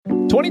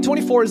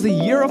2024 is the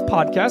year of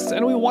podcasts,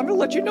 and we wanted to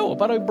let you know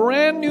about a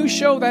brand new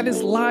show that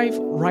is live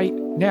right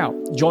now.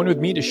 Join with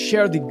me to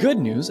share the good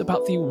news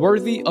about the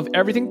Worthy of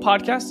Everything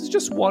podcast. Is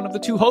just one of the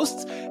two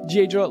hosts,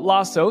 Jadra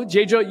Lasso.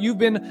 Jadra, you've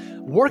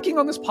been working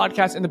on this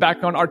podcast in the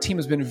background. Our team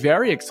has been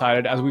very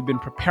excited as we've been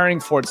preparing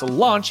for its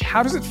launch.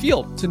 How does it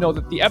feel to know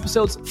that the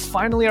episodes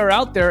finally are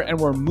out there and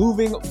we're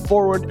moving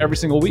forward every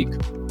single week?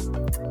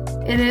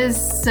 It is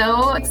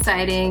so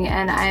exciting,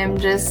 and I am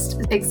just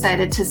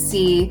excited to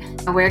see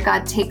where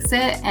God takes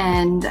it,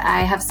 and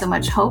I have so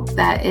much hope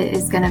that it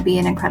is going to be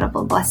an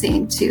incredible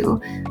blessing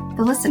to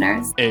the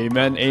listeners.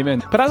 Amen,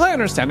 amen. But as I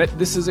understand it,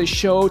 this is a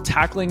show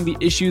tackling the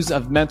issues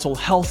of mental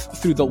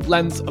health through the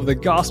lens of the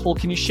gospel.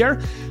 Can you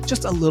share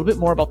just a little bit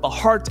more about the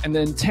heart and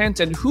the intent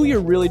and who you're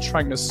really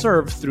trying to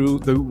serve through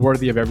the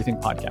Worthy of Everything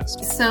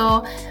podcast?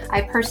 So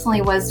I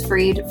personally was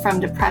freed from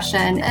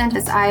depression, and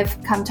as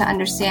I've come to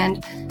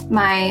understand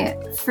my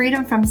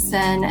freedom from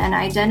sin and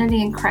identity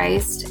in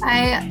Christ,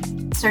 I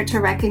start to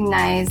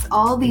recognize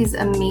all these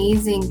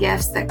amazing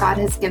gifts that God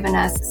has given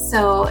us.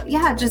 So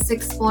yeah, just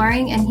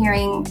exploring and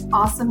hearing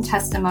awesome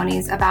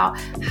testimonies about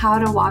how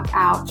to walk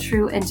out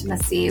true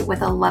intimacy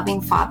with a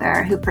loving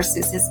Father who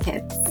pursues his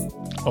kids.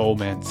 Oh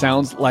man,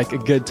 sounds like a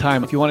good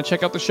time. If you want to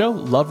check out the show,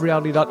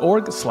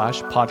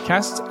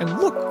 lovereality.org/podcasts and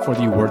look for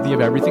the Worthy of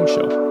Everything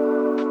show.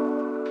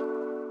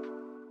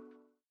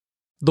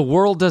 The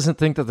world doesn't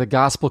think that the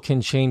gospel can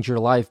change your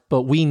life,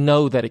 but we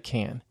know that it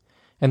can.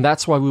 And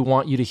that's why we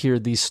want you to hear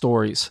these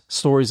stories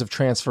of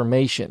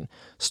transformation,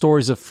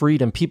 stories of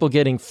freedom, people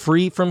getting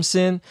free from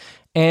sin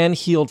and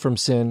healed from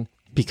sin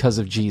because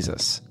of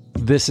Jesus.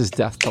 This is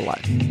Death to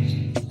Life.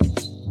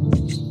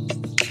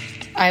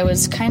 I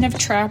was kind of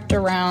trapped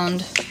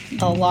around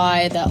the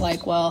lie that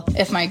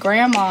if my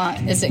grandma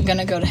isn't going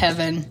to go to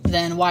heaven,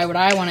 then why would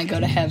I want to go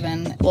to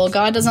heaven? Well,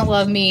 God doesn't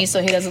love me,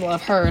 so he doesn't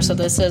love her. So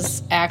this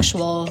is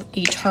actual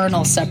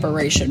eternal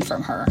separation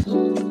from her.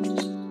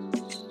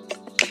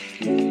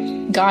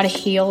 God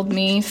healed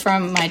me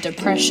from my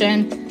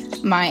depression,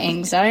 my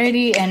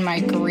anxiety, and my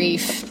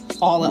grief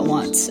all at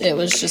once. It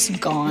was just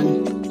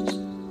gone.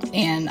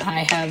 And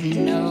I have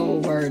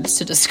no words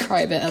to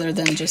describe it other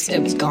than just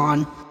it was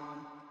gone.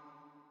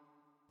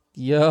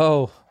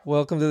 Yo,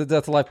 welcome to the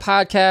Death to Life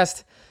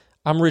podcast.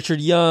 I'm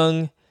Richard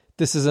Young.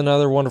 This is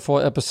another wonderful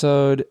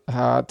episode.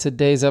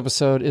 Today's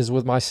episode is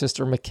with my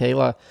sister,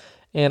 Michaela.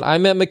 And I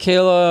met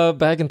Michaela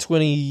back in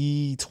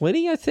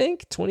 2020, I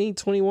think,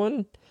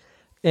 2021.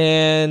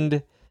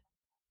 And,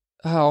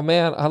 oh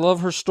man, I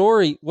love her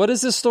story. What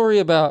is this story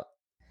about,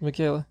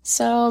 Michaela?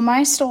 So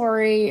my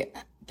story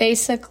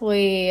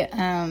basically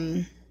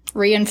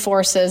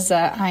reinforces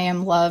that I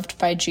am loved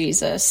by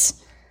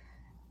Jesus.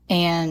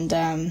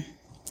 And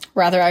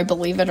whether I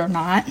believe it or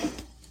not,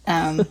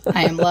 I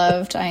am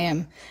loved, I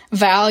am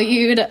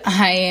valued,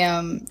 I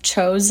am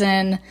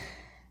chosen,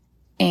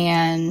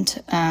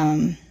 and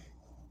I'm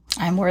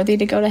worthy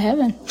to go to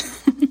heaven.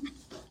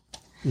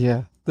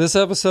 Yeah. This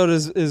episode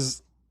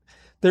is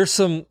there's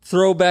some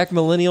throwback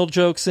millennial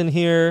jokes in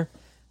here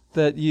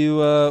that you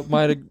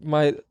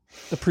might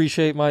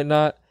appreciate, might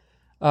not.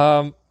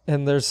 And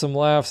there's some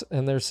laughs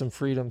and there's some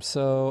freedom.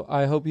 So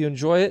I hope you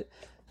enjoy it.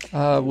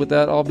 With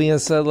that all being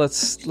said,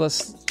 let's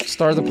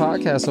start the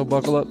podcast. So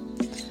buckle up,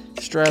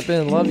 strap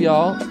in. Love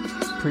y'all.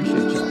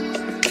 Appreciate y'all.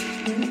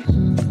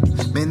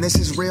 Man, this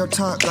is real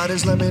talk. God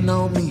is loving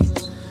on me.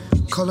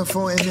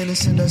 Colorful and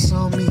innocent, that's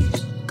on me.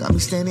 Got me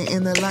standing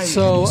in the light.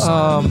 So,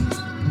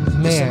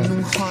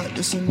 man,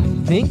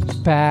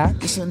 think back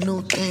in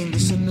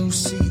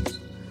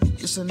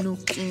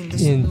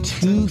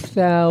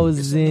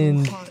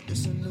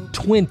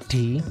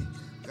 2020,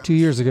 2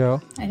 years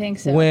ago. I think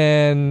so.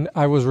 When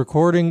I was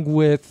recording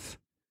with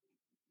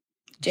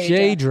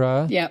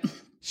Jadra. Yep.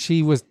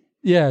 She was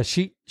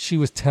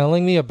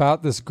telling me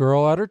about this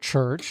girl at her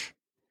church.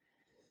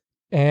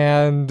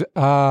 And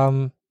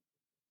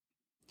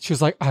she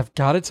was like, I've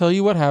got to tell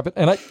you what happened.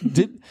 And I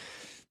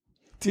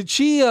did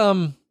she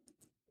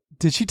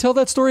tell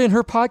that story in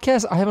her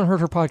podcast? I haven't heard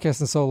her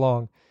podcast in so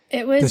long.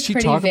 It was Does she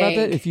pretty talk vague. about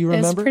that, if you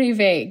remember? It's pretty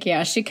vague,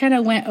 yeah. She kind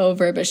of went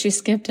over, but she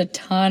skipped a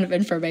ton of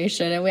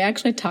information, and we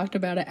actually talked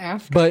about it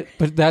after. But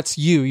that's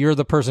you. You're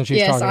the person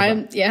she's talking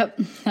about. Yep,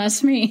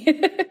 that's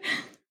me.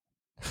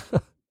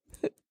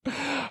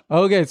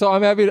 Okay, so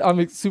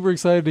I'm super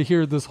excited to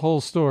hear this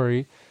whole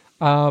story.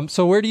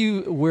 So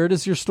where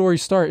does your story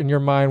start in your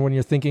mind when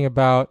you're thinking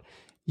about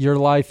your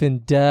life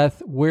and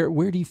death?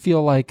 Where do you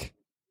feel like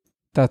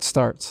that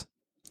starts?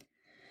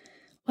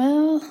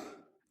 Well,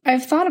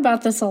 I've thought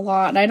about this a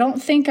lot. I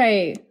don't think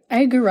I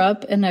grew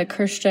up in a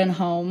Christian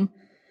home,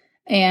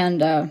 and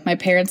my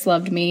parents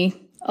loved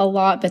me a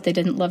lot, but they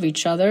didn't love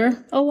each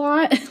other a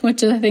lot,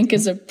 which I think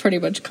is a pretty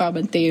much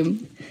common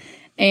theme.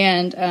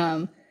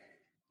 And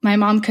my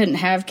mom couldn't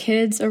have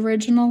kids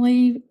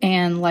originally,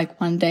 and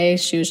one day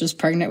she was just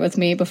pregnant with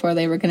me before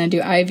they were going to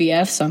do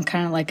IVF, so I'm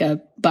kind of like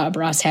a Bob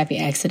Ross happy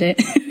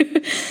accident.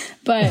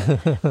 But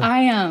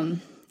I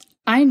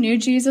I knew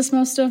Jesus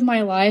most of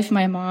my life.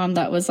 My mom,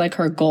 that was like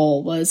her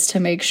goal, was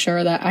to make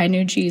sure that I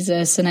knew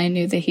Jesus and I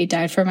knew that he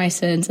died for my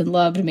sins and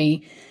loved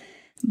me.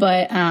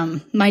 But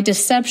my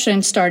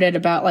deception started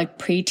about like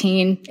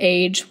preteen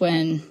age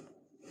when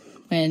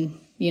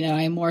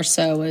I more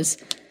so was,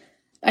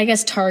 I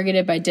guess,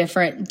 targeted by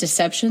different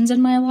deceptions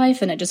in my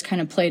life, and it just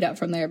kind of played out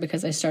from there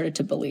because I started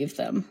to believe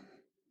them.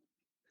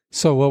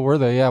 So what were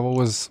they? Yeah, what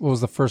was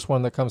the first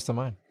one that comes to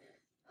mind?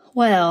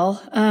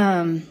 Well,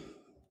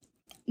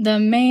 the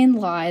main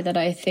lie that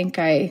I think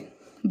I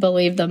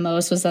believed the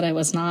most was that I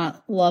was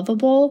not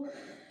lovable.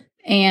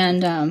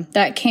 And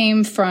that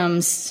came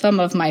from some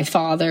of my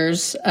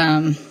father's,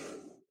 I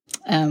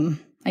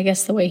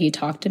guess, the way he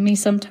talked to me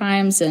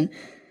sometimes. And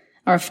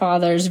our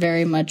fathers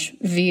very much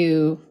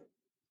view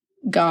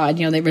God,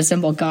 they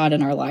resemble God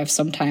in our lives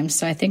sometimes.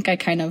 So I think I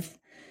kind of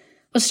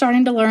was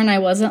starting to learn I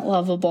wasn't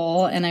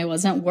lovable and I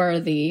wasn't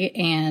worthy.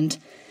 And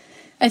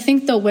I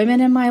think the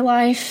women in my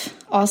life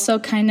also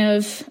kind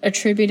of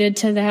attributed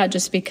to that,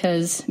 just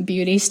because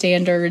beauty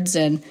standards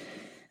and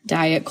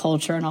diet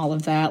culture and all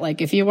of that.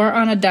 Like, if you were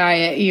on a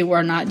diet, you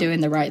were not doing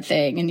the right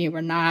thing and you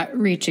were not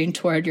reaching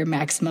toward your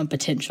maximum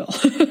potential.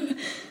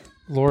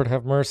 Lord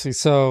have mercy.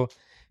 So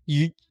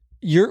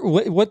you're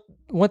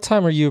what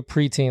time are you a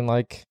preteen?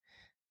 Like,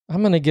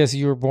 I'm going to guess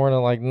you were born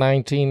in like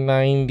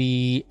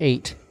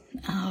 1998.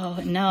 Oh,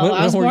 no.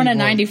 I was born in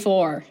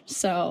 94.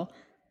 So,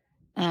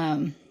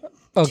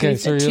 okay,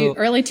 so you're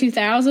early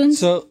 2000s?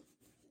 So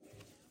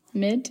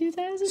mid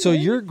 2000s? So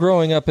you're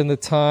growing up in the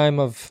time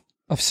of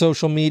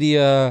social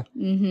media.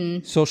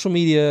 Mm-hmm. Social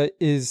media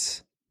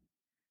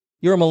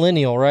you're a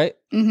millennial, right?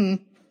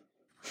 Mm-hmm.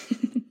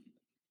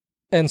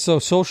 And so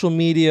social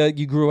media,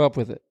 you grew up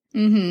with it.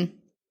 Mm-hmm.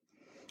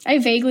 I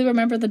vaguely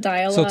remember the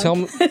dialogue.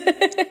 So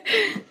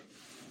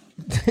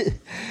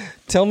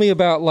tell me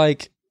about,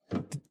 like,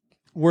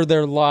 were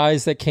there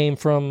lies that came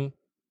from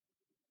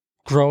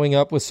growing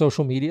up with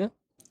social media?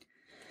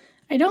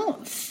 I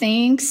don't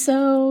think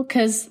so,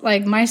 because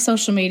like my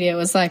social media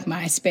was like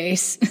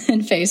MySpace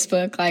and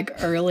Facebook,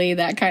 like early,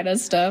 that kind of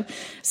stuff.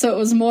 So it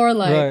was more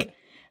like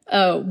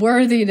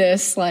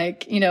worthiness,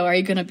 like, are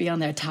you going to be on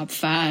their top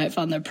 5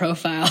 on their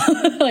profile?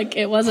 Like,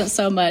 it wasn't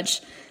so much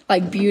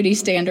like beauty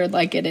standard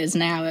like it is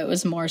now. It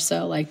was more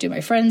so like, do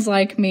my friends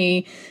like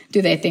me?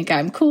 Do they think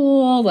I'm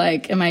cool?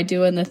 Like, am I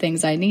doing the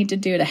things I need to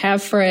do to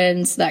have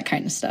friends? That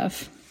kind of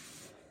stuff.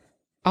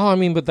 Oh, I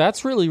mean, but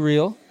that's really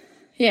real.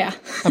 Yeah.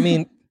 I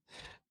mean,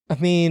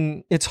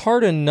 it's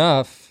hard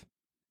enough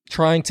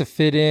trying to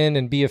fit in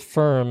and be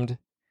affirmed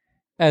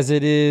as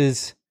it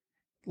is,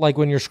 like,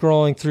 when you're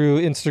scrolling through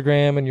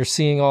Instagram and you're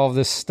seeing all of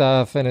this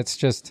stuff, and it's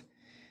just,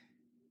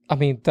 I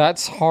mean,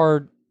 that's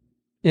hard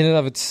in and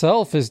of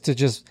itself, is to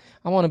just,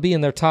 I want to be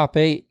in their top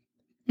 8.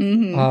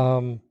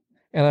 Mm-hmm.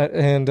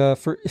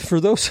 For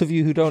those of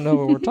you who don't know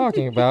what we're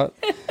talking about,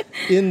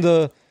 in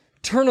the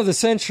turn of the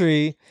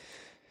century,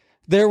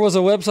 there was a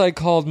website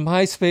called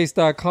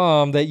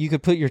MySpace.com that you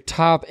could put your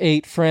top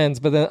 8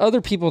 friends, but then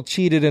other people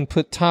cheated and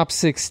put top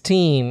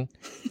 16.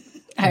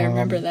 I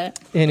remember that.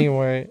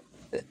 Anyway,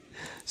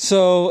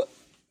 so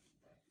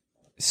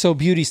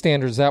beauty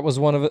standards, that was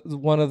one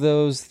of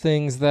those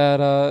things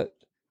that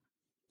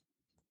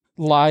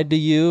lied to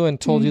you and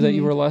told you that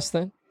you were less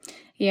than?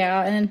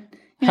 Yeah, and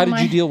how did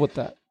you deal with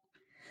that?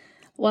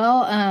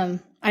 Well,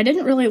 I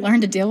didn't really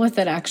learn to deal with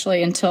it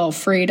actually until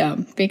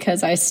freedom,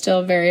 because I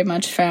still very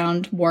much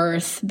found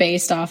worth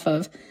based off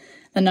of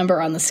the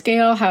number on the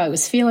scale, how I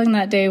was feeling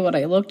that day, what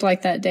I looked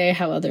like that day,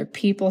 how other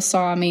people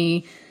saw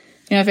me.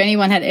 If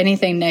anyone had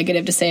anything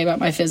negative to say about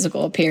my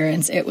physical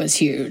appearance, it was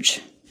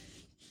huge.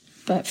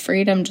 But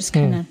freedom just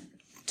kind of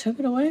took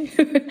it away.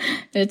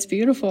 It's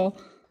beautiful.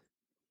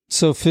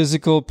 So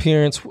physical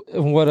appearance,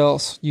 what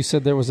else? You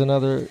said there was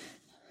another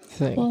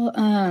thing. Well,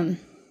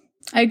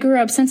 I grew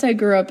up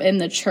in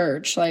the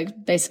church,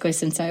 like basically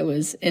since I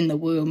was in the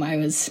womb, I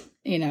was,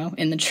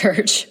 in the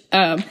church.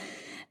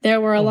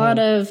 There were a lot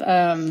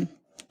of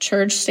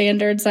church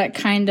standards that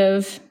kind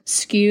of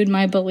skewed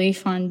my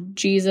belief on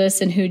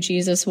Jesus and who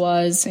Jesus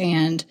was.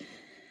 And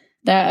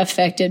that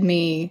affected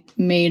me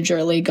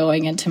majorly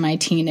going into my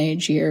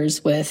teenage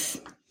years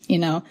with,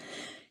 you're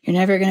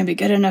never going to be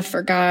good enough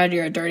for God.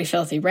 You're a dirty,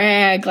 filthy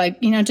rag. Like,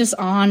 just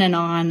on and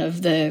on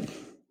of the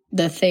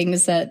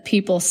things that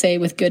people say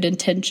with good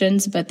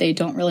intentions, but they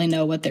don't really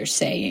know what they're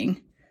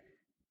saying.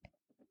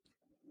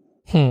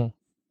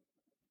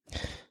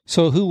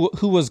 So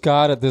who was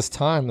God at this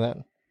time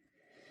then?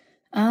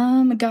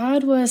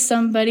 God was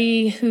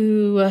somebody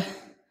who,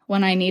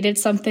 when I needed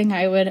something,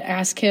 I would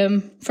ask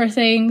him for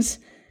things.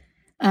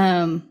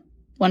 When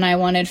I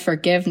wanted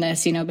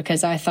forgiveness,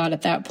 because I thought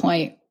at that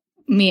point,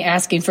 me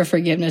asking for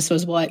forgiveness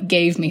was what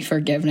gave me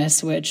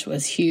forgiveness, which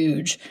was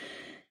huge.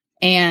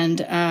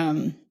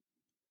 And,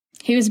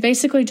 he was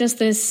basically just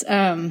this,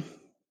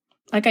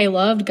 like, I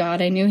loved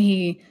God. I knew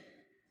he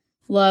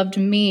loved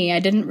me. I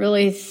didn't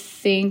really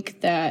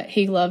think that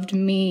he loved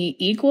me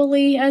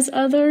equally as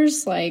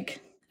others.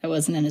 Like, I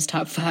wasn't in his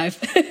top 5.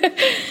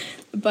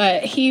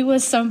 But he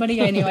was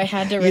somebody I knew I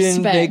had to You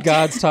respect. didn't make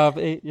God's top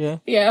 8, yeah?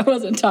 Yeah, I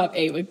wasn't top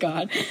 8 with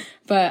God.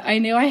 But I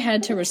knew I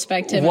had to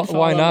respect him and follow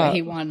Why not? what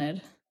he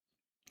wanted.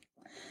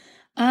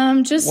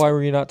 Why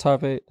were you not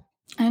top 8?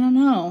 I don't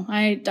know.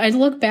 I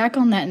look back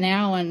on that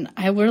now, and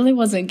I really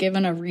wasn't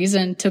given a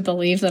reason to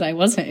believe that I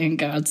wasn't in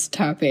God's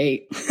top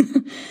 8.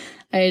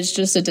 It's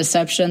just a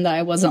deception that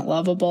I wasn't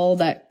lovable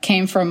that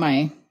came from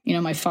my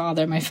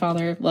father. My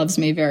father loves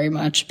me very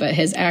much, but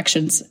his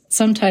actions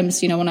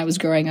sometimes, when I was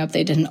growing up,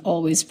 they didn't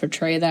always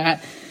portray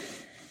that.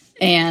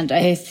 And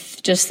I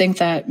just think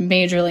that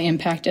majorly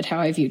impacted how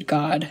I viewed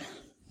God.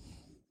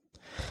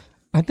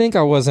 I think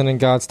I wasn't in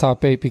God's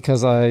top 8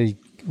 because I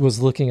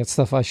was looking at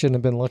stuff I shouldn't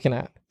have been looking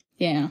at.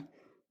 Yeah.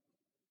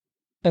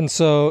 And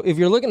so if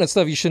you're looking at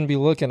stuff you shouldn't be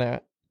looking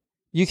at,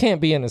 you can't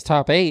be in his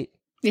top 8.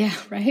 Yeah,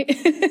 right?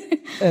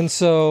 And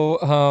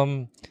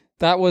so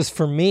that was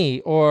for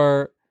me,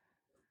 but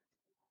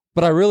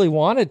I really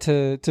wanted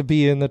to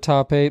be in the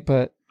top 8,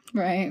 but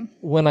right.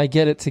 When I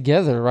get it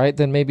together, right,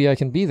 then maybe I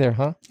can be there,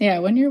 huh? Yeah,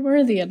 when you're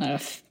worthy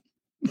enough,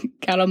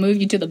 God will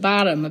move you to the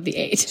bottom of the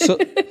 8. So,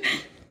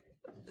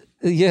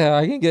 yeah,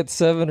 I can get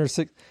 7 or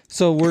 6.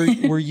 So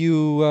were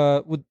you,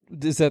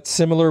 is that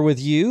similar with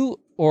you,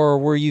 or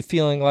were you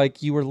feeling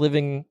like you were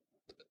living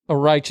a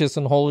righteous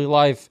and holy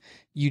life,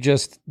 you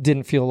just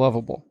didn't feel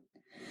lovable?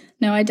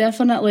 No, I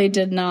definitely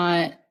did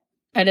not.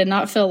 I did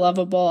not feel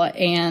lovable,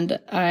 and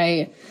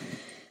I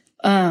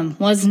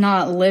was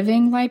not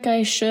living like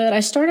I should. I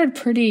started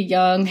pretty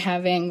young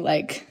having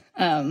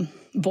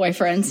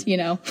boyfriends,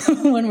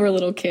 when we're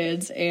little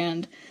kids,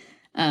 and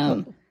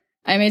I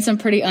made some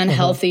pretty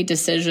unhealthy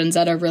decisions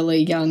at a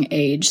really young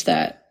age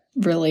that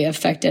really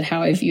affected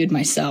how I viewed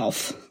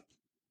myself.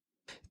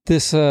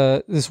 This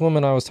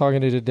woman I was talking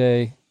to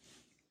today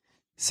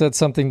said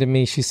something to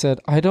me. She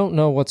said, "I don't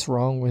know what's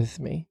wrong with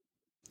me."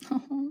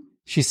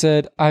 She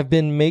said, "I've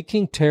been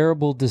making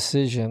terrible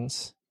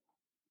decisions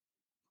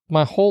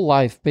my whole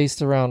life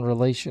based around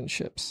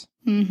relationships."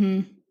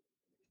 Mm-hmm.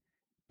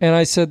 And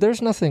I said,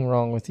 "There's nothing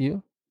wrong with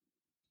you.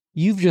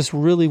 You've just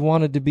really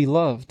wanted to be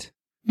loved."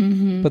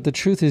 Mm-hmm. But the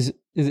truth is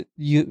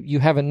you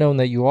haven't known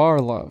that you are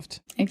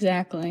loved.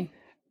 Exactly.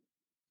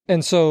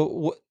 And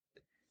so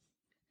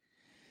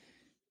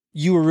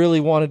you really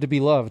wanted to be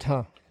loved,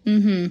 huh?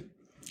 Mm-hmm.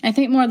 I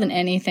think more than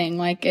anything,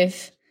 like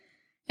if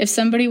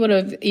somebody would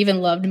have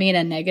even loved me in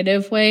a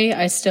negative way,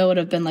 I still would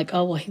have been like,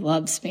 oh, well, he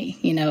loves me.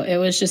 It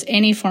was just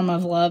any form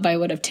of love, I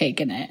would have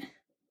taken it.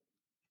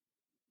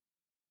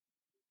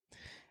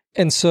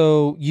 And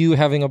so you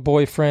having a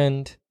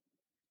boyfriend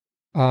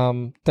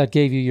that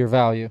gave you your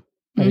value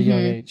at a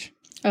young age.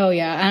 Oh,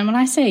 yeah. And when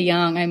I say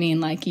young, I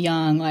mean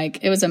young.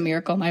 It was a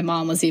miracle. My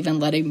mom was even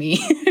letting me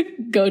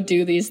go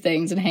do these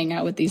things and hang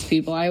out with these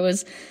people. I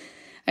was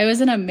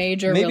in a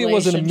major relationship. Maybe it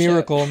wasn't a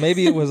miracle.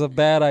 Maybe it was a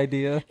bad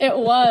idea. It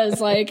was,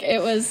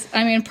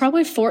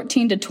 probably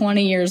 14 to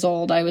 20 years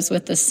old. I was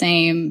with the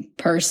same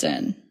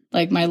person.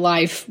 My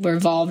life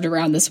revolved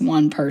around this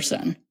one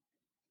person.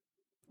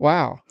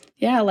 Wow.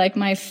 Yeah.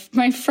 My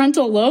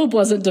frontal lobe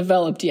wasn't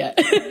developed yet.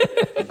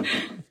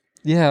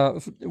 Yeah.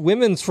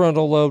 Women's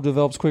frontal lobe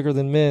develops quicker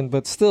than men,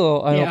 but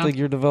still, I don't think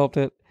you're developed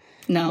at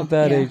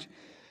that age.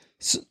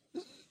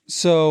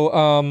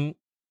 So,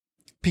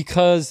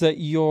 because that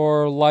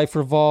your life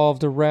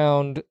revolved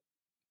around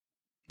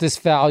this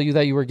value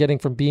that you were getting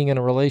from being in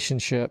a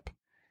relationship,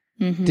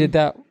 did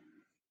that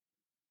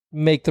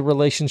make the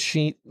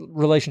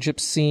relationship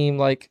seem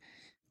like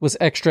was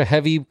extra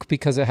heavy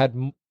because it had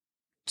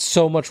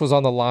so much was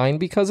on the line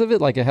because of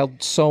it? It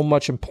held so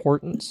much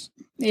importance?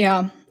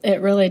 Yeah,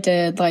 it really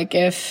did.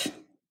 If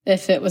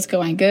it was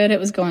going good, it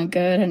was going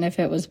good. And if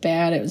it was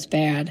bad, it was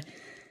bad.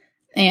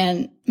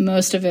 And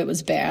most of it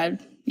was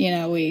bad.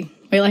 We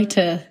like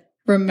to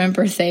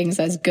remember things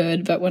as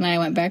good, but when I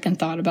went back and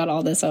thought about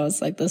all this, I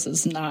was like, this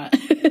is not,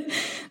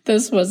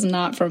 this was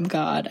not from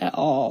God at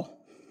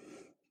all.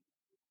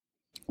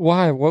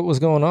 Why? What was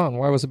going on?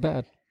 Why was it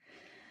bad?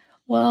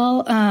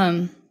 Well,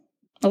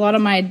 a lot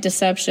of my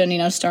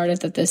deception,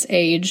 started at this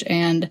age,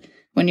 and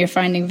when you're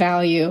finding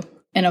value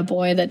in a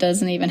boy that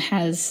doesn't even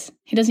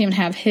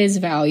have his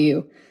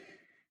value,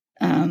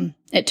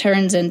 it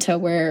turns into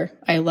where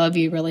I love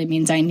you really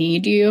means I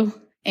need you.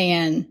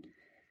 And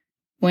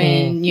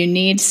when you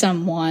need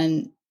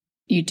someone,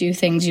 you do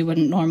things you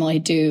wouldn't normally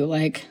do.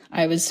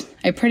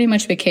 I pretty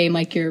much became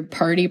your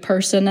party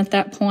person at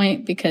that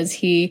point because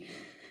he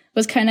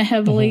was kind of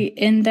heavily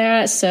in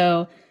that.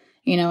 So,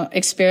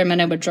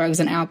 experimented with drugs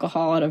and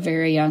alcohol at a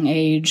very young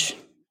age.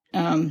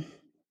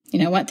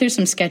 Went through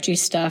some sketchy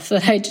stuff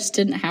that I just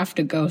didn't have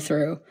to go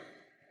through.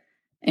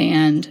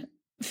 And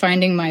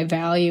finding my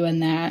value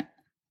in that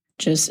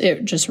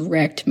just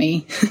wrecked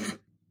me.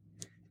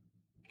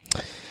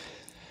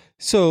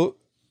 So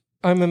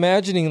I'm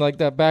imagining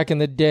that back in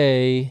the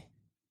day,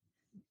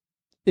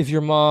 if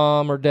your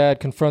mom or dad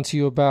confronts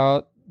you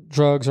about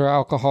drugs or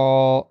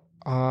alcohol,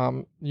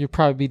 you'd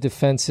probably be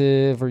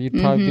defensive, or you'd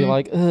probably be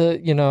like,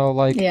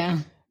 yeah.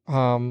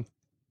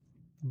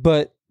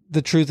 But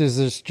the truth is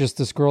there's just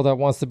this girl that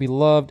wants to be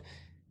loved,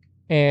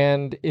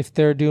 and if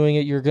they're doing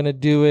it, you're going to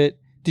do it.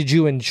 Did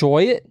you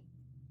enjoy it?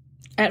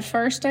 At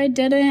first, I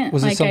didn't.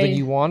 Was it something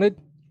you wanted?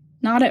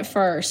 Not at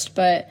first,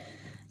 but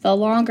the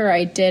longer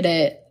I did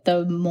it,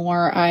 the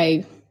more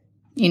I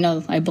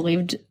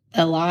believed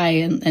a lie,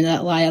 and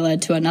that lie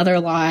led to another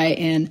lie.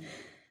 And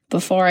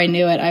before I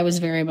knew it, I was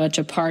very much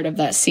a part of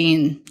that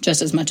scene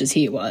just as much as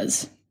he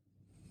was.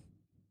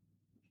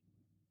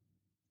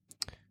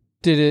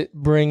 Did it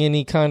bring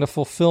any kind of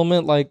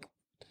fulfillment? Like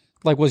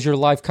was your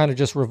life kind of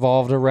just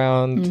revolved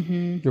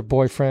around your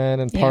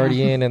boyfriend and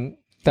partying, and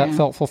that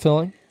felt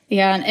fulfilling?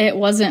 Yeah, and it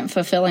wasn't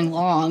fulfilling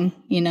long,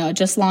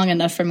 just long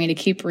enough for me to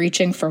keep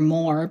reaching for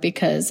more,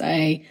 because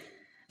I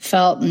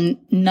felt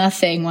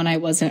nothing when I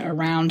wasn't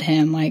around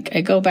him. Like,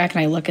 I go back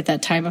and I look at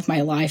that time of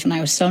my life, and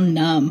I was so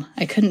numb.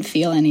 I couldn't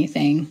feel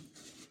anything.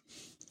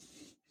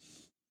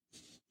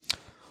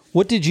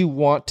 What did you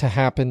want to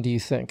happen, do you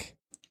think?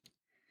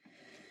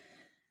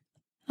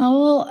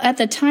 Oh, well, at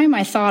the time,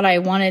 I thought I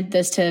wanted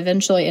this to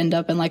eventually end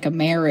up in like a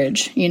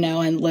marriage,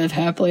 and live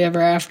happily ever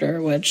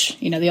after, which,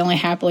 the only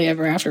happily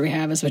ever after we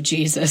have is with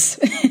Jesus.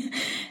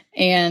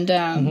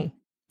 And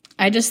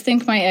I just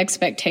think my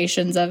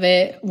expectations of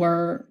it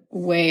were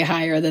way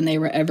higher than they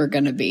were ever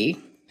going to be.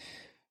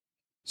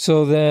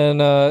 So then,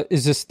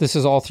 this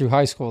is all through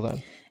high school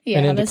then? Yeah,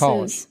 and into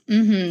college?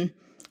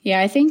 Yeah,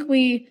 I think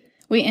we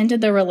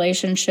ended the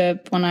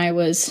relationship when I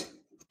was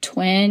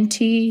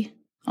 20,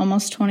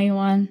 almost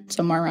 21,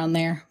 somewhere around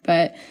there.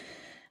 But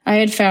I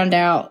had found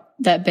out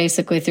that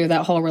basically through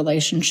that whole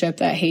relationship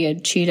that he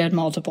had cheated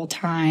multiple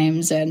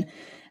times. And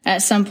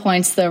at some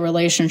points the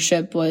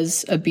relationship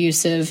was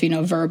abusive,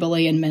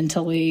 verbally and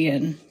mentally.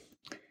 And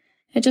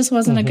it just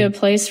wasn't a good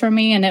place for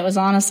me. And it was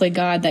honestly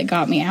God that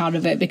got me out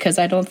of it, because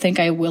I don't think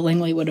I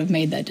willingly would have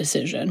made that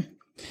decision.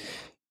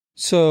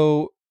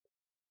 So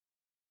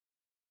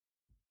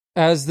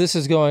as this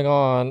is going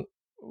on,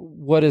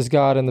 what is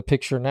God in the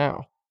picture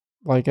now?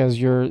 Like, as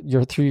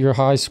you're through your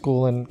high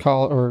school and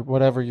college or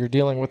whatever you're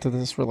dealing with in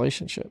this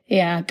relationship?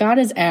 Yeah, God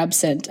is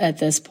absent at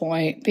this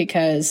point,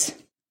 because,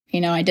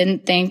 I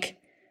didn't think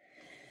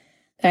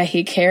that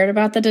he cared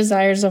about the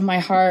desires of my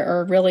heart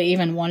or really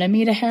even wanted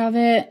me to have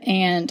it.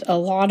 And a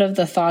lot of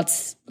the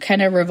thoughts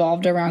kind of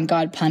revolved around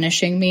God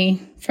punishing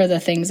me for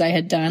the things I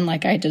had done.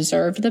 Like, I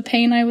deserved the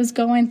pain I was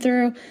going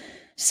through.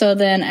 So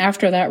then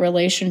after that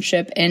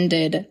relationship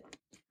ended,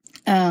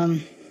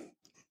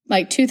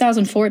 like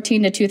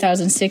 2014 to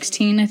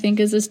 2016, I think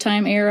is this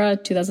time era,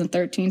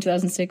 2013,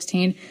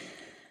 2016.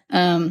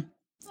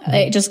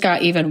 It just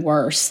got even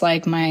worse.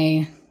 Like,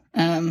 my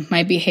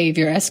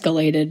behavior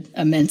escalated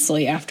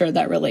immensely after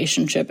that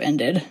relationship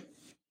ended.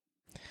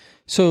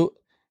 So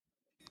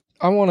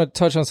I want to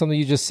touch on something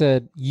you just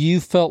said. You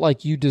felt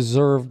like you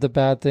deserved the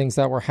bad things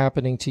that were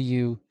happening to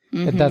you,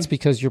 and that's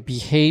because your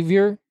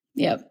behavior?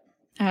 Yep,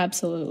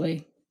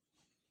 absolutely.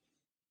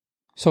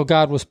 So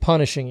God was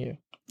punishing you?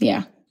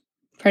 Yeah.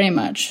 Pretty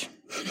much.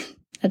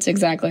 That's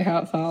exactly how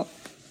it felt.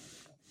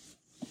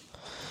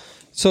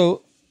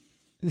 So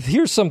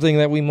here's something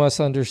that we must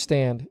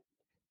understand.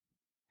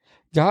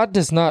 God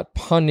does not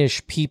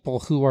punish people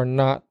who are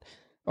not...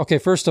 Okay,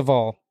 first of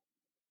all,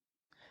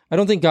 I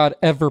don't think God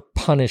ever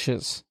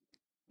punishes.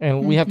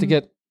 And we have to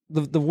get...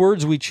 The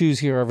words we choose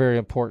here are very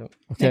important.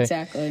 Okay?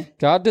 Exactly.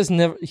 God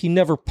he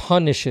never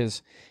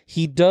punishes.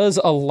 He does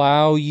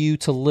allow you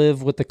to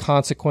live with the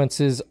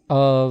consequences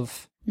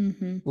of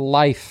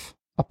life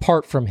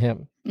apart from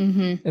him.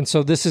 And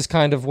so this is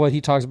kind of what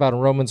he talks about in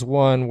Romans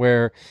 1,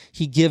 where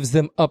he gives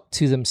them up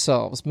to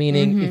themselves,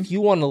 meaning if you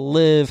want to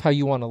live how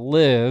you want to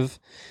live,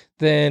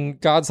 then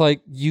God's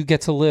like, you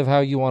get to live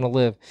how you want to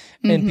live.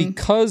 And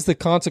because the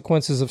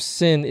consequences of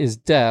sin is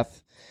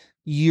death,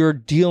 you're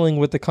dealing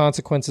with the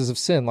consequences of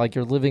sin, like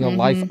you're living a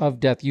life of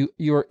death.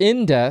 You're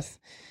in death,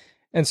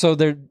 and so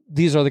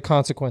these are the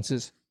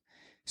consequences.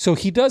 So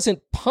he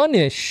doesn't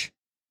punish.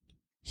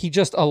 He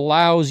just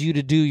allows you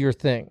to do your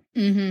thing.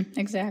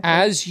 Exactly.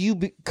 As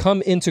you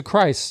come into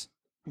Christ,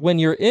 when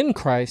you're in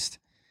Christ,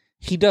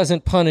 he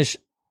doesn't punish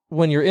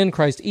when you're in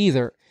Christ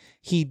either.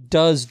 He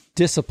does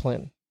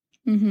discipline.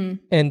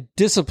 And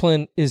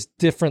discipline is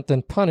different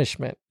than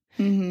punishment.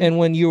 And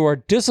when you are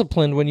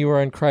disciplined, when you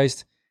are in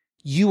Christ,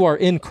 you are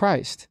in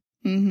Christ.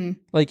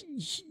 Like,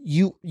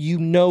 you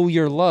know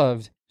you're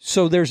loved.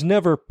 So there's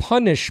never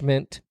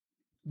punishment.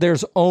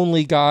 There's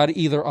only God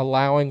either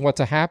allowing what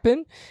to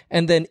happen,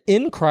 and then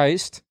in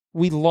Christ,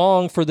 we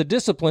long for the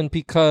discipline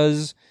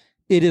because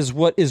it is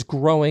what is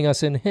growing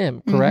us in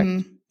him, correct?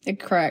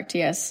 Correct,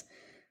 yes.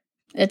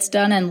 It's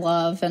done in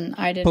love, and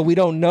I didn't... But we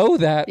don't know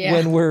that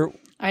when we're...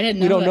 I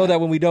didn't know We don't know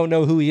that when we don't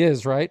know who he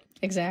is, right?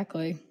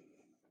 Exactly.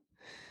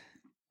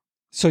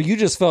 So you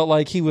just felt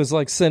like he was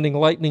like sending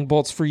lightning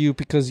bolts for you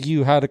because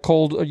you had a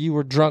cold or you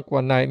were drunk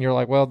one night, and you're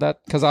like, well,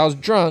 because I was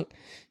drunk,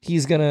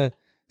 he's going to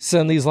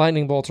send these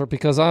lightning bolts, or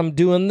because I'm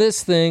doing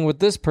this thing with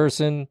this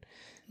person,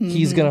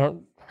 he's going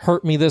to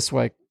hurt me this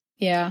way.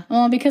 Yeah.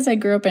 Well, because I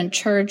grew up in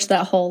church,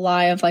 that whole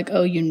lie of like,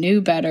 oh, you knew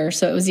better.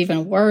 So it was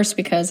even worse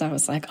because I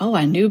was like, oh,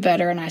 I knew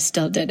better and I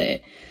still did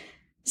it.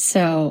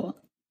 So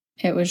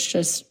it was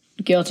just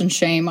guilt and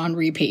shame on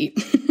repeat.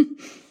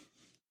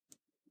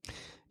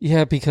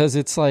 Yeah, because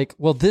it's like,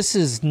 well, this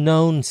is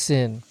known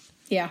sin.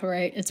 Yeah,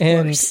 right. It's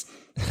And- worse.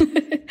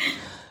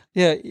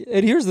 Yeah,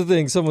 and here's the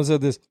thing. Someone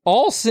said this.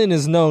 All sin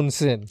is known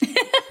sin.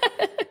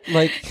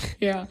 Like,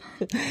 Yeah.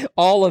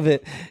 all of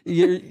it.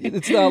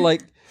 It's not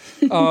like...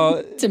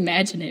 It's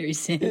imaginary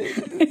sin.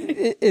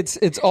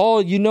 it's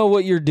all, you know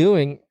what you're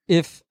doing.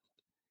 If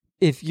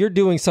you're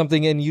doing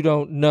something and you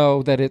don't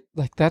know that it,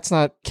 like, that's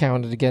not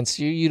counted against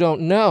you, you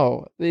don't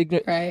know.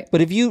 Right.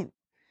 But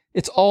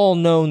it's all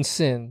known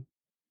sin.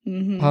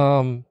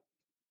 Mm-hmm.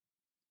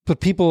 But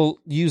people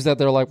use that.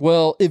 They're like,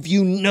 well, if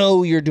you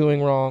know you're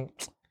doing wrong,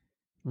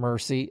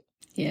 mercy.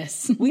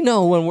 Yes. We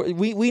know when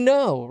we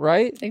know,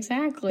 right?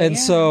 Exactly. And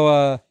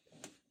yeah.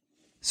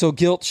 so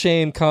guilt,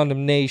 shame,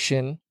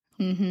 condemnation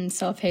Mm-hmm.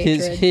 Self-hatred.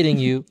 is hitting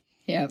you.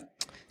 Yep.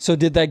 So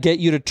did that get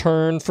you to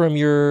turn from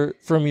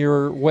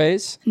your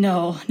ways?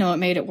 No, it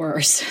made it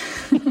worse.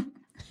 How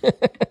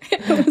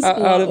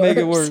did it make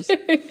it worse?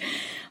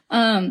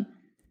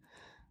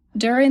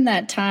 During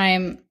that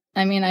time,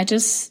 I mean,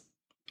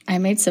 I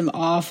made some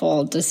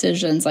awful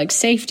decisions, like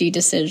safety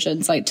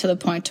decisions, like to the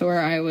point to where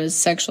I was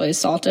sexually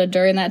assaulted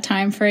during that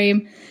time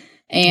frame.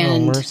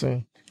 And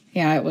mercy.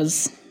 yeah, it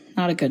was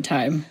not a good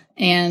time.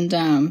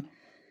 And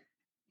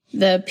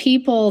the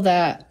people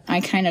that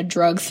I kind of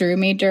drug through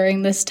me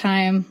during this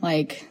time,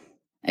 like,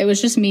 it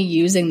was just me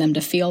using them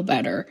to feel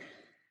better.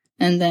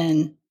 And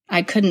then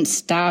I couldn't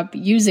stop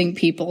using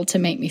people to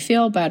make me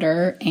feel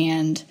better.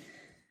 And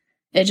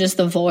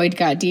the void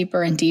got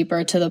deeper and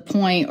deeper to the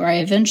point where I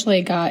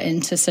eventually got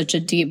into such a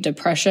deep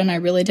depression. I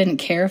really didn't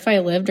care if I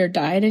lived or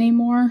died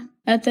anymore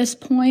at this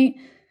point.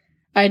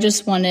 I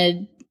just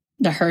wanted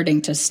the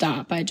hurting to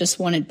stop. I just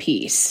wanted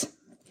peace.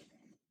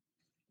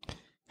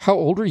 How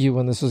old were you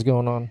when this was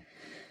going on?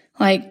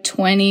 Like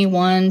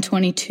 21,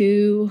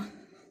 22,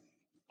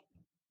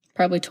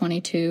 probably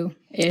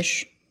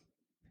 22-ish.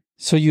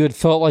 So you had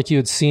felt like you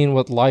had seen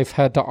what life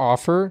had to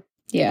offer?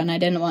 Yeah, and I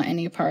didn't want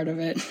any part of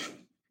it.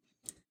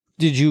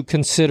 Did you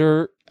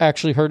consider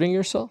actually hurting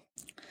yourself?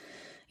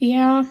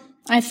 Yeah,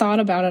 I thought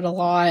about it a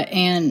lot,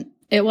 and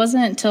it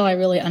wasn't until I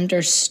really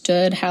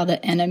understood how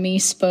the enemy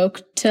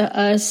spoke to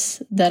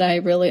us that I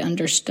really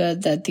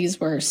understood that these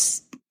were,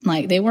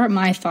 like, they weren't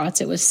my thoughts.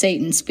 It was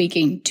Satan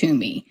speaking to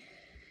me.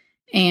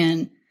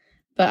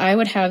 But I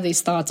would have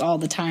these thoughts all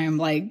the time,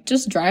 like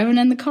just driving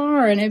in the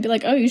car, and it'd be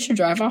like, oh, you should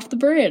drive off the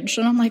bridge.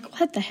 And I'm like,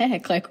 what the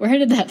heck? Like, where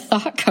did that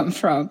thought come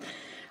from?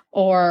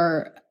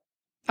 Or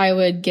I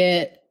would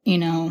get,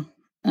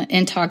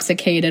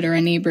 intoxicated or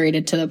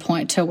inebriated to the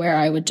point to where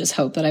I would just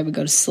hope that I would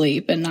go to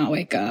sleep and not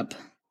wake up.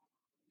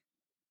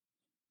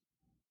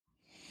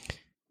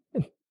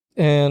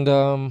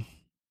 And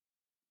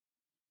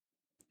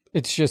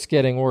it's just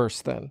getting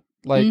worse then.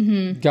 Like,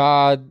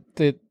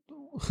 Mm-hmm.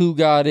 who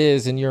God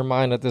is in your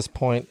mind at this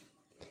point,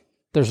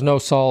 there's no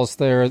solace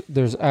there.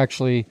 There's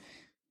actually,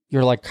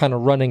 you're like kind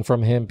of running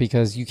from him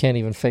because you can't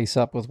even face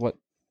up with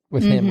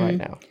him right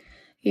now.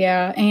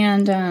 Yeah.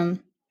 And,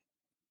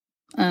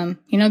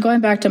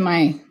 going back to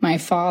my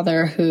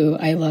father, who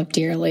I love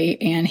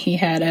dearly, and he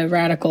had a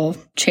radical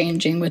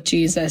changing with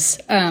Jesus.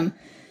 A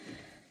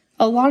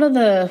lot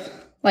of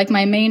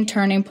my main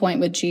turning point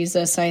with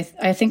Jesus, I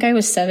think I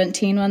was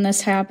 17 when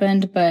this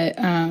happened, but,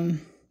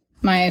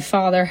 my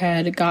father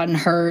had gotten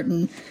hurt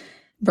and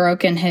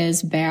broken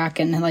his back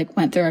and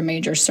went through a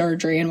major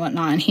surgery and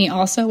whatnot. And he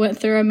also went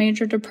through a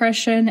major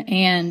depression.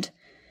 And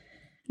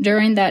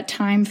during that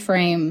time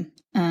frame,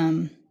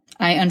 I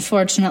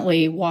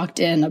unfortunately walked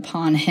in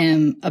upon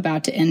him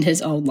about to end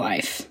his own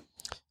life.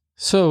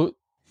 So,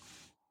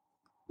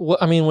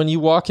 when you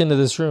walk into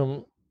this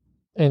room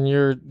and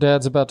your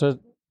dad's about to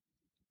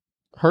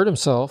hurt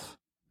himself,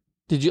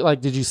 did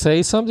you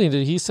say something?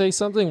 Did he say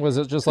something? Was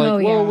it just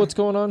like, whoa, what's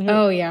going on here?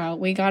 Oh, yeah.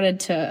 We got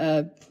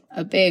into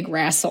a big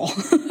wrestle.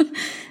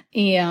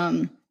 He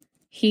was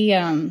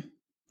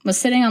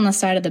sitting on the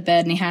side of the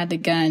bed, and he had the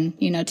gun,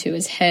 to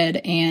his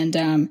head.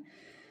 And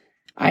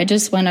I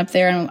just went up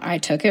there and I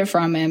took it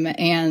from him.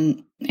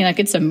 And,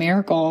 it's a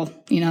miracle,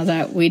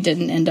 that we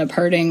didn't end up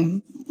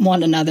hurting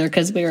one another,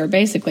 because we were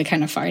basically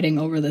kind of fighting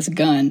over this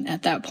gun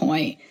at that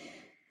point.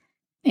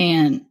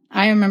 And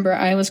I remember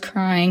I was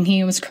crying,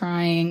 he was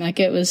crying, like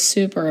it was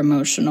super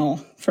emotional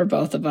for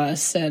both of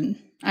us. And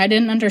I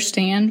didn't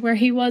understand where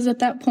he was at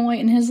that point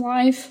in his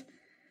life.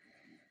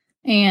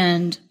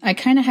 And I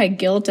kind of had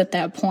guilt at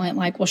that point,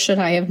 like, well, should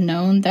I have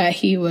known that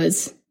he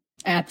was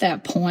at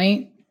that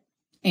point?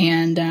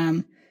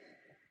 And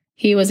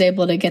he was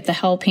able to get the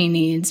help he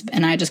needs,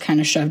 and I just kind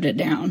of shoved it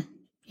down,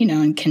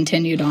 and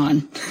continued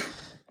on.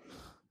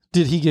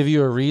 Did he give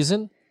you a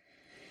reason?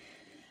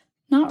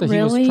 Not that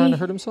really. He was trying to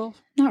hurt himself?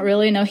 Not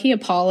really. No, he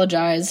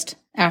apologized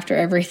after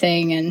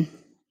everything, and,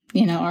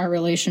 our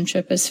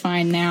relationship is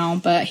fine now.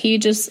 But he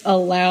just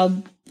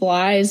allowed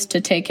lies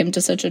to take him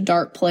to such a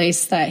dark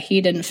place that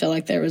he didn't feel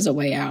like there was a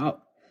way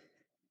out.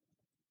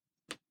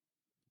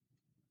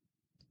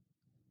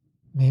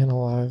 Man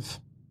alive.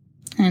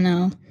 I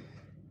know.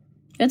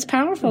 It's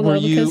powerful, though,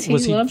 because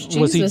he loves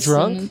Jesus. Was he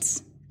drunk?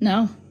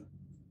 No.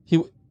 He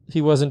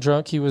He wasn't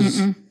drunk. He was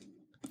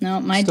No,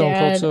 my Stone Cold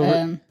dad.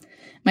 sober?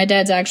 My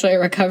dad's actually a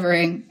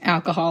recovering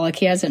alcoholic.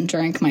 He hasn't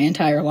drank my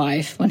entire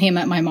life. When he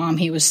met my mom,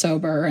 he was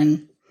sober,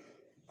 and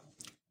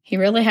he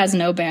really has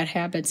no bad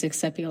habits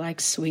except he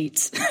likes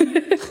sweets.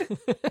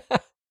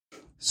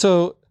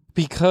 So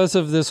because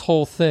of this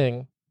whole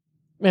thing,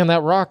 man,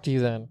 that rocked you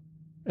then.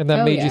 And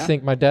that made you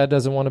think my dad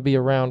doesn't want to be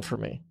around for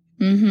me.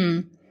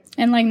 Mm-hmm.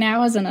 And like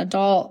now as an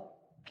adult,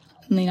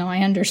 you know, I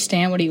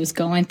understand what he was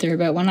going through.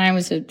 But when I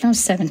was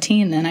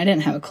 17 then, I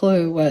didn't have a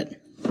clue what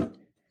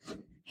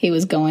he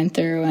was going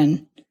through.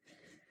 And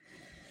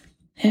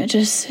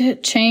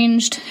it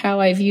changed how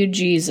I viewed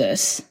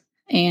Jesus.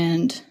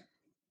 And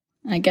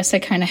I guess I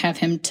kind of have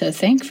him to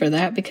thank for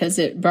that because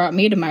it brought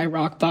me to my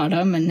rock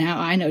bottom. And now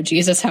I know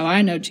Jesus how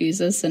I know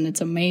Jesus. And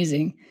it's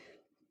amazing.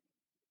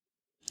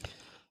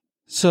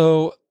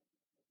 So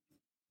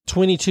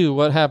 22,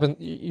 what happened?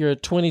 You're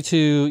at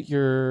 22,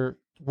 you're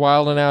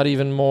wilding out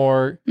even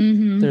more.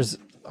 Mm-hmm. There's,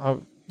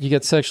 you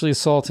get sexually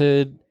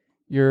assaulted.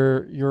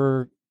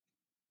 You're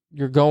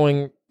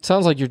going,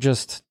 sounds like you're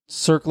just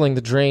circling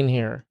the drain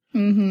here.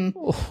 Mm-hmm.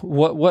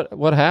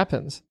 What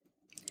happens?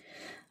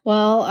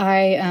 Well,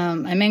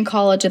 I'm in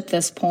college at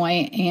this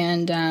point,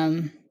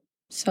 and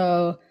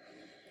so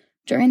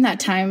during that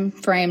time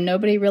frame,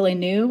 nobody really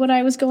knew what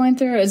I was going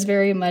through. It was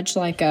very much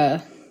like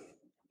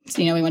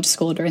we went to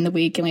school during the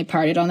week and we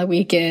partied on the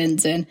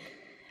weekends, and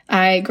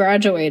I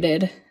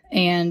graduated.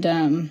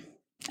 And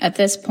at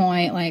this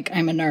point, like,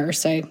 I'm a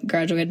nurse. I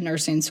graduated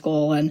nursing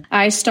school, and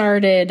I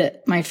started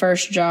my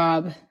first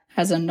job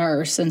as a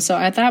nurse. And so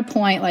at that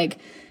point, like,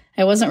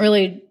 I wasn't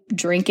really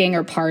drinking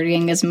or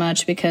partying as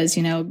much because,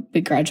 you know,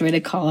 we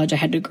graduated college. I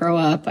had to grow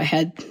up. I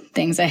had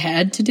things I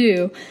had to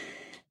do.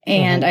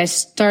 And I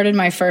started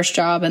my first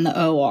job in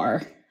the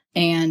OR.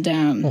 And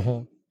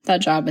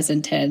that job is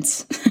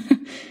intense.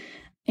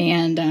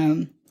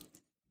 And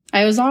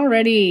I was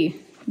already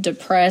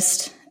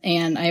depressed,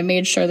 and I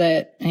made sure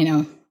that, you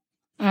know,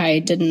 I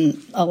didn't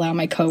allow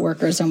my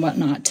coworkers and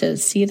whatnot to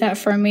see that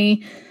from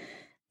me.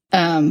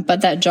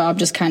 But that job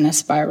just kind of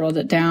spiraled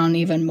it down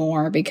even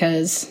more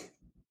because,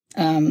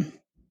 you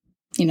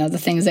know, the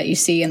things that you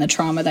see and the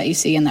trauma that you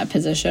see in that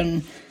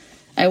position,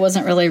 I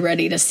wasn't really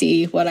ready to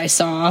see what I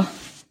saw.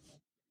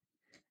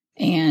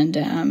 And,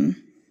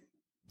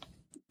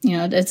 you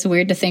know, it's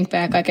weird to think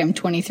back, like, I'm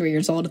 23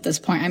 years old at this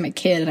point. I'm a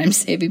kid and I'm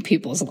saving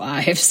people's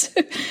lives.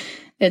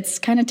 It's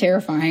kind of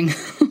terrifying.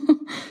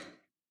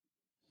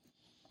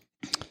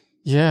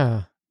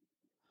 Yeah.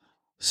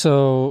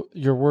 So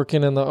you're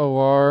working in the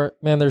OR,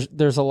 man.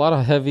 There's a lot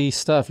of heavy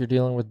stuff. You're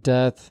dealing with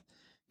death,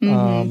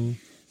 and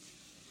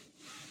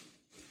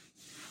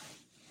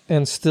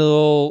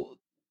still,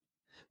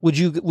 would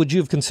you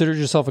have considered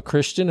yourself a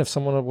Christian if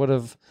someone would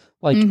have,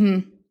 like,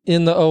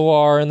 in the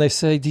OR and they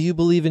say, "Do you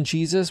believe in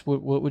Jesus?"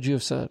 What would you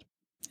have said?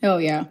 Oh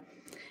yeah,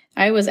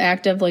 I was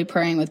actively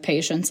praying with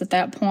patients at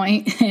that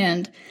point,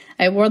 and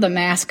I wore the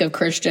mask of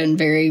Christian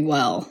very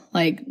well.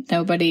 Like,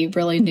 nobody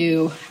really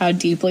knew how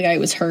deeply I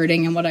was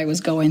hurting and what I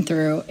was going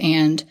through.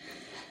 And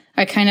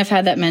I kind of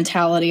had that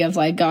mentality of,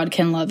 like, God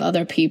can love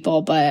other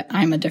people, but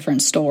I'm a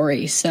different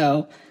story.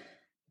 So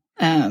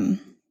it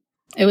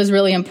was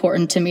really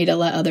important to me to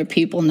let other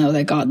people know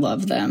that God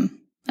loved them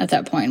at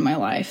that point in my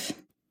life.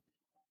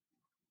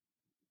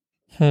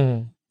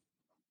 I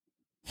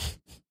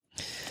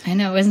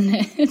know, isn't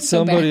it? It's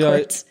somebody so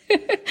backwards.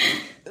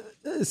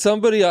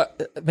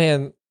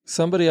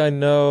 Somebody I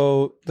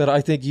know that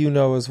I think you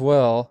know as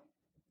well,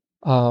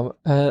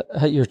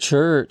 at your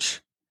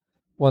church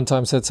one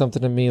time said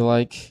something to me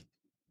like,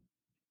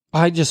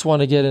 "I just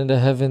want to get into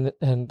heaven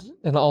and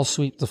I'll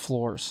sweep the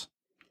floors."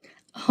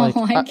 Oh,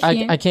 like,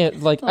 I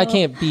can't, like, I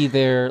can't be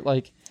there.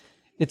 Like,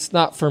 it's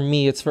not for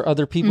me, it's for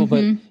other people.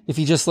 But if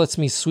he just lets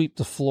me sweep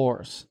the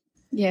floors.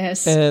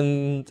 Yes.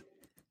 And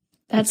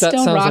that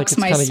still rocks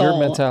my soul.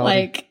 Your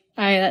mentality. Like,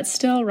 that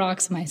still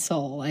rocks my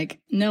soul. Like,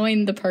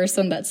 knowing the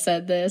person that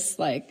said this,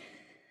 like,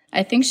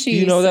 I think she. Do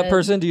you know that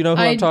person? Do you know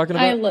who I'm talking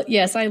about?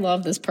 Yes, I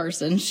love this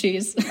person.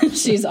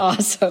 She's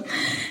awesome.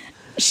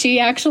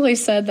 She actually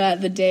said that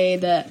the day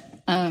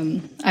that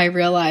I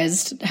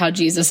realized how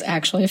Jesus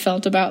actually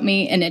felt about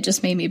me, and it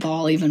just made me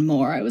bawl even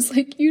more. I was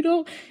like,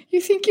 you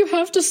think you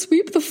have to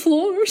sweep the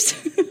floors?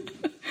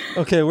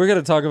 Okay, we're going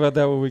to talk about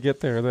that when we get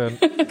there then.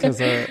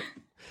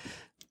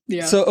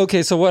 Yeah.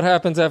 So what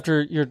happens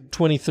after you're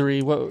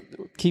 23?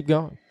 Keep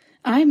going.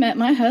 I met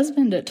my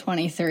husband at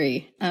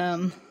 23.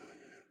 I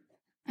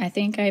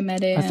think I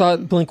met him. I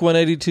thought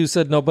Blink-182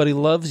 said nobody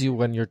loves you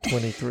when you're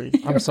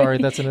 23. I'm sorry,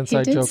 that's an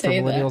inside joke for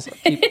millennials.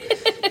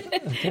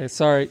 Okay,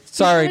 sorry.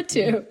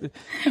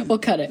 We'll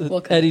cut it.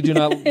 Eddie,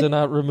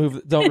 don't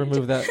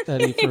remove that,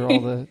 Eddie, for all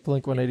the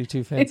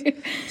Blink-182 fans.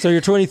 So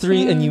you're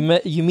 23 and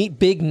you meet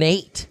Big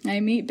Nate. I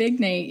meet Big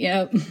Nate.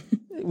 Yep.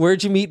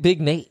 Where'd you meet Big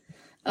Nate?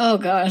 Oh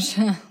gosh,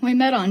 we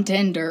met on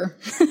Tinder.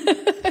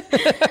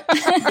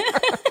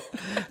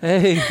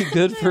 Hey,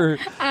 good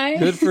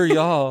for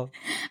y'all.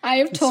 I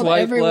have told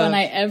everyone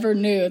I ever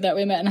knew that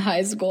we met in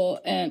high school,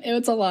 and it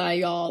was a lie,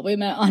 y'all. We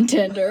met on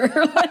Tinder.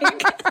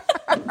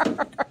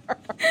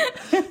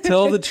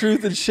 Tell the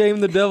truth and shame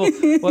the devil.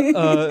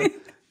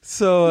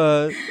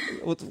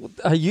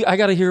 I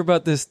got to hear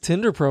about this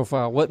Tinder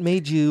profile. What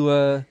made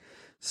you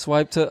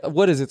swipe to?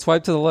 What is it?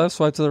 Swipe to the left,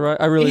 swipe to the right.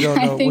 I really don't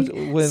know. I think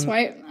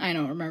swipe. I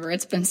don't remember.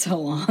 It's been so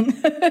long.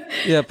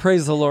 Yeah,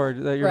 praise the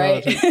Lord that you're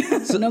right.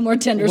 So, no more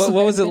Tinder.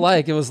 What was it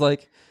like? It was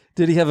like,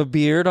 did he have a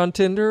beard on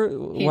Tinder?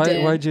 He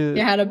did. Why'd you? He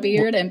had a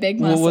beard and big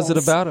muscles. What was it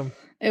about him?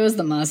 It was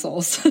the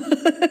muscles.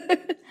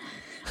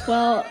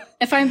 Well,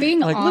 if I'm being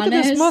like, honest, look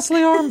at this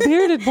muscly arm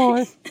bearded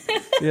boy.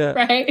 Yeah.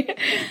 Right.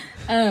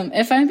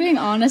 If I'm being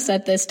honest,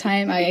 at this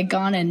time, I had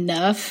gone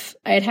enough.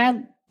 I'd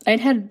had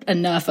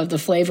enough of the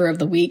flavor of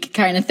the week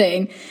kind of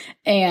thing.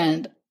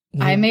 And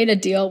I made a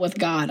deal with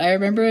God. I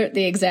remember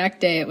the exact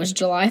day. It was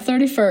July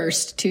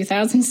 31st,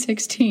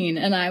 2016.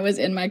 And I was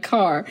in my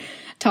car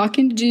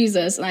talking to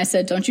Jesus. And I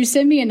said, don't you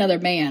send me another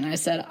man. I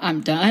said,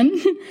 I'm done.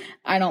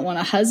 I don't want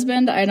a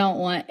husband. I don't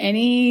want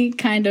any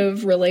kind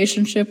of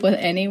relationship with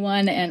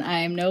anyone. And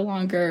I am no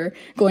longer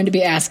going to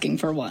be asking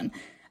for one.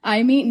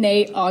 I meet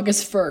Nate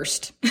August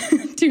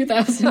 1st,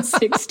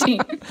 2016.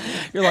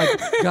 You're like,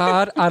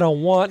 God, I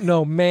don't want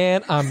no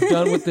man. I'm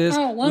done with this.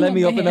 Let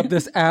me open up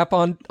this app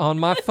on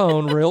my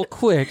phone real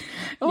quick.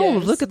 Oh,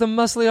 yes. Look at the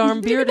muscly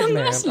arm bearded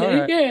man. All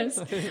right. Yes.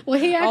 Well,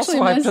 he actually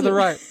I'll swipe to the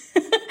right.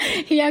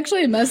 He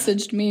actually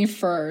messaged me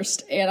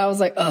first, and I was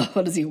like, "Oh,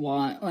 what does he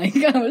want?" Like,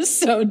 I was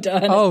so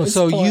done. Oh,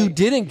 so point. You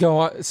didn't go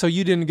on. So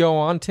you didn't go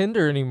on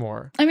Tinder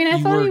anymore. I mean,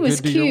 I thought he was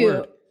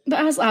cute. But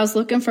I was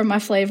looking for my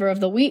flavor of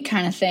the week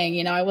kind of thing.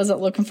 You know, I wasn't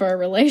looking for a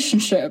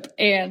relationship.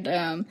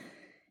 And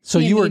so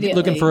you were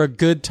looking for a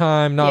good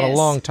time, not a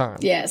long time.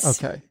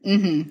 Yes. Okay.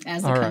 Mm-hmm.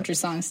 As the country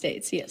song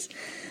states, yes.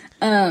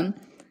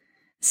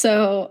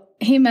 So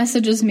he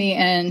messages me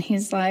and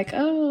he's like,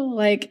 oh,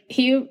 like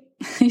he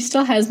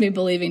still has me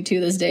believing to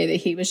this day that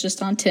he was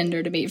just on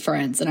Tinder to meet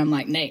friends. And I'm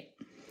like, Nate.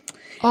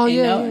 Oh,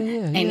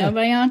 Ain't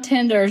nobody on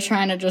Tinder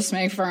trying to just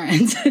make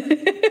friends.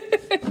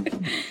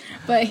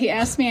 But he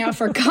asked me out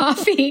for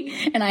coffee,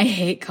 and I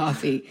hate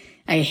coffee.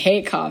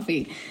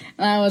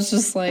 And I was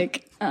just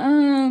like,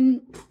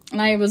 and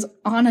I was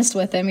honest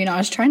with him. You know, I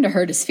was trying to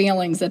hurt his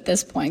feelings at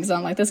this point because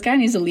I'm like, this guy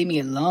needs to leave me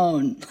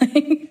alone.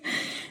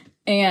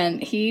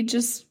 And he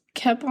just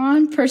kept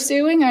on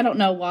pursuing. I don't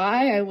know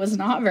why. I was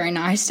not very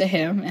nice to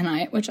him,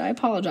 which I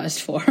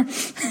apologized for.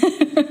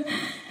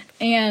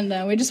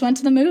 And we just went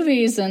to the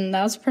movies, and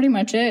that was pretty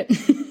much it.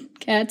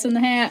 Cats in the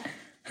Hat.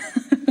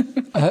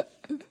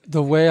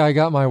 The way I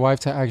got my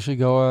wife to actually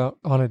go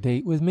on a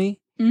date with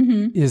me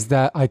is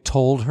that I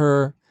told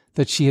her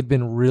that she had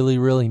been really,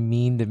 really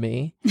mean to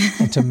me,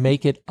 and to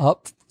make it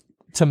up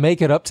to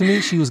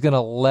me, she was going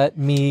to let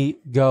me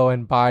go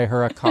and buy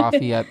her a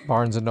coffee at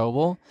Barnes and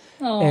Noble.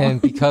 Aww.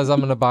 And because I'm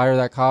going to buy her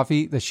that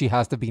coffee, that she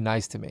has to be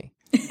nice to me.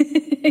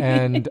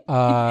 And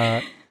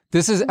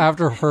this is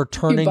after her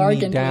turning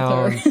me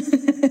down.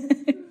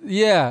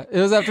 Yeah,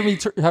 it was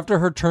after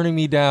her turning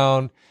me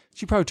down.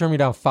 She probably turned me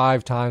down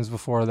 5 times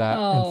before that.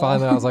 And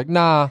finally I was like,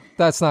 nah,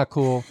 that's not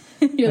cool.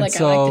 You're like,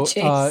 so, I like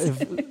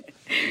the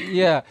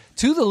chase.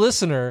 To the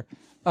listener,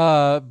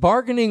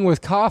 bargaining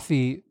with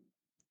coffee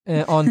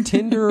on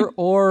Tinder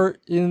or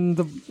in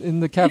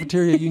the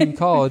cafeteria at Union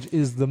College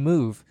is the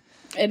move.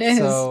 It is.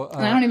 So,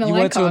 I don't even you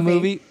like went coffee. To a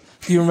movie.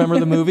 Do you remember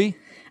the movie?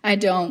 I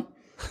don't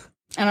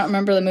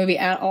remember the movie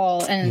at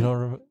all. And you don't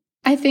remember?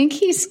 I think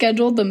he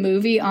scheduled the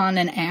movie on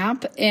an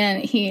app,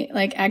 and he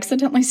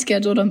accidentally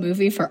scheduled a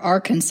movie for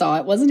Arkansas.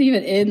 It wasn't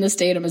even in the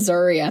state of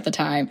Missouri at the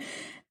time.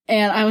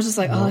 And I was just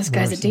like, oh, this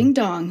guy's a ding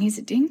dong. He's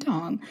a ding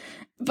dong.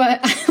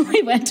 But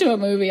we went to a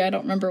movie. I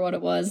don't remember what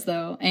it was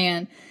though.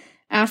 And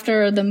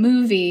after the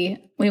movie,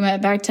 we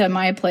went back to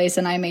my place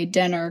and I made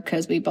dinner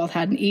because we both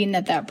hadn't eaten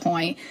at that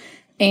point.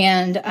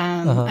 And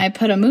I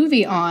put a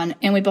movie on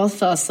and we both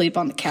fell asleep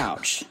on the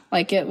couch.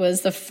 Like, it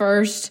was the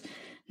first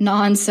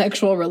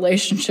non-sexual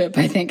relationship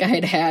I think I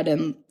had had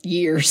in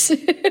years.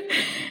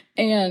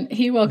 And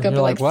he woke up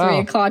at like 3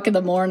 o'clock in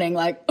the morning,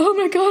 like, oh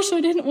my gosh,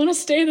 I didn't want to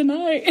stay the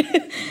night.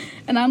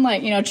 And I'm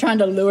like, trying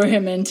to lure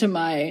him into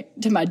my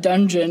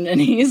dungeon. And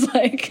he's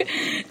like,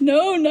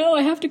 no,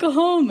 I have to go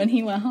home. And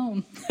he went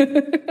home.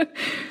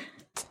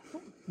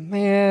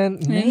 Man,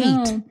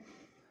 Nate.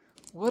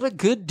 What a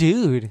good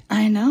dude.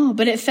 I know,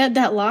 but it fed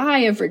that lie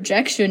of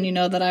rejection,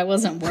 that I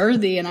wasn't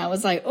worthy. And I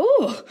was like,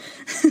 oh,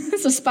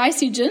 it's a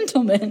spicy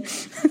gentleman.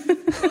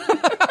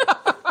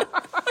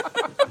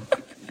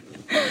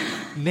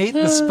 Nate,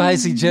 the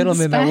spicy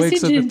gentleman that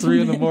wakes up at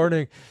 3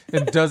 a.m.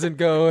 and doesn't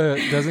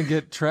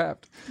get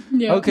trapped.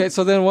 Yep. Okay,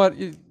 so then what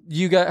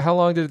you got? How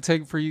long did it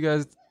take for you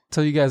guys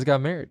till you guys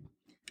got married?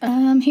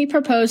 He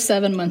proposed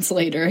 7 months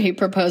later. He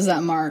proposed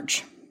that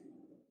March.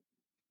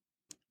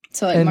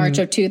 So March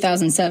of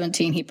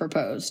 2017, he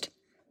proposed.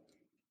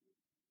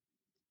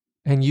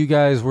 And you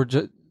guys were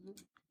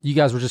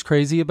just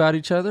crazy about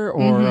each other,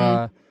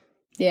 or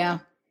yeah.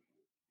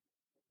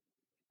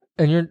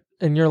 And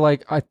you're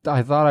like, I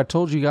thought I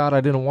told you, God, I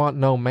didn't want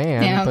no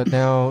man, but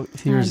now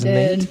here's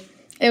Nate.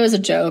 It was a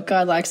joke.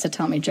 God likes to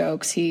tell me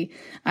jokes.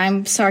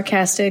 I'm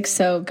sarcastic,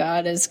 so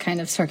God is kind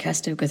of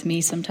sarcastic with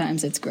me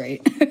sometimes. It's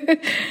great.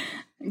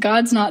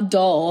 God's not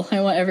dull.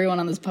 I want everyone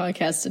on this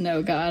podcast to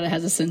know God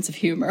has a sense of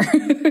humor.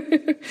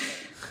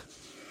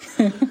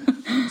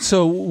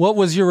 So what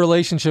was your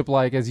relationship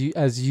like as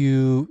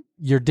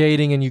you're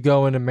dating and you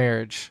go into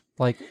marriage?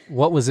 Like,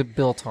 what was it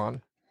built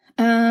on?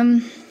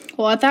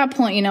 Well, at that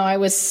point, I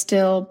was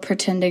still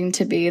pretending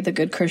to be the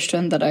good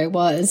Christian that I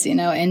was.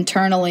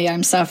 Internally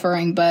I'm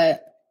suffering,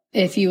 but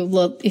if you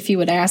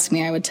would ask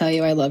me, I would tell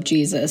you I love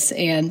Jesus.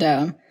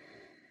 And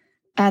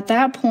at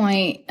that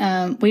point,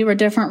 we were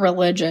different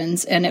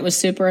religions, and it was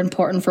super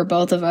important for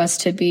both of us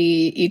to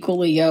be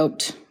equally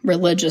yoked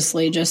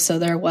religiously, just so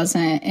there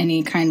wasn't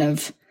any kind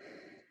of,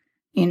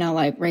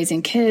 like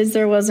raising kids,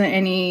 there wasn't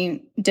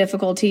any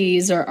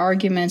difficulties or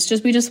arguments.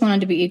 We just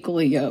wanted to be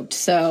equally yoked.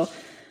 So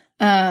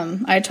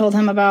I told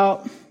him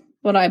about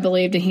what I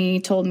believed, and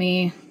he told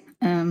me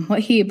what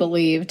he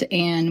believed,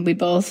 and we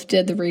both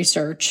did the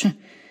research,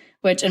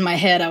 which in my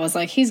head I was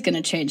like, he's going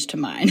to change to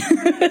mine.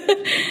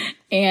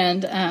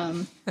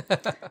 And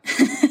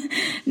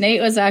Nate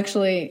was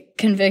actually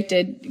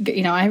convicted.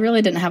 I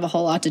really didn't have a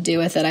whole lot to do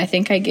with it. I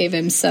think I gave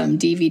him some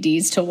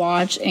DVDs to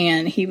watch,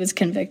 and he was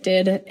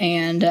convicted.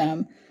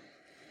 And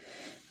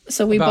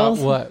so we about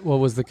both. What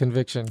was the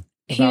conviction?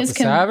 About the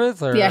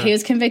Sabbath? Or? Yeah, he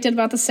was convicted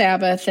about the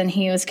Sabbath, and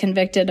he was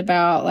convicted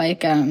about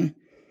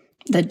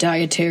the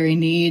dietary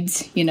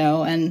needs,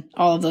 and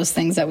all of those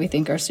things that we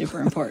think are super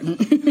important.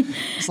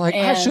 It's like,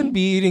 I shouldn't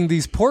be eating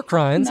these pork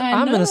rinds.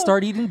 I'm going to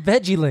start eating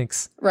Veggie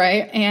Links.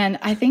 Right. And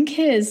I think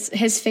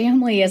his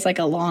family is like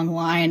a long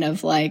line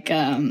of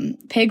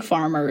pig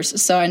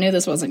farmers. So I knew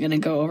this wasn't going to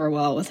go over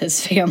well with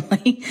his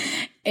family.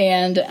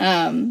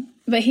 And,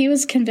 but he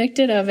was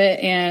convicted of it,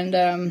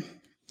 and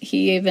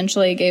he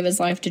eventually gave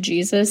his life to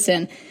Jesus,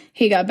 and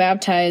he got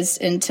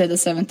baptized into the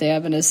Seventh-day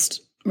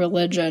Adventist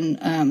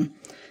religion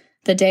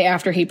the day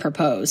after he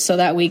proposed. So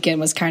that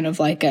weekend was kind of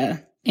like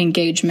a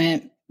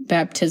engagement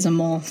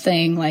baptismal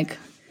thing. Like,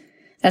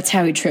 that's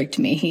how he tricked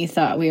me. He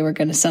thought we were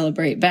going to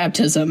celebrate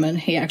baptism, and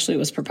he actually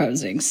was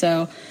proposing.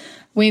 So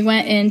we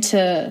went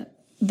into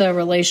the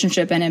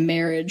relationship and in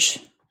marriage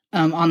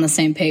on the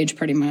same page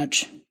pretty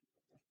much.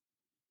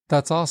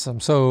 That's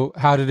awesome. So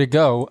how did it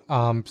go?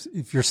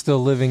 If you're still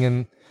living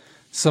in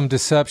some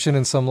deception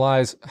and some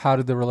lies, how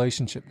did the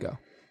relationship go?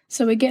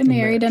 So we get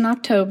married in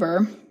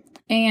October,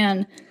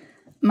 and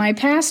my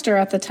pastor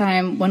at the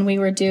time, when we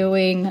were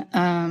doing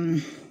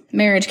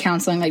marriage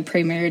counseling, like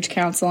pre-marriage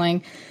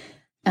counseling,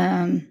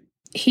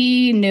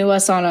 he knew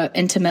us on an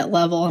intimate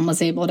level and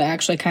was able to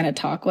actually kind of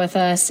talk with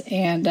us.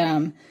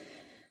 And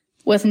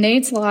with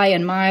Nate's lie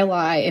and my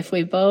lie, if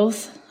we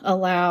both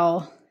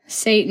allow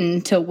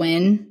Satan to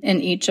win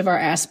in each of our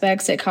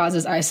aspects, it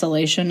causes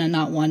isolation and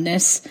not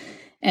oneness.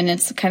 And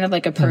it's kind of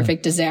like a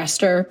perfect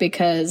disaster,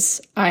 because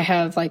I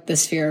have like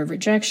this fear of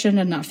rejection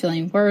and not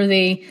feeling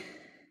worthy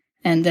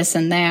and this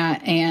and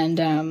that.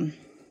 And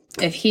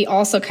if he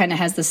also kind of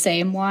has the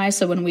same lie,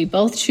 so when we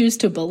both choose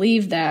to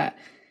believe that,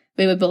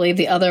 we would believe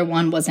the other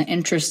one wasn't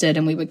interested,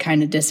 and we would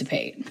kind of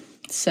dissipate.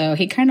 So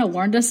he kind of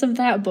warned us of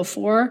that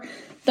before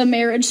the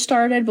marriage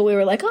started, but we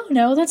were like, oh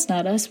no, that's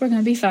not us. We're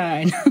going to be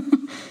fine.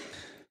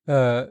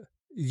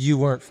 You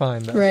weren't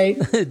fine though. Right.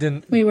 It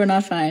didn't. We were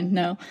not fine.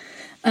 No.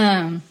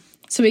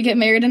 So we get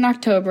married in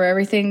October.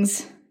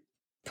 Everything's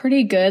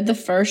pretty good. The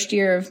first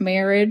year of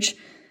marriage,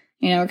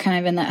 we're kind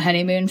of in that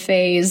honeymoon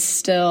phase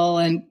still,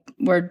 and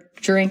we're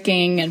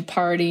drinking and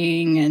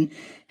partying and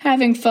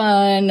having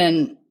fun,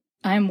 and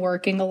I'm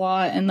working a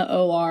lot in the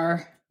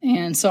OR,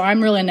 and so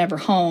I'm really never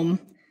home.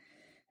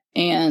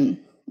 And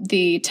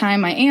the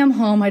time I am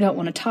home, I don't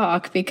want to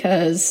talk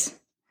because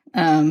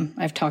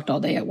I've talked all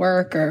day at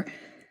work or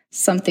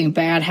something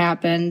bad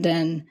happened.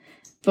 And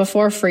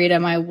before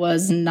Freedom, I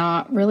was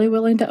not really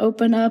willing to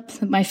open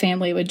up. My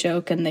family would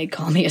joke and they'd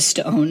call me a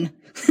stone.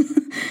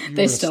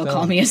 They still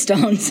call me a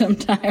stone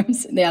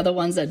sometimes. Yeah, the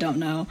ones that don't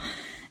know.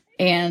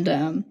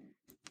 And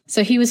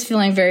so he was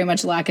feeling very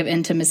much lack of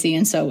intimacy,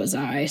 and so was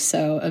I.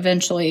 So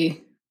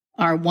eventually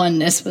our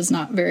oneness was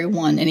not very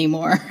one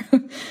anymore.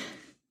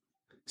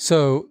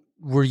 So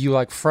were you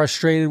like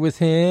frustrated with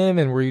him,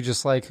 and were you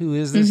just like, who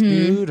is this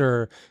dude?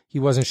 Or he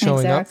wasn't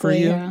showing up for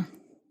you? Yeah.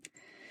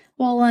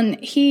 Well, and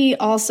he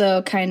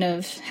also kind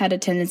of had a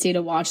tendency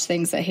to watch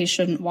things that he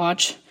shouldn't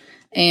watch.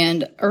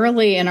 And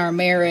early in our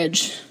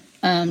marriage,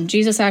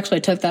 Jesus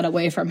actually took that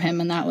away from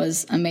him, and that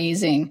was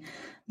amazing.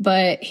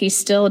 But he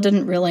still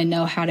didn't really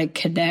know how to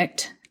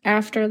connect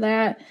after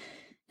that.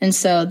 And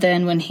so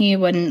then when he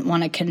wouldn't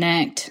want to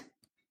connect,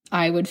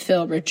 I would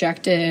feel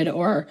rejected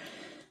or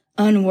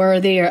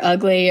unworthy or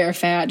ugly or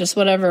fat, just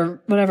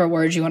whatever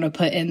words you want to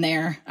put in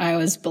there. I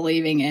was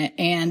believing it.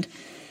 And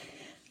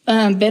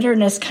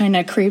bitterness kind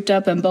of creeped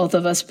up in both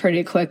of us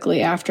pretty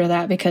quickly after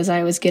that, because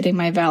I was getting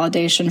my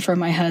validation from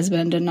my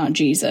husband and not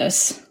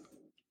Jesus.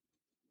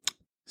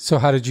 So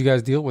how did you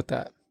guys deal with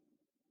that?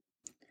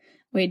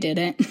 We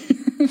didn't.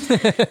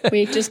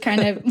 We just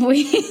kind of,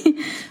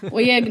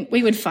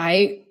 we would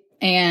fight,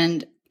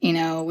 and,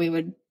 we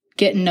would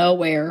get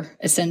nowhere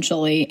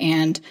essentially.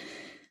 And,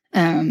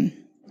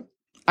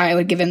 I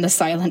would give him the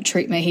silent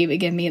treatment. He would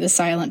give me the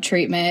silent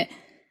treatment.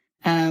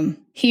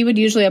 he would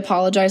usually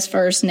apologize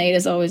first. Nate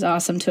is always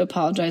awesome to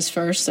apologize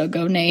first. So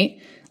go,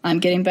 Nate. I'm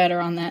getting better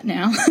on that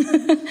now.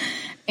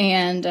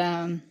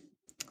 And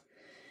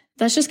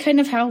that's just kind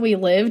of how we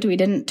lived. We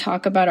didn't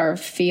talk about our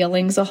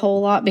feelings a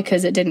whole lot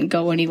because it didn't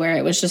go anywhere.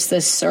 It was just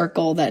this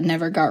circle that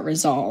never got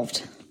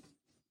resolved.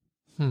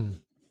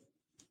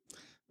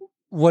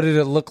 What did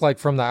it look like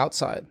from the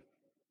outside?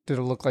 Did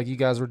it look like you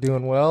guys were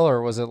doing well,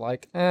 or was it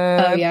like,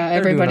 oh yeah,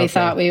 everybody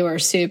thought we were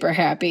super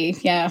happy.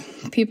 Yeah,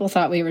 people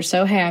thought we were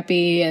so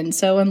happy and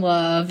so in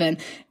love, and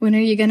when are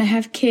you going to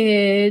have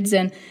kids,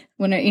 and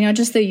when are,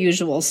 just the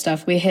usual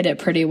stuff. We hit it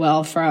pretty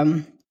well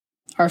from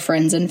our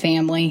friends and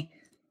family.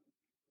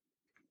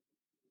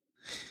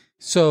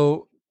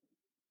 So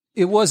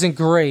it wasn't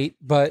great,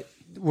 but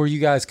were you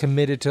guys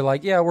committed to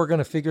like, yeah, we're going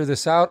to figure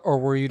this out, or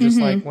were you just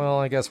like, well,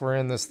 I guess we're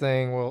in this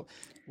thing. Well,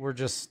 we're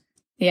just...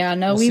 Yeah,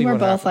 no, we were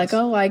both like,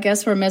 oh, I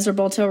guess we're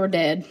miserable till we're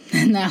dead.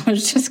 And that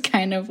was just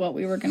kind of what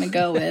we were going to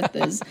go with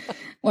is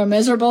we're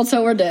miserable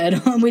till we're dead.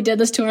 We did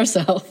this to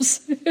ourselves.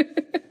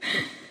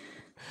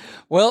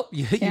 Well,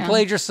 you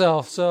played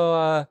yourself.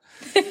 So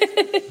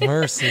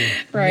mercy.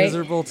 Right.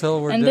 Miserable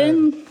till we're dead.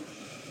 Then,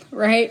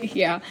 right.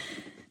 Yeah.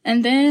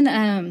 And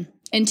then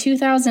in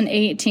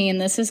 2018,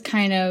 this is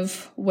kind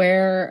of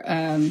where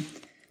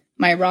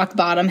my rock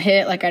bottom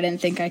hit. Like, I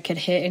didn't think I could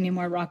hit any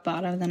more rock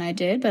bottom than I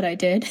did, but I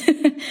did.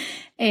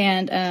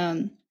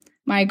 And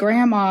my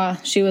grandma,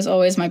 she was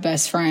always my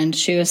best friend.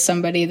 She was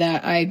somebody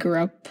that I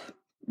grew up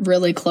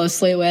really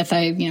closely with.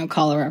 I,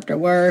 call her after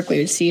work. We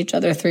would see each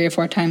other 3 or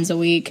 4 times a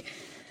week.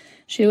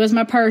 She was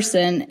my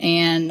person,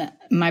 and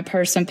my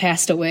person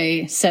passed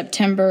away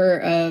September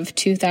of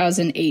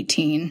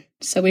 2018.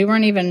 So we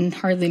weren't even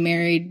hardly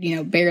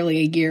married, barely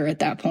a year at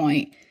that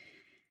point.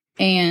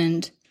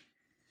 And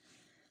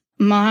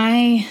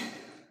I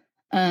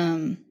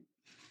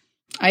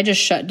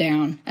just shut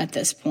down at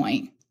this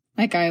point.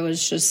 Like, I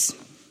was just,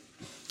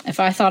 if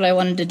I thought I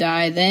wanted to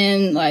die,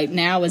 then like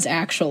now was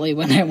actually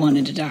when I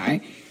wanted to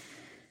die.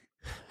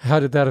 How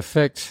did that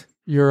affect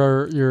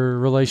your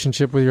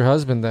relationship with your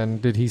husband then?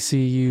 Did he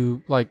see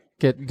you like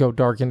go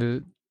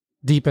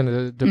deep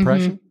into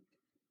depression?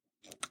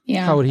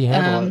 Yeah. How would he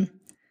handle it?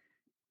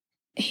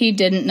 He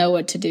didn't know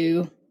what to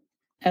do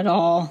at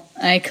all.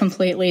 I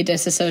completely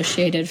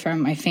disassociated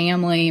from my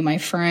family, my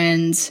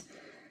friends,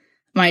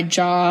 my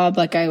job.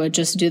 Like, I would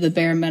just do the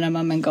bare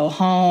minimum and go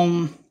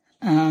home.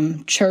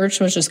 Church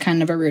was just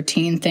kind of a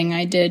routine thing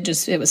I did.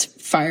 It was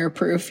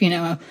fireproof,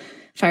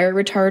 fire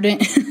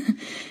retardant.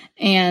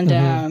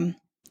 And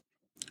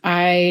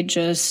I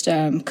just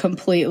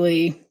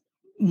completely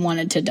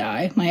wanted to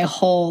die. My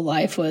whole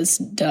life was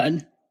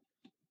done.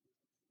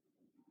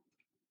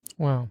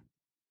 Wow.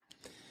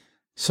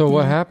 So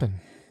what happened?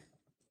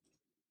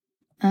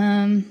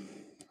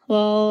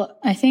 Well,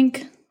 I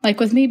think like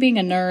with me being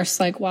a nurse,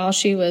 like while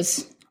she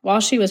was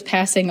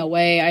passing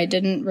away, I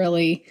didn't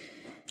really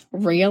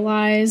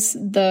realize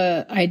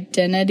the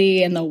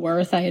identity and the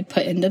worth I had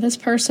put into this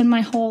person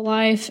my whole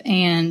life.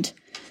 And,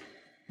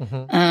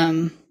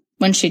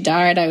 when she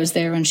died, I was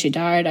there when she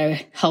died.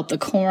 I helped the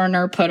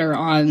coroner put her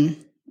on,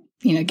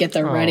 get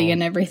there ready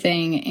and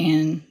everything.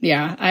 And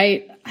yeah,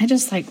 I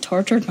just like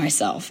tortured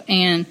myself.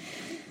 And,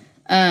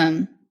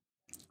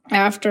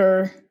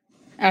 after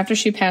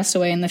she passed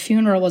away and the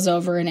funeral was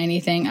over and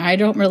anything, I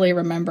don't really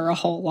remember a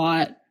whole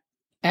lot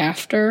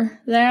after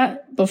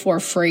that before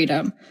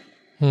freedom,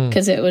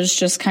 because it was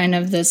just kind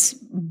of this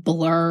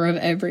blur of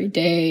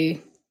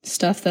everyday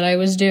stuff that I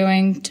was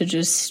doing to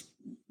just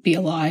be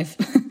alive,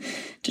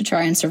 to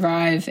try and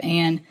survive.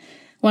 And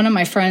one of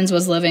my friends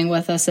was living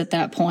with us at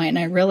that point, and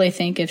I really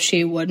think if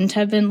she wouldn't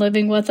have been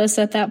living with us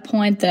at that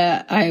point,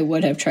 that I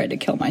would have tried to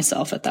kill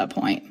myself at that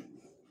point.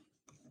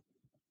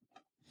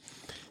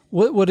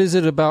 What is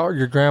it about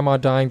your grandma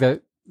dying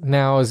that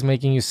now is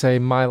making you say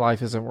my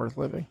life isn't worth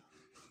living?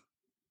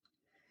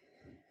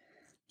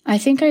 I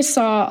think I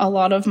saw a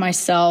lot of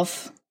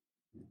myself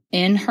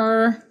in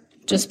her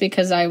just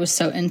because I was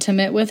so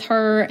intimate with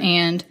her,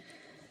 and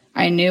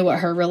I knew what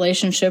her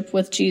relationship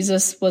with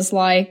Jesus was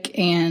like,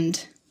 and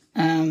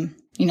at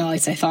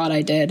least I thought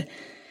I did.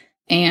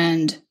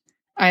 And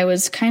I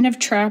was kind of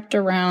trapped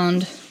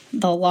around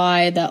the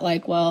lie that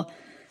like, well,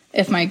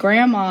 if my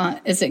grandma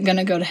isn't going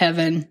to go to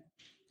heaven,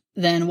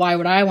 then why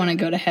would I want to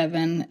go to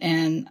heaven?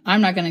 And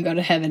I'm not going to go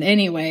to heaven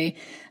anyway.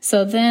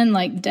 So then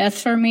like death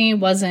for me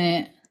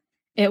wasn't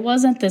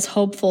this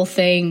hopeful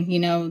thing,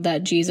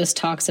 that Jesus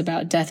talks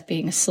about death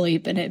being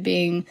asleep and it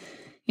being,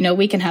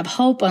 we can have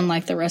hope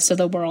unlike the rest of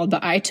the world.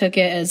 But I took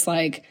it as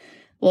like,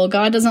 well,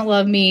 God doesn't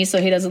love me, so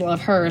he doesn't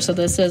love her. So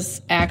this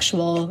is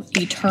actual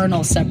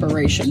eternal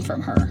separation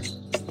from her.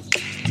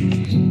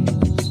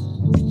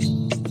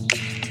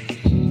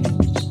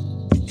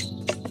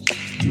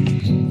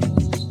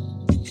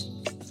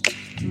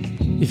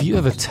 If you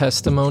have a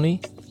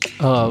testimony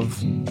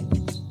of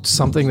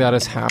something that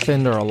has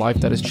happened or a life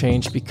that has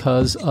changed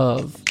because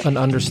of an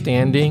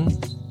understanding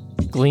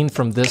gleaned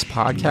from this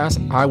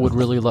podcast, I would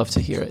really love to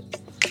hear it.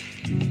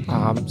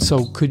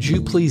 So could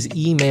you please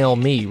email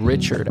me,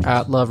 Richard,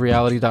 at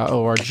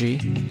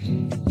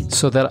lovereality.org,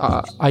 so that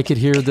I could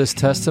hear this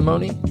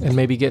testimony and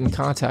maybe get in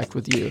contact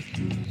with you?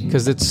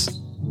 Because it's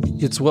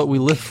what we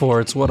live for.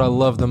 It's what I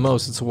love the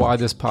most. It's why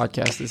this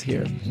podcast is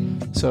here.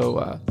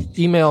 So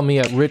email me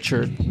at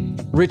Richard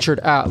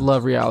at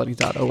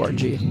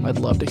lovereality.org. I'd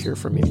love to hear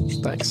from you.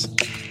 Thanks.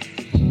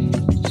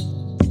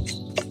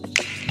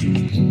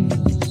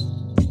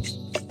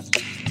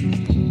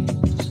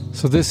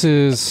 So this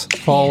is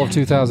fall of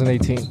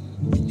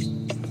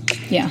 2018.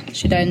 Yeah,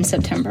 she died in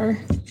September.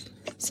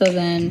 So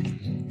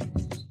then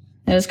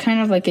it was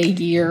kind of like a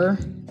year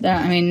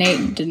that,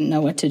 Nate didn't know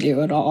what to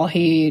do at all.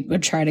 He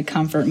would try to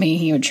comfort me.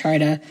 He would try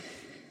to,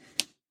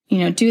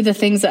 do the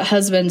things that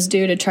husbands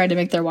do to try to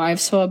make their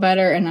wives feel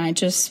better. And I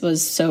just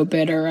was so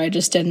bitter. I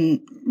just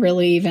didn't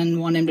really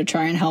even want him to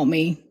try and help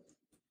me.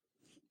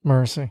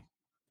 Mercy.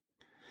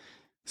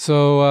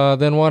 So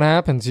then what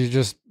happens?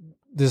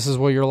 This is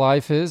what your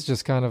life is,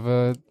 just kind of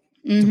a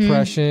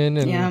depression.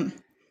 And,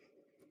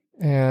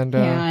 and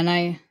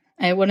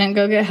I wouldn't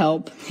go get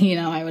help.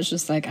 I was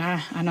just like,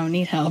 I don't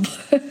need help.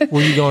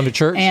 Were you going to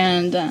church?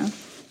 And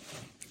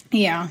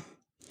yeah.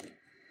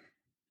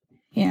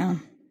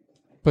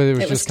 But it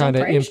was just kind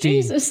of empty.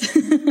 It was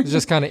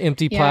just kind of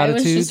empty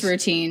platitudes. It was just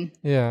routine.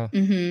 Yeah.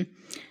 Mm-hmm.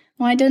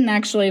 Well, I didn't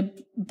actually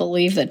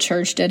believe that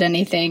church did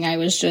anything. I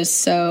was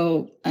just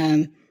so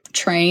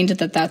trained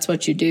that that's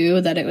what you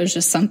do, that it was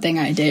just something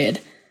I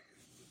did.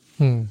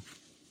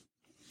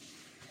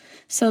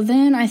 So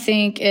then I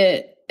think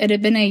it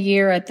had been a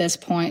year at this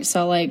point.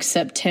 So like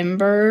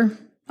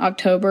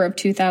October of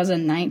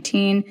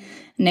 2019,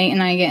 Nate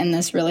and I get in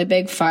this really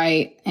big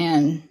fight,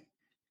 and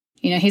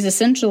he's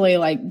essentially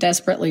like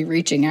desperately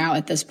reaching out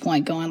at this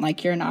point, going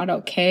like, you're not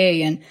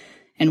okay,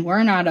 and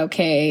we're not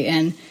okay.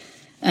 And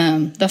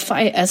the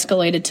fight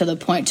escalated to the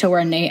point to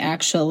where Nate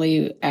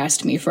actually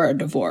asked me for a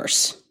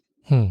divorce.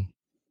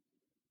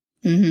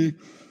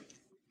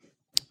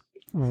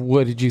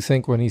 What did you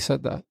think when he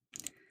said that?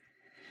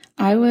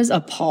 I was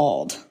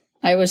appalled.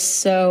 I was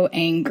so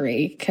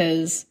angry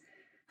because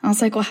I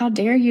was like, well, how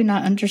dare you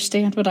not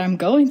understand what I'm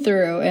going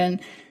through?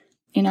 And,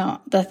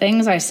 the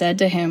things I said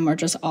to him were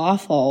just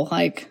awful.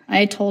 Like,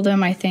 I told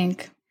him, I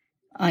think,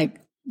 like,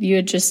 you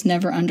had just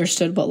never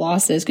understood what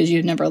loss is because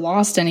you'd never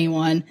lost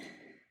anyone.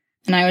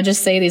 And I would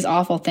just say these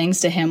awful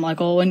things to him, like,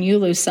 well, when you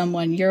lose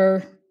someone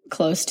you're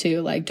close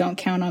to, like, don't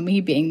count on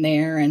me being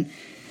there. And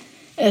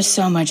there's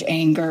so much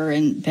anger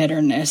and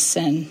bitterness.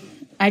 And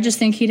I just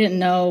think he didn't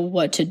know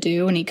what to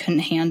do and he couldn't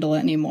handle it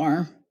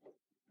anymore.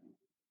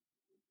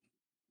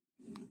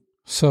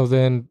 So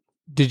then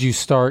did you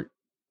start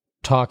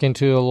talking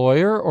to a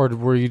lawyer, or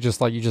were you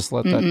just like, you just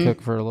let that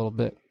cook for a little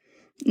bit?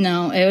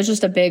 No, it was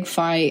just a big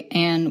fight.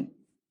 And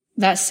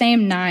that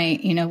same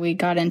night, we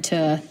got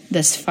into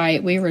this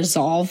fight. We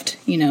resolved,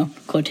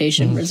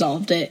 quotation,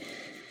 resolved it.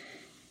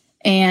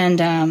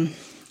 And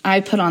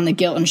I put on the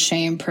guilt and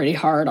shame pretty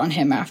hard on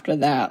him after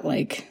that.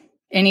 Like,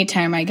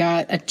 anytime I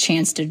got a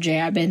chance to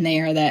jab in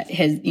there that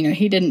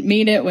he didn't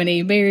mean it when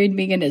he married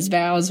me, and his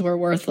vows were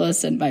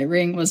worthless, and my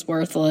ring was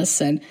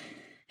worthless, and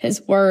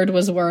his word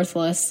was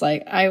worthless.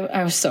 Like,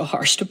 I was so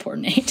harsh to poor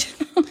Nate.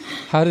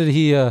 How did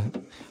he,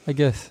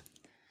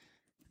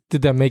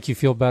 did that make you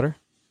feel better?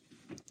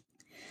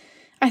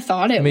 I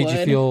thought it made would,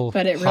 you feel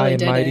but it high really and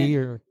didn't. mighty,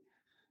 or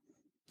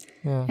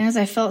yeah. As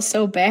I felt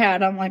so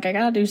bad, I'm like, I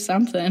gotta do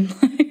something.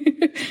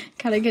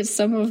 Gotta get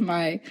some of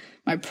my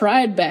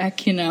pride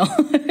back,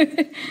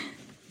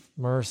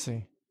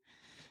 Mercy.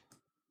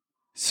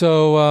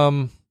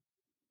 So,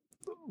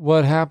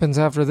 what happens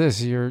after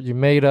this? You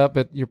made up,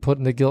 you're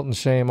putting the guilt and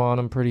shame on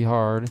him pretty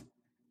hard.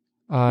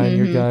 And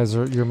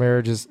your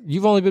marriage is,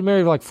 you've only been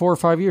married like 4 or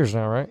 5 years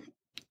now, right?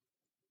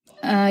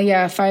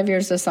 Yeah, 5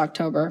 years this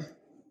October.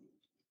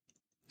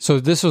 So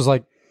this was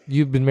like,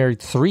 you've been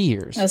married 3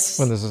 years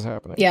when this is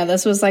happening. Yeah,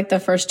 this was like the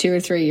first 2 or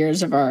 3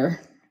 years of our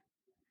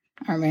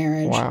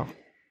marriage. Wow.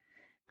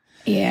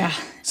 Yeah.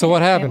 So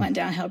what happened? It went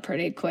downhill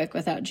pretty quick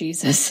without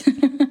Jesus.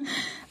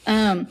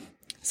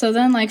 So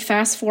then, like,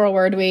 fast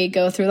forward, we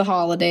go through the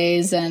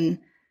holidays, and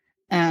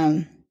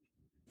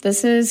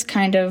this is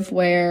kind of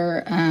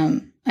where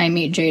I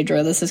meet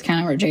Jadra. This is kind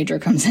of where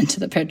Jadra comes into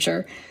the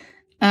picture.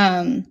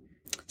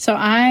 So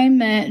I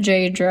met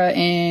Jadra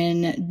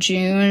in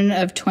June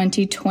of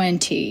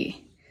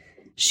 2020.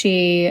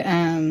 She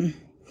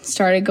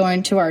started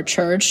going to our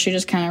church. She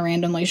just kind of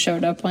randomly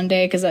showed up one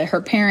day because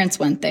her parents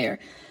went there.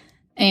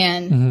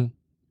 And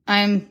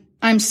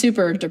I'm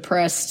super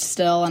depressed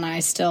still, and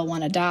I still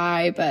want to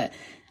die, but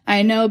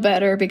I know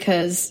better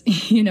because,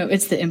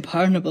 it's the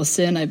unpardonable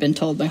sin I've been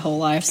told my whole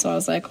life. So I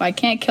was like, well, I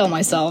can't kill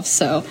myself,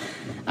 so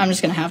I'm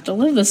just going to have to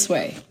live this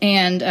way.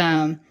 And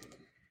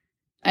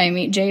I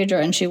meet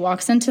Jadra, and she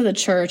walks into the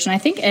church, and I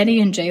think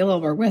Eddie and J-Lo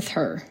were with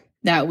her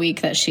that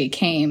week that she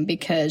came,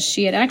 because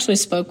she had actually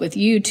spoke with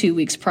you 2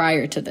 weeks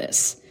prior to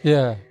this.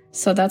 Yeah.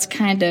 So that's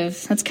kind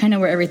of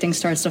where everything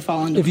starts to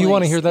fall into place. If you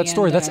want to hear that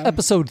story, that's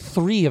episode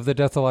 3 of the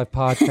Death Alive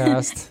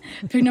podcast.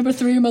 Pick number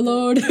 3, my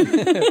lord.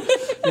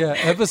 Yeah,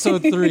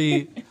 episode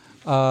 3.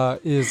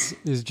 is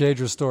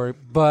Jadra's story.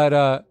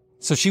 But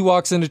so she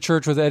walks into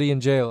church with Eddie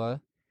and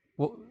Jayla.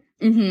 Well,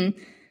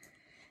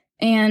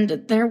 And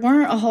there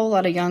weren't a whole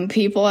lot of young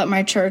people at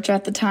my church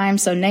at the time,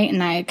 so Nate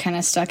and I kind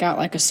of stuck out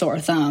like a sore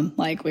thumb.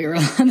 Like we were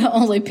the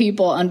only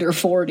people under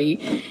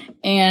 40.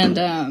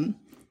 And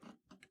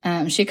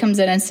she comes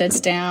in and sits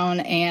down,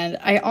 and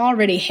I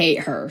already hate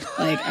her.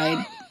 Like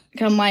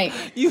I'm like,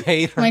 you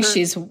hate her? Like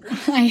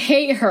I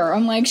hate her.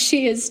 I'm like,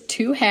 she is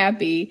too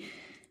happy.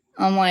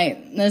 I'm like,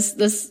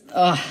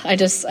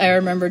 I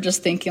remember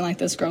just thinking like,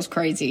 this girl's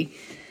crazy.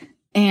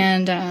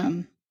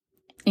 And,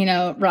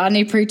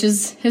 Rodney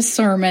preaches his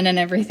sermon and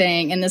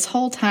everything. And this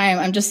whole time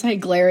I'm just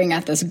like glaring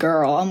at this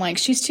girl. I'm like,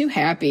 she's too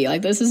happy.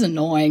 Like, this is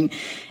annoying.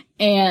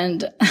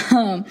 And,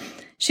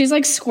 she's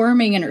like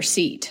squirming in her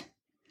seat.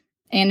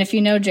 And if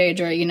you know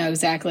Jadra, you know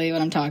exactly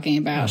what I'm talking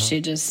about.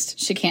 Uh-huh.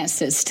 She can't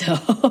sit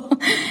still.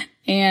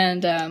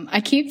 And,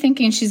 I keep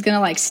thinking she's going to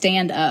like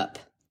stand up,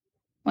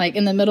 like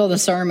in the middle of the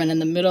sermon, in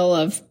the middle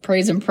of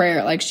praise and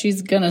prayer, like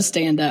she's going to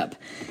stand up.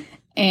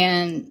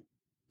 And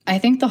I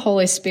think the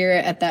Holy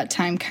Spirit at that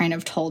time kind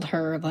of told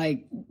her,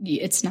 like,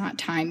 it's not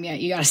time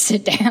yet. You got to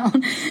sit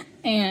down.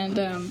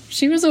 And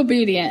she was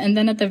obedient. And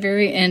then at the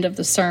very end of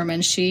the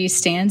sermon, she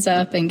stands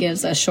up and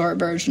gives a short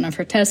version of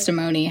her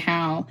testimony,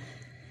 how,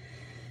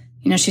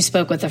 she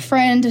spoke with a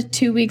friend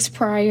 2 weeks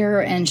prior,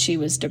 and she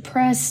was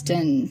depressed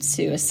and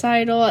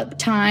suicidal at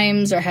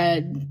times,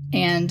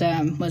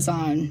 was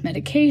on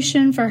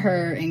medication for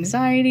her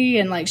anxiety.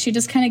 And like, she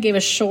just kind of gave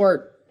a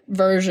short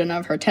version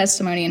of her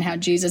testimony and how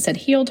Jesus had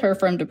healed her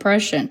from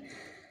depression.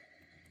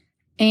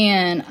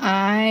 And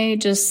I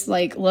just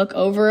like look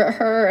over at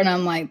her and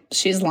I'm like,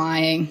 she's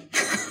lying.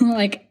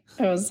 Like,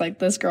 I was like,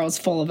 this girl's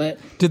full of it.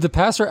 Did the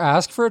pastor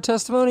ask for a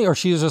testimony, or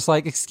she was just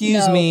like,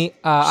 excuse me,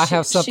 I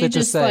have something to say?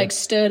 She just like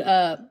stood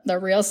up. The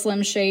real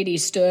Slim Shady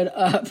stood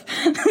up.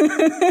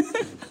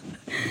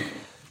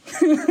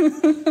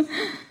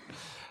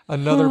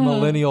 Another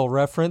millennial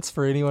reference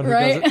for anyone who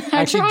doesn't.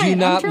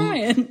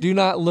 Actually, do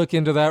not look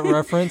into that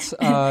reference.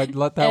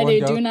 Let that Eddie, one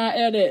go. Do not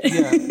edit.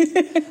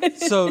 Yeah.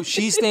 So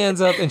she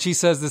stands up and she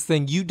says this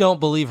thing. You don't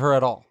believe her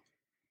at all.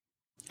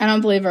 I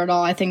don't believe her at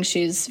all. I think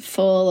she's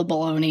full of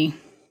baloney.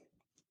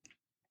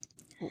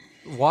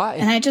 Why?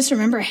 And I just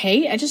remember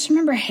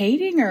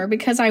hating her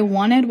because I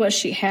wanted what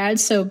she had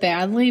so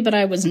badly, but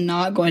I was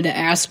not going to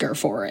ask her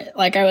for it.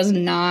 Like, I was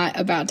not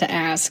about to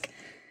ask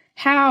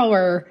how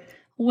or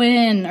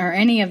when or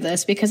any of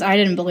this, because I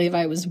didn't believe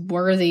I was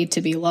worthy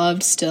to be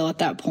loved still at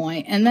that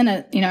point. And then,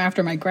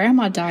 after my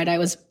grandma died, I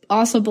was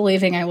also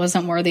believing I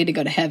wasn't worthy to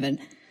go to heaven.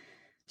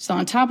 So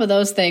on top of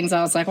those things,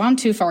 I was like, well, I'm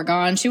too far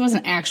gone. She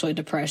wasn't actually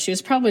depressed. She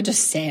was probably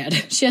just sad.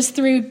 She has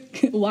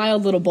 3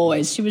 wild little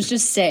boys. She was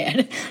just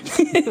sad.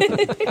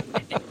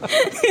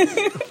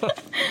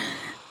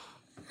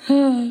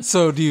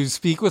 So do you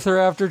speak with her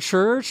after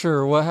church,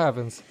 or what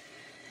happens?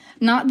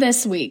 Not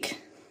this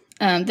week.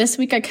 This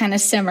week I kind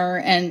of simmer,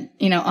 and,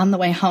 on the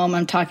way home,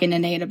 I'm talking to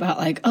Nate about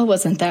like, oh,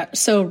 wasn't that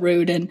so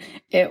rude? And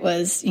it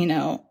was,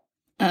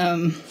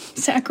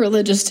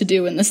 sacrilegious to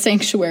do in the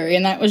sanctuary.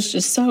 And that was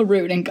just so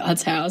rude in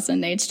God's house.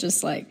 And Nate's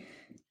just like,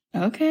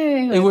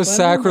 okay. Like, it was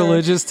whatever.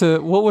 Sacrilegious to,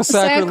 what was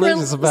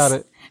sacrilegious about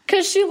it?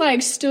 Because she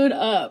like stood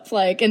up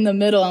like in the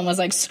middle and was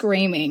like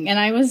screaming. And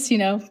I was,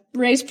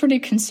 raised pretty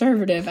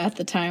conservative at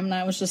the time. And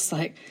I was just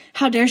like,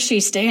 how dare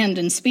she stand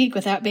and speak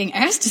without being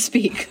asked to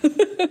speak?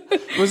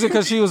 Was it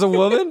because she was a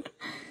woman?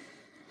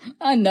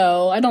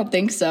 No, I don't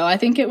think so. I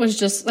think it was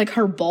just like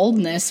her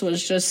boldness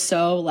was just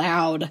so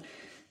loud.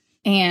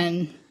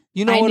 And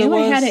I knew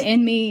I had it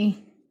in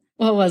me.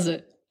 What was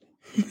it?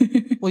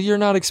 Well, you're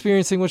not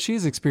experiencing what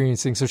she's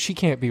experiencing, so she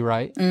can't be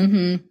right.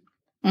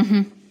 Mm-hmm.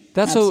 Mm-hmm.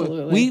 That's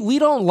Absolutely. we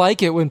don't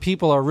like it when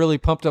people are really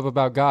pumped up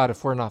about God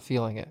if we're not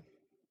feeling it.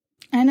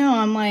 I know.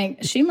 I'm like,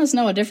 she must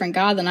know a different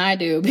God than I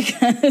do,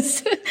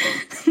 because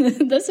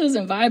this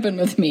isn't vibing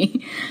with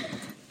me.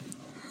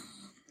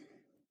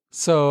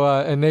 So,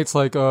 and Nate's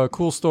like,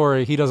 cool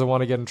story. He doesn't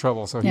want to get in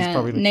trouble, so he's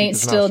probably going to keep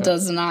his mouth shut. Nate still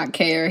does not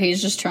care.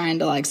 He's just trying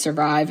to like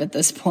survive at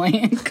this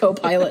point.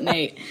 Co-pilot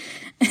Nate.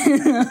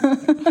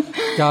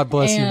 God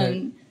bless you,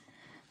 Nate.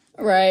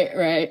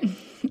 Right.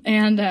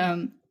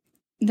 And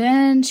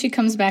then she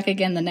comes back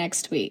again the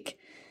next week.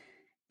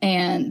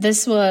 And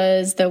this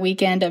was the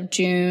weekend of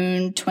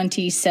June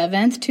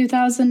 27th,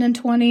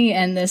 2020.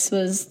 And this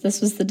was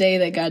the day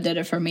that God did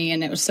it for me.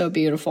 And it was so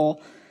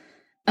beautiful.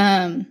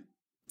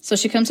 So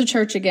she comes to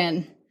church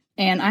again.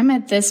 And I'm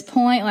at this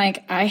point,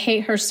 like, I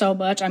hate her so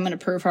much, I'm going to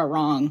prove her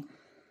wrong.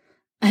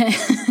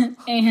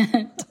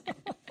 And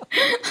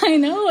I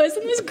know,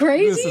 isn't this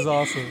crazy? This is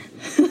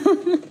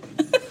awesome.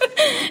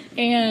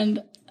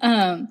 And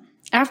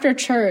after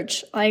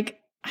church, like,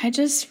 I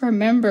just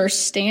remember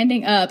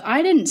standing up.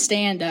 I didn't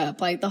stand up.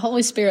 Like, the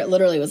Holy Spirit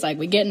literally was like,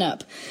 we getting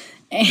up.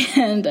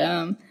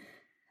 And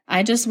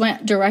I just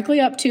went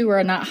directly up to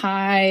her, not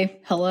hi,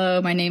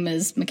 hello, my name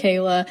is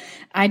Michaela.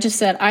 I just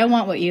said, I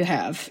want what you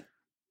have.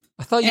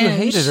 I thought you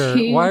hated her.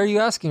 Why are you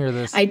asking her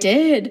this? I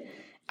did.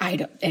 I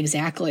don't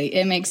exactly.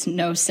 It makes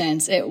no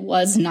sense. It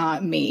was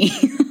not me.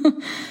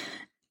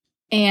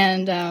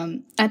 And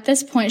at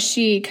this point,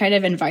 she kind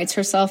of invites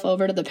herself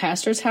over to the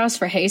pastor's house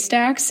for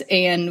haystacks,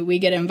 and we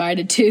get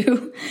invited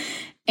too.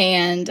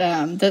 And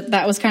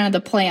that was kind of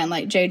the plan.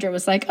 Like Jadra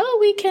was like, oh,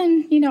 we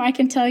can, I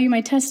can tell you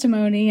my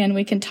testimony and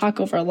we can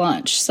talk over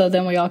lunch. So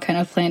then we all kind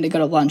of planned to go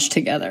to lunch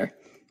together.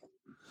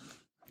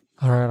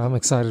 All right, I'm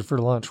excited for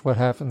lunch. What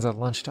happens at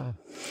lunchtime?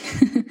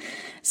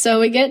 So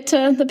we get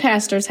to the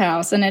pastor's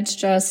house, and it's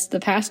just the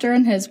pastor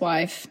and his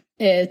wife.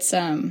 It's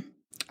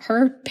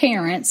her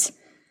parents.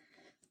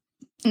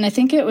 And I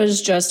think it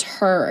was just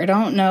her. I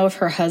don't know if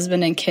her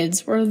husband and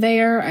kids were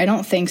there. I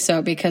don't think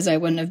so, because I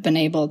wouldn't have been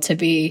able to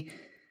be.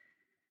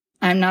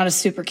 I'm not a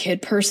super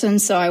kid person,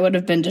 so I would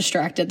have been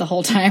distracted the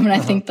whole time. And I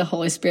think the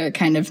Holy Spirit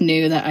kind of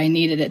knew that I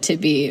needed it to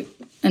be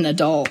an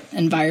adult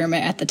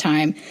environment at the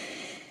time.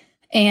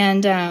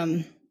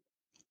 And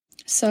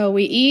so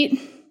we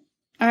eat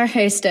our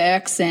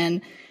haystacks,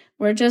 and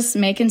we're just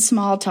making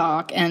small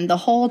talk. And the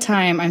whole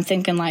time I'm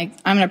thinking, like,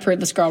 I'm going to prove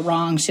this girl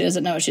wrong. She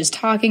doesn't know what she's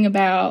talking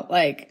about.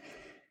 Like,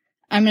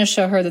 I'm going to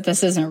show her that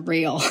this isn't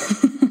real.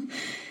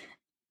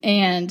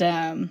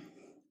 And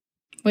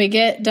we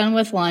get done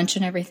with lunch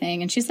and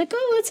everything. And she's like,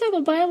 oh, let's have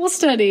a Bible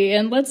study.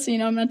 And let's, I'm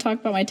going to talk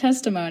about my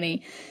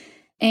testimony.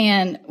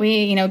 And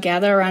we,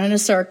 gather around in a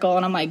circle.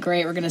 And I'm like,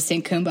 great, we're going to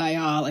sing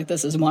Kumbaya. Like,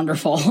 this is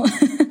wonderful.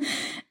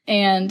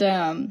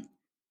 And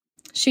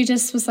she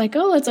just was like,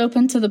 oh, let's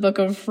open to the book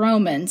of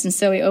Romans. And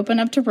so we open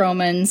up to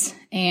Romans,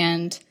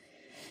 and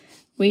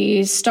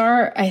we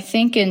start, I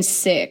think, in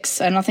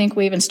 6. I don't think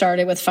we even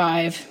started with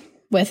 5.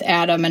 With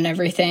Adam and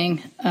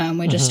everything.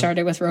 We just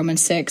started with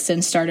Romans 6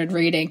 and started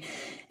reading.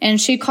 And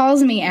she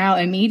calls me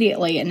out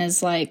immediately and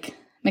is like,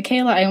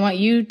 Michaela, I want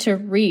you to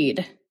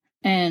read.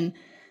 And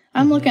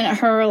I'm looking at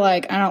her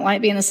like, I don't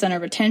like being the center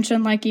of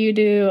attention like you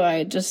do.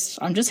 I'm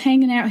just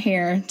hanging out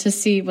here to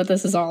see what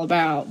this is all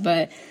about.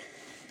 But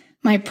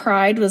my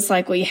pride was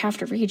like, well, you have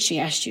to read. She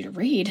asked you to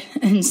read.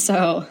 And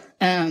so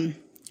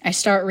I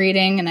start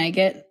reading, and I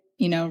get,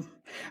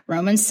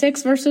 Romans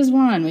 6 verses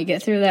 1, we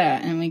get through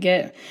that. And we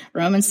get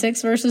Romans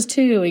 6 verses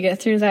 2, we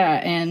get through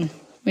that. And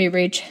we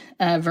reach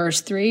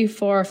verse 3,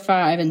 4,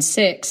 5, and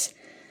 6.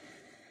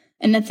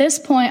 And at this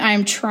point,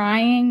 I'm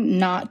trying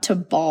not to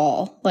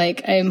bawl.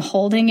 Like, I'm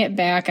holding it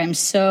back. I'm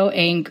so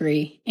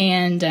angry.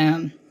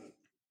 And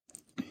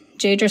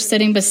Jadra's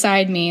sitting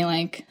beside me,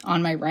 like,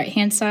 on my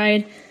right-hand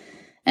side.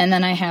 And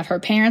then I have her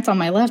parents on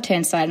my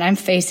left-hand side, and I'm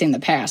facing the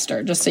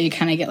pastor, just so you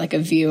kind of get, like, a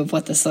view of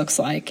what this looks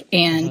like.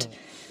 And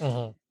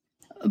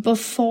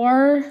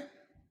before,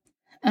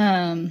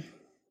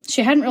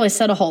 she hadn't really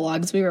said a whole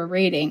lot because we were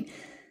reading.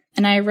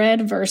 And I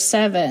read verse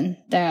 7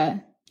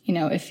 that,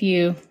 if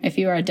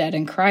you are dead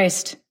in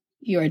Christ,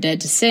 you are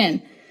dead to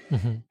sin.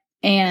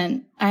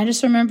 And I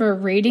just remember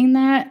reading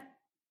that,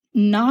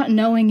 not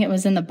knowing it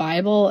was in the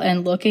Bible,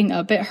 and looking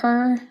up at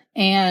her.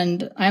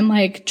 And I'm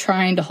like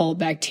trying to hold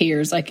back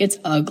tears. Like, it's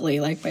ugly.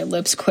 Like, my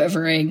lips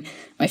quivering,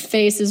 my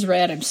face is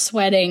red, I'm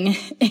sweating.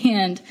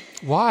 And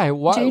why?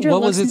 What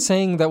was it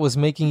saying that was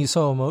making you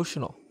so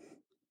emotional?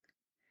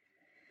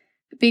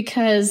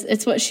 Because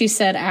it's what she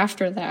said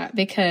after that.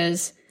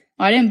 Because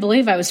I didn't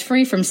believe I was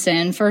free from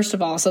sin, first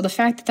of all. So the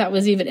fact that that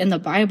was even in the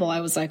Bible,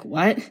 I was like,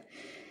 what?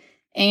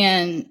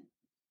 And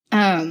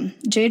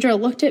Jadra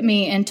looked at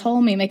me and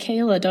told me,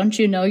 Michaela, don't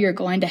you know you're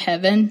going to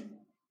heaven?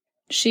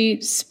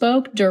 She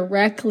spoke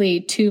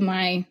directly to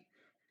my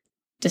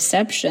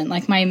deception.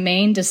 Like, my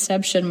main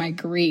deception, my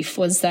grief,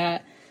 was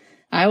that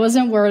I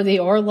wasn't worthy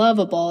or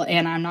lovable,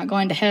 and I'm not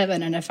going to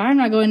heaven. And if I'm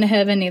not going to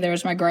heaven, neither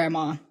is my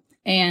grandma.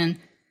 And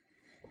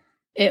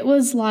it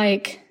was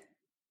like,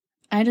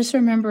 I just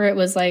remember it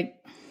was like,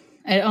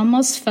 it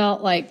almost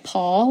felt like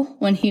Paul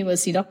when he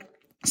was,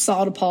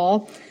 Saul to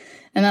Paul.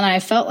 And then I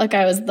felt like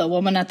I was the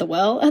woman at the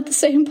well at the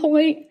same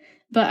point.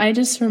 But I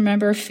just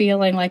remember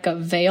feeling like a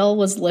veil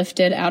was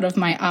lifted out of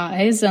my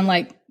eyes, and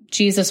like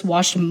Jesus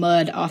washed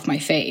mud off my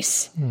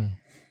face.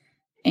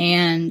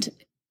 And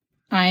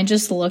I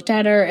just looked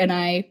at her and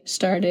I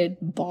started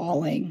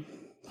bawling,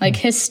 like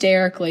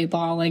hysterically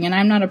bawling. And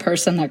I'm not a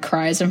person that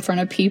cries in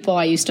front of people.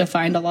 I used to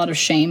find a lot of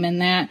shame in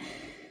that.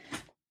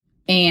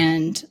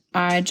 And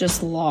I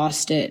just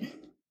lost it.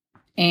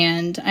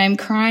 And I'm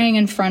crying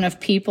in front of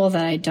people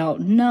that I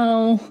don't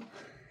know,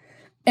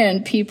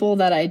 and people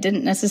that I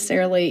didn't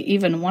necessarily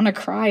even want to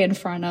cry in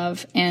front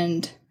of.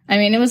 And I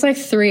mean, it was like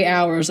 3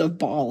 hours of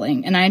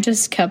bawling. And I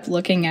just kept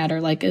looking at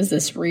her like, is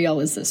this real?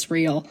 Is this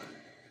real?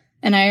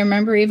 And I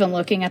remember even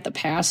looking at the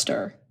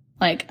pastor,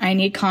 like, I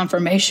need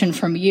confirmation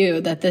from you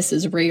that this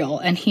is real.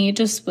 And he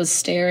just was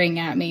staring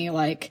at me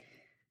like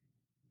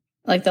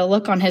the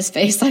look on his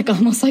face, like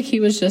almost like he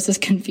was just as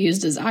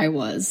confused as I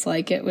was.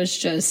 Like, it was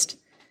just,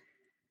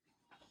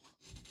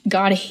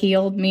 God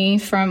healed me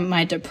from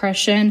my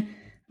depression,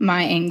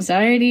 my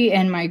anxiety,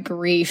 and my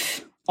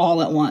grief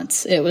all at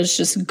once. It was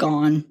just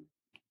gone.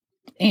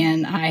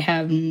 And I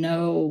have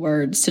no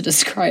words to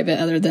describe it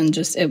other than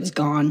just, it was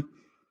gone.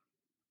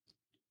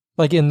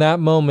 Like, in that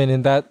moment,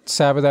 in that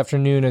Sabbath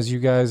afternoon, as you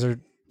guys are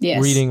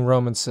reading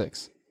Romans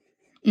 6.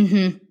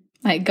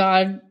 Like,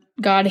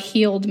 God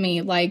healed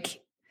me.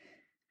 Like,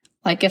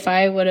 Like if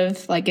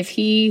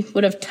he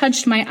would have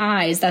touched my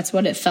eyes, that's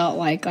what it felt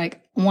like.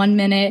 Like 1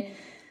 minute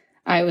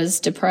I was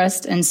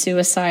depressed and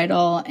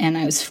suicidal and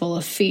I was full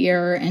of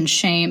fear and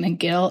shame and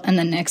guilt. And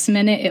the next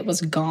minute it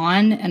was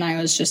gone and I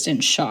was just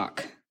in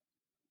shock.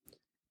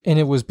 And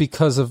it was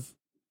because of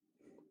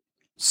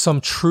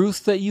some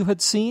truth that you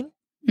had seen?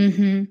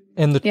 Mm-hmm.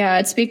 And yeah,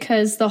 it's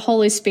because the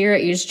Holy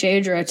Spirit used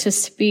Jadra to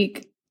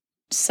speak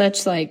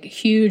such like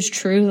huge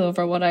truth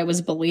over what I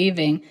was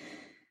believing.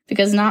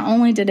 Because not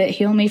only did it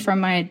heal me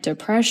from my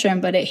depression,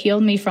 but it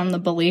healed me from the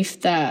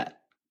belief that,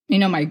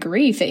 my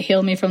grief. It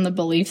healed me from the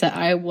belief that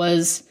I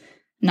was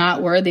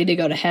not worthy to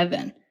go to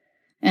heaven.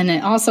 And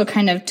it also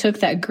kind of took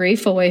that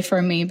grief away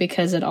from me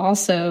because it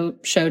also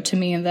showed to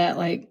me that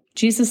like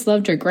Jesus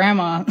loved your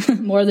grandma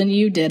more than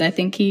you did. I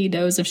think he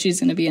knows if she's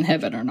going to be in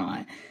heaven or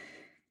not.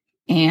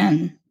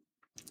 And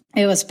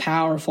it was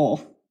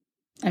powerful.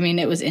 I mean,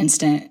 it was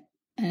instant.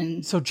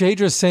 And so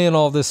Jadra's saying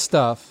all this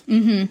stuff.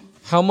 Mm-hmm.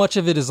 How much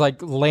of it is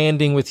like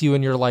landing with you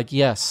and you're like,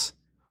 yes?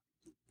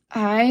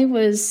 I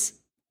was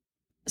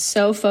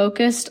so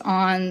focused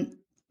on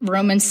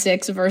Romans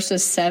 6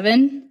 verses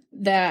 7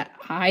 that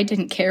I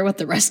didn't care what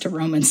the rest of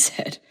Romans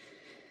said.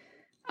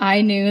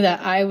 I knew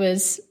that I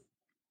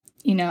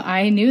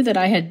knew that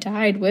I had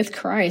died with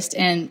Christ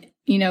and,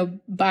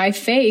 by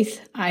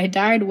faith, I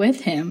died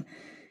with him.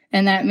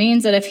 And that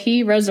means that if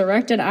he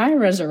resurrected, I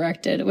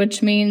resurrected,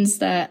 which means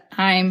that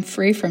I'm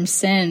free from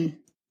sin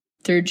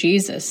through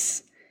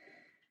Jesus.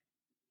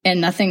 And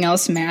nothing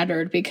else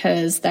mattered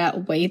because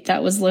that weight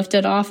that was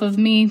lifted off of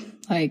me,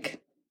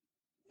 like,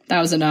 that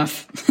was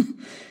enough.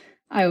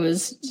 I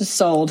was just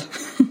sold.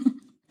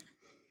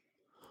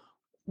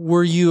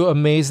 Were you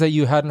amazed that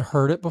you hadn't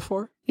heard it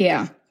before?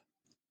 Yeah.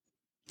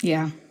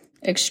 Yeah,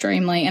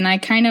 extremely. And I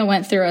kind of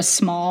went through a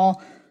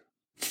small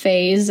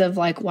phase of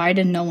like, why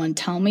did no one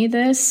tell me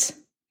this?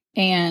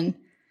 And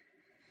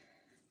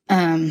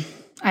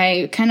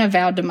I kind of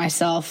vowed to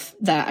myself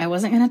that I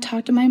wasn't going to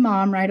talk to my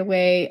mom right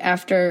away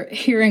after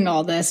hearing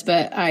all this,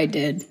 but I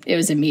did. It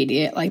was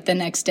immediate. Like the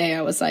next day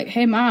I was like,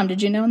 hey mom,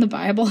 did you know in the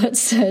Bible it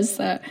says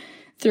that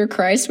through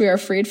Christ we are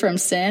freed from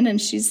sin? And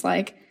she's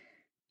like,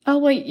 oh,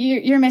 well,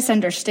 you're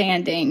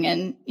misunderstanding.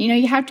 And,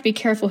 you have to be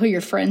careful who you're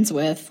friends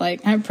with.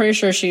 Like, I'm pretty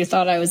sure she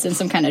thought I was in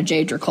some kind of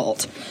Jadra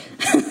cult.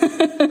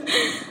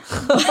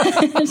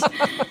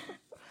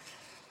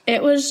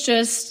 It was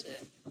just,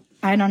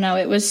 I don't know,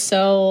 it was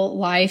so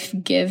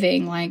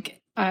life-giving. Like,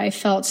 I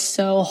felt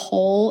so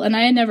whole. And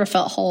I had never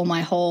felt whole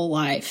my whole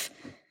life.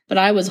 But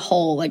I was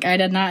whole. Like, I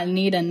did not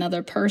need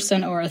another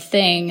person or a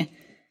thing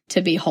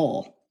to be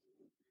whole.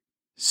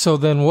 So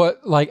then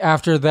what, like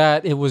after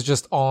that, it was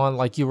just on,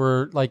 like you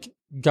were like,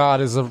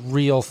 God is a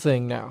real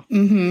thing now.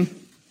 Mm-hmm.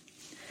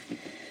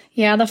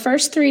 Yeah, the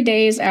first 3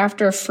 days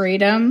after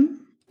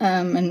freedom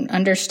and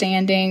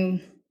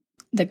understanding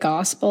the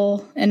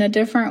gospel in a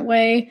different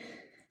way,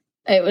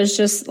 it was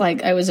just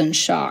like I was in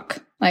shock.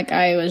 Like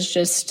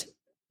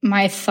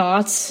my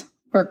thoughts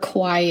were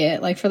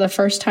quiet. Like for the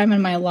first time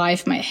in my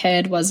life, my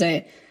head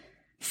wasn't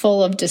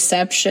full of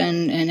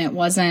deception and it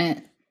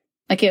wasn't,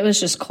 like it was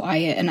just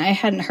quiet, and I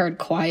hadn't heard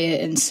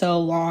quiet in so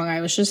long.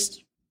 I was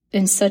just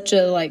in such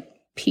a like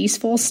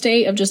peaceful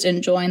state of just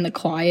enjoying the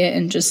quiet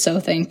and just so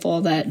thankful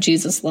that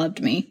Jesus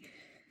loved me.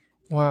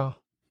 Wow.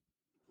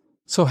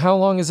 So how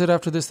long is it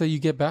after this that you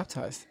get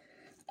baptized?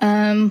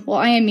 Well,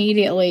 I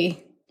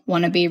immediately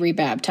want to be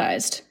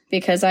rebaptized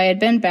because I had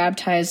been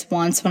baptized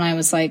once when I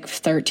was like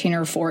 13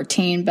 or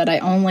 14, but I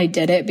only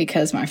did it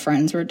because my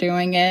friends were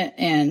doing it,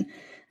 and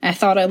I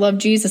thought I loved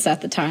Jesus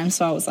at the time,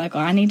 so I was like,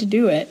 well, I need to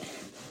do it.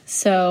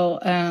 So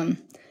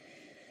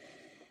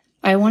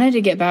I wanted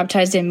to get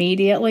baptized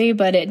immediately,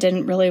 but it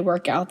didn't really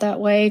work out that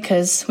way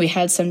because we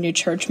had some new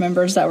church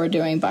members that were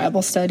doing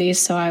Bible studies.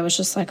 So I was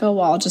just like, oh,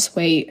 well, I'll just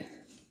wait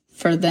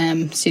for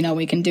them so,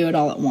 we can do it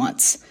all at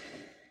once.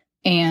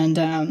 And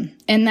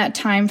in that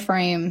time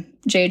frame,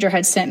 Jadra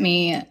had sent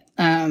me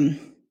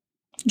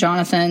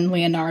Jonathan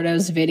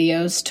Leonardo's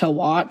videos to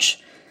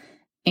watch.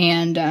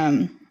 And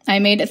I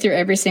made it through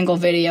every single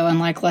video in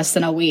like less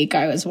than a week.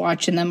 I was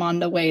watching them on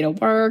the way to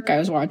work. I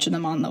was watching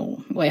them on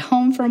the way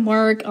home from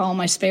work, all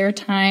my spare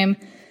time.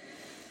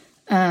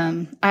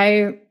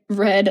 I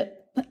read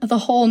the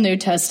whole New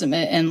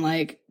Testament in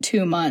like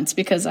 2 months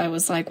because I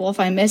was like, well, if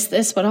I missed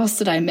this, what else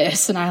did I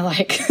miss? And I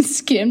like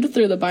skimmed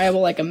through the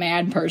Bible like a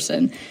mad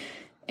person.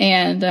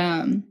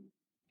 And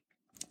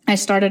I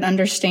started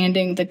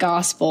understanding the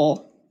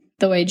gospel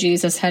the way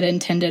Jesus had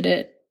intended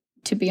it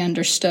to be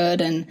understood.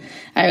 And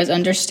I was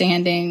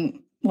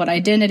understanding what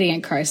identity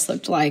in Christ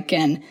looked like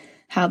and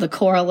how the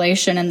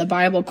correlation in the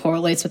Bible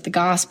correlates with the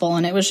gospel.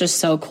 And it was just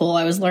so cool.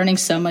 I was learning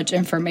so much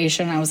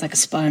information. I was like a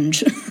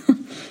sponge.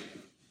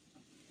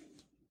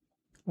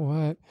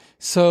 What?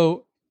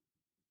 So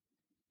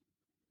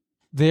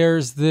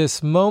there's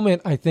this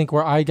moment, I think,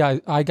 where I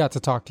got to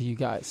talk to you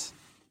guys.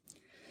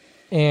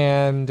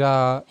 And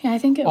yeah, I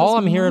think it was all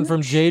I'm hearing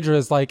from Jadra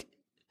is like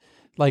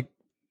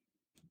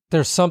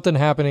there's something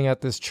happening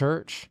at this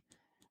church.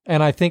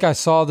 And I think I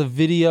saw the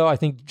video. I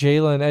think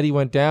Jayla and Eddie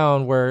went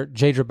down where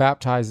Jadra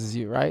baptizes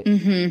you, right?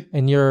 Mm-hmm.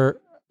 And you're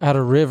at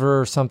a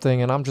river or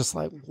something. And I'm just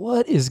like,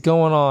 what is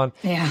going on?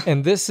 Yeah.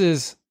 And this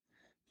is,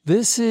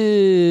 I'm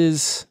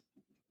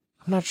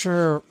not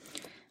sure.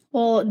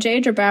 Well,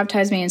 Jadra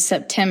baptized me in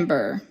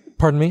September.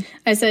 Pardon me?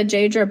 I said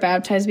Jadra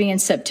baptized me in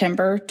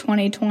September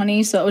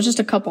 2020. So it was just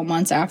a couple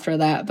months after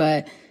that.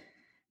 But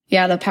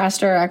yeah, the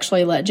pastor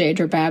actually let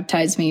Jadra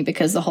baptize me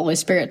because the Holy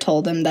Spirit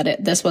told him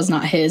that this was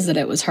not his, that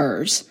it was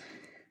hers.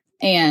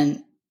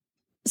 And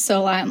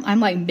so I'm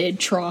like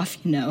mid-trough,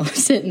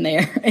 sitting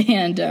there.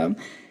 And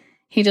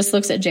he just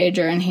looks at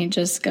Jadra and he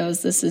just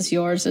goes, "This is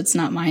yours. It's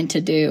not mine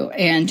to do."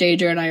 And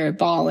Jadra and I are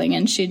bawling.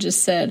 And she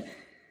just said,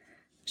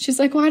 she's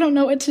like, "Well, I don't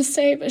know what to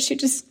say." But she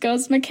just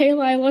goes,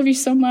 "Michaela, I love you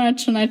so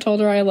much." And I told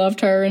her I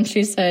loved her. And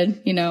she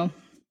said, I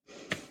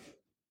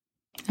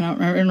don't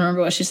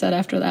remember what she said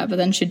after that, but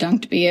then she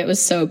dunked me. It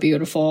was so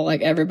beautiful. Like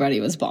everybody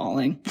was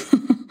bawling.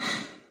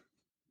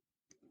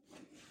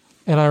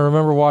 And I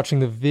remember watching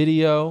the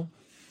video.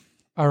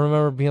 I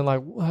remember being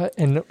like, what?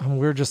 And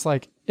we're just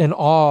like in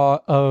awe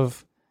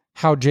of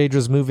how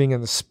Jadra's moving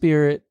in the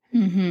spirit.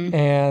 Mm-hmm.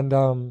 And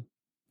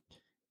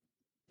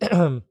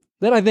then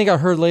I think I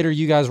heard later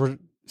you guys were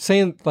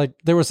saying like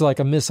there was like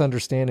a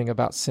misunderstanding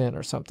about sin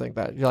or something,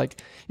 that you're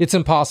like, it's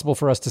impossible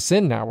for us to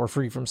sin now. We're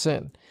free from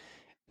sin.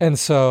 And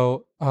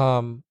so I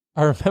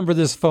remember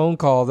this phone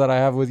call that I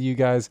have with you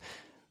guys.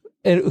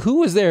 And who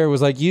was there? It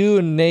was like you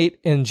and Nate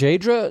and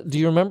Jadra. Do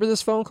you remember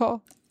this phone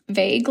call?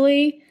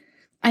 Vaguely.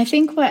 I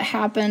think what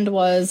happened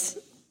was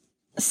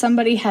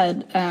somebody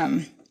had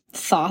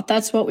thought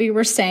that's what we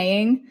were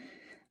saying,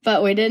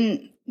 but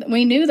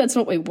we knew that's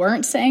what we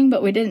weren't saying,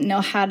 but we didn't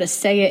know how to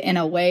say it in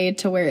a way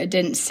to where it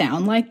didn't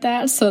sound like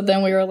that. So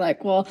then we were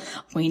like, well,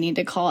 we need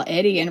to call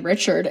Eddie and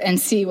Richard and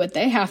see what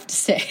they have to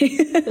say.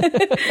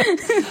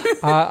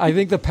 I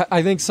think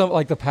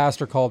the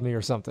pastor called me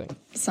or something.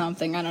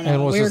 Something, I don't know.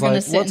 And was we were just going to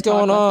like, sit what's and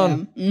talk going with on?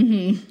 them.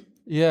 Mm-hmm.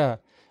 Yeah.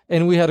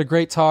 And we had a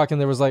great talk and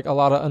there was like a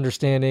lot of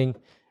understanding.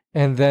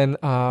 And then,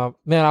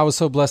 man, I was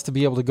so blessed to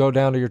be able to go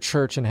down to your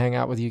church and hang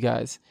out with you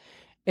guys.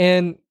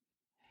 And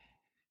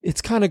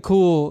it's kind of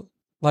cool.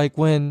 Like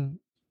when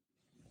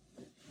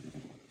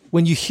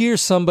you hear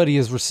somebody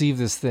has received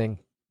this thing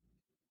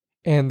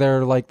and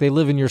they're like, they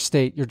live in your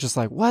state, you're just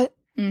like, what?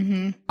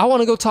 Mm-hmm. I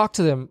want to go talk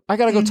to them. I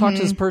got to go talk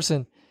to this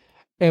person.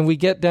 And we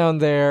get down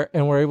there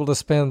and we're able to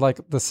spend like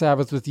the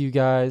Sabbath with you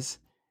guys.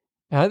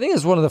 And I think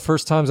it's one of the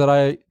first times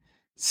that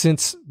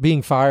since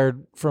being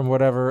fired from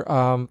whatever,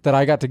 that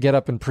I got to get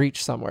up and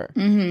preach somewhere.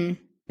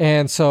 Mm-hmm.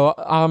 And so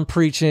I'm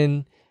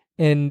preaching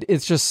and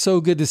it's just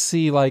so good to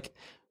see like,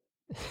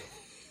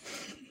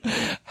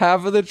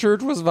 half of the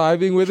church was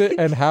vibing with it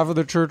and half of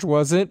the church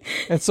wasn't.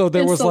 And so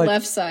there was the like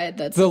left side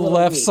that's the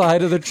left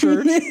side of the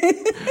church.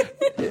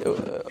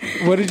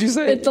 What did you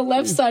say? The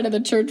left side of the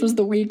church was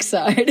the weak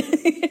side.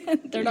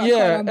 They're not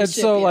yeah. on the And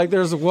ship so yet. like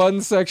there's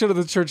one section of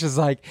the church is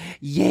like,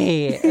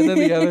 yeah. And then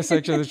the other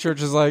section of the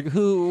church is like,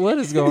 what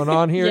is going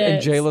on here?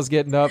 Yes. And Jayla's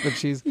getting up and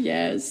she's,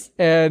 yes.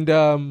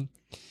 and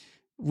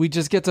we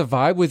just get to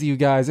vibe with you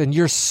guys and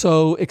you're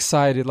so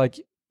excited. Like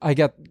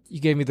you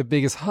gave me the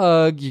biggest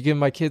hug. You give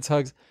my kids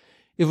hugs.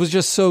 It was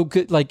just so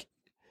good. Like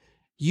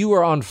you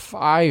were on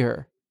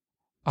fire.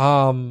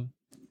 And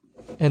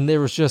there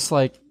was just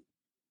like,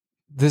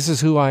 this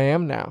is who I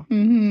am now.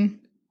 Mm-hmm.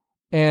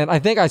 And I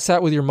think I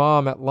sat with your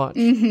mom at lunch.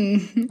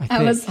 Mm-hmm.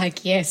 I was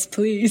like, yes,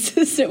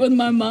 please sit with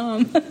my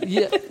mom.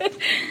 Yeah.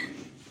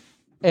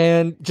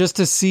 And just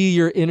to see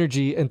your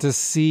energy and to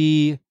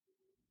see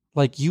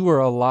like you were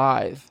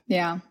alive.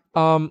 Yeah.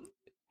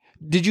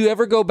 Did you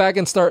ever go back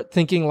and start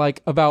thinking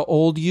like about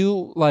old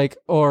you, like,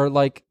 or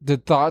like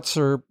did thoughts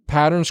or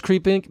patterns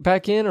creeping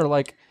back in, or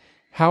like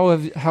how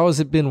has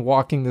it been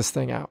walking this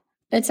thing out?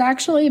 It's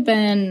actually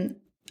been,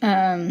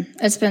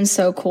 it's been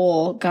so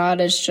cool.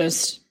 God is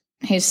just,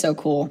 he's so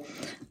cool.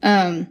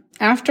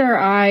 After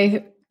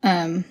I,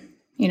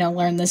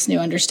 learned this new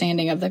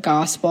understanding of the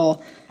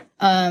gospel,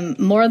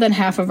 more than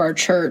half of our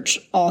church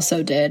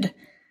also did.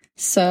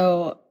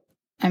 So,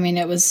 I mean,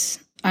 it was,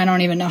 I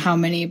don't even know how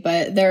many,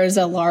 but there's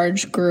a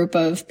large group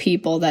of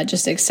people that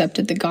just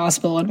accepted the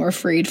gospel and were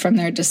freed from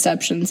their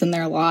deceptions and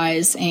their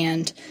lies.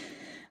 And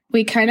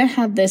we kind of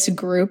had this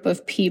group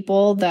of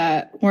people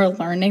that were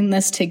learning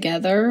this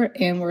together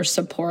and were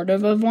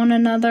supportive of one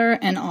another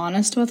and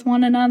honest with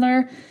one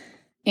another.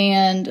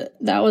 And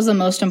that was the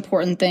most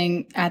important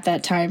thing at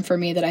that time for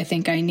me that I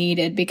think I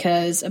needed,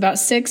 because about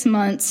 6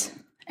 months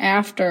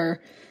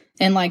after,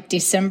 in like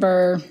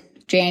December,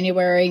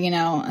 January,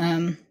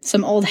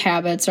 some old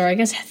habits, or I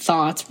guess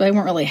thoughts, but they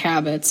weren't really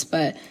habits,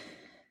 but,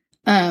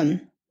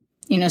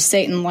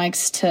 Satan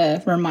likes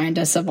to remind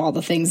us of all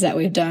the things that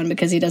we've done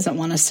because he doesn't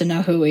want us to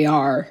know who we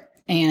are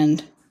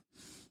and,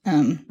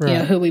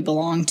 who we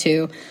belong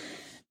to.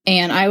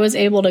 And I was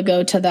able to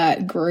go to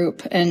that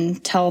group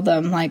and tell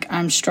them like,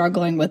 I'm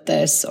struggling with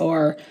this,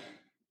 or,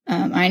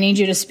 I need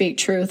you to speak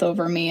truth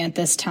over me at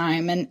this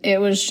time. And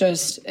it was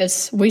just,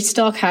 we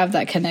still have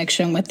that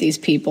connection with these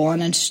people.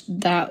 And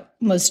that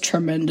was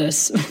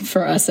tremendous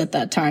for us at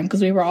that time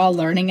because we were all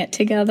learning it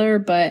together,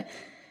 but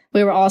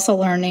we were also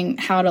learning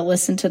how to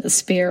listen to the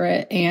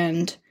Spirit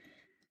and,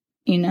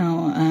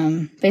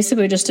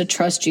 basically just to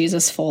trust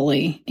Jesus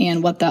fully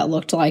and what that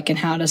looked like and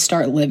how to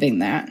start living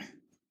that.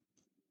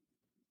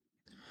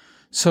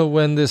 So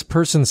when this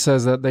person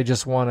says that they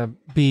just want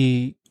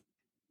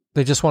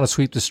to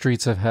sweep the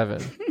streets of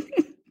heaven,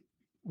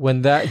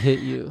 when that hit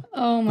you,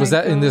 was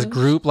that in this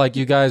group, like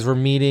you guys were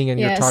meeting and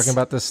you're talking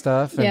about this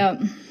stuff?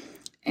 Yep.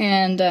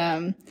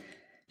 And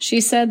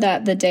she said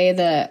that the day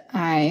that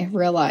I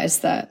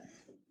realized that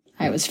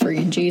I was free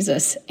in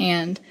Jesus.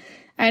 And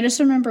I just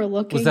remember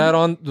looking. Was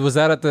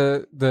that at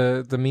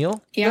the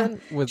meal? Yeah.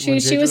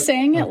 She was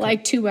saying it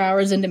like 2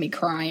 hours into me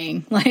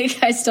crying. Like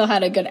I still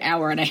had a good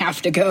hour and a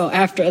half to go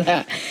after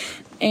that.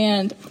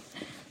 And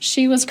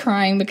she was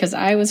crying because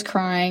I was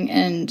crying,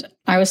 and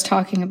I was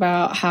talking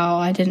about how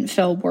I didn't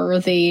feel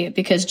worthy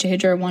because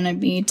Jadra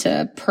wanted me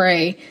to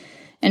pray,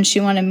 and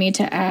she wanted me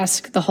to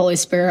ask the Holy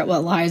Spirit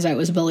what lies I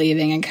was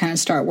believing and kind of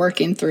start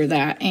working through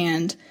that.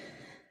 And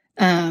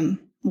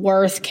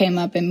worth came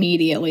up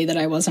immediately, that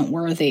I wasn't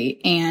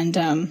worthy.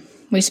 And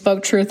we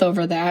spoke truth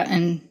over that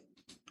and,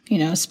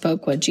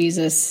 spoke what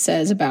Jesus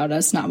says about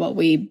us, not what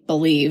we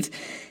believe.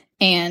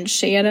 And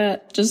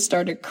Shanna just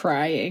started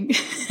crying.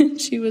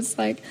 She was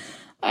like,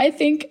 I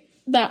think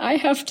that I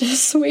have to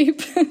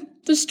sweep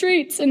the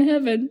streets in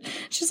heaven.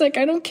 She's like,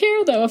 I don't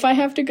care though. If I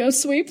have to go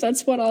sweep,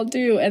 that's what I'll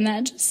do. And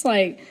that just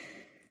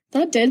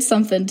that did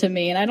something to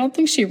me. And I don't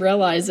think she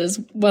realizes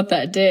what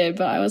that did,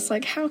 but I was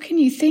like, how can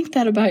you think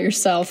that about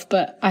yourself?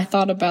 But I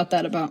thought about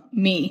that about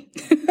me.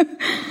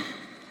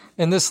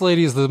 And this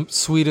lady is the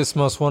sweetest,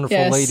 most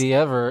wonderful lady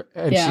ever.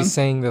 And she's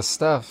saying this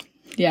stuff.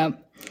 Yeah.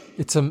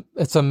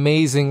 It's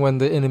amazing when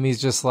the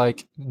enemy's just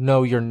like,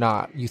 no, you're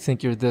not. You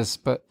think you're this,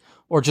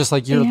 or just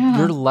like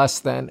you're less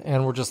than.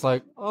 And we're just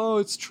like, oh,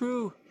 it's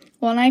true.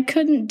 Well, and I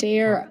couldn't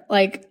dare,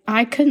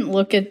 I couldn't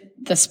look at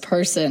this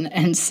person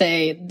and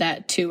say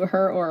that to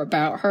her or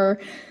about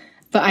her,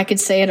 but I could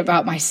say it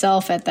about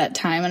myself at that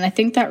time. And I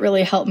think that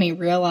really helped me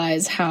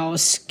realize how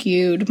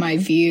skewed my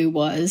view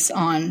was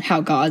on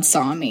how God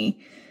saw me.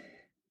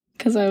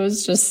 Because I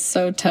was just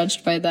so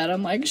touched by that.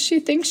 I'm like, she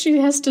thinks she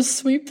has to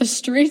sweep the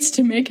streets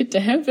to make it to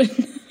heaven.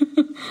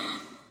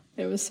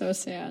 It was so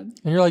sad.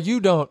 And you're like,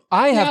 you don't.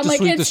 I have to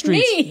sweep the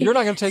streets. Me. You're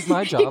not going to take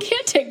my job. You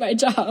can't take my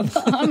job.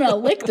 I'm going to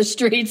lick the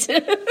streets.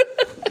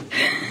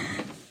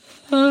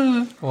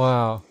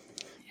 Wow.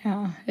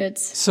 Yeah,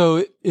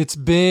 so it's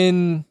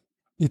been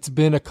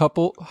a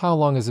couple. How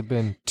long has it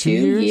been? 2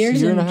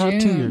 years, year and a half,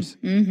 June. 2 years.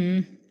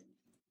 Mm-hmm.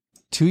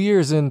 2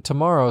 years, and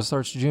tomorrow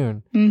starts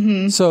June.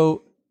 Mm-hmm.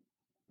 So,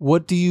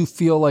 what do you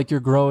feel like you're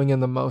growing in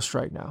the most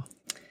right now?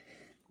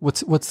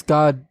 What's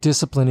God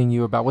disciplining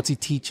you about? What's He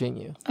teaching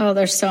you? Oh,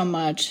 there's so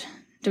much.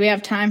 Do we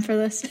have time for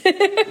this?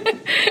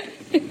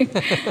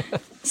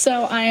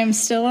 So I am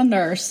still a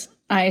nurse.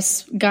 I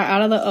got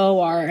out of the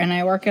OR and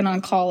I work in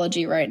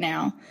oncology right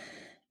now.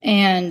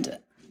 And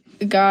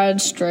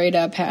God straight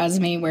up has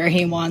me where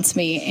He wants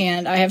me.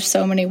 And I have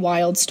so many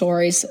wild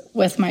stories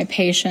with my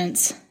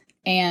patients.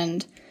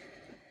 And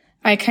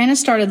I kind of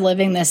started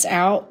living this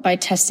out by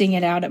testing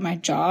it out at my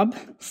job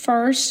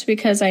first,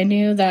 because I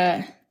knew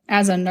that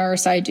as a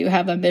nurse, I do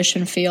have a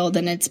mission field,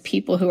 and it's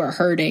people who are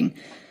hurting.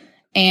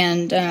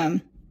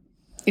 And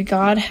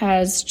God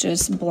has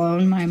just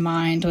blown my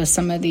mind with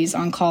some of these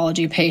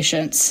oncology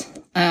patients.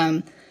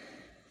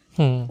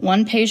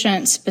 One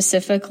patient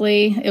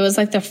specifically, it was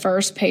like the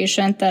first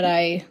patient that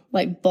I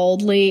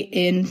boldly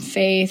in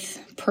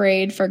faith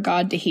prayed for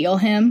God to heal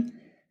him,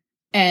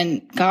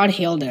 and God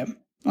healed him.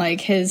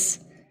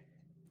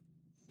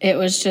 It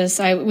was just,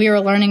 we were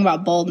learning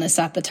about boldness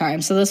at the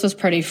time. So this was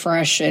pretty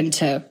fresh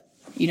into,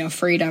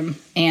 freedom.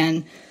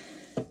 And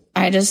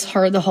I just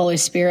heard the Holy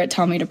Spirit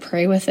tell me to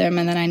pray with him.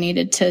 And then I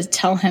needed to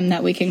tell him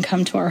that we can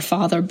come to our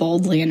Father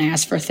boldly and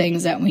ask for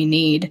things that we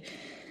need.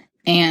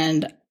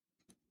 And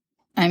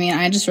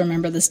I just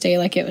remember this day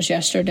like it was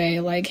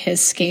yesterday.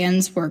 His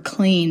scans were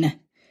clean.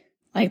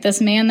 This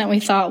man that we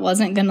thought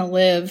wasn't going to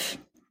live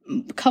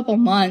a couple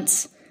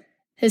months,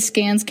 his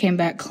scans came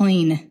back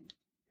clean.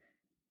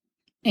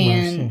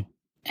 And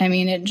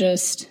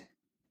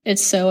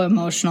it's so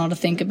emotional to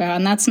think about.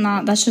 And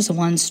that's just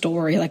one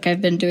story.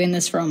 I've been doing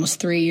this for almost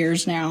 3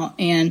 years now,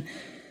 and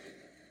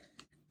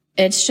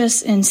it's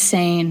just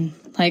insane.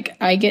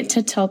 I get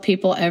to tell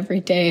people every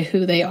day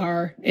who they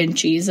are in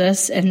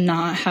Jesus, and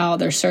not how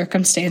their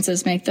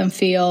circumstances make them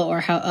feel, or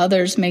how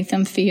others make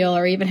them feel,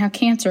 or even how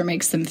cancer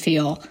makes them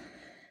feel.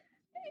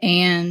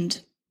 And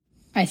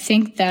I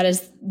think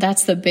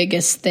that's the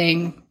biggest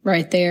thing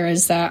right there,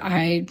 is that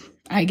I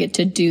get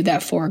to do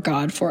that for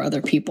God, for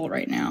other people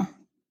right now.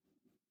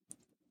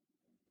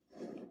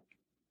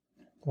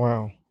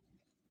 Wow.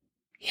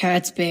 Yeah,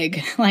 it's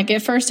big.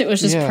 At first it was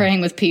just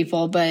praying with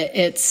people, but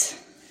it's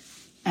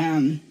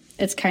kind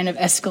of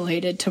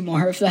escalated to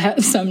more of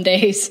that some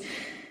days.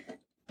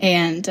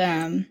 And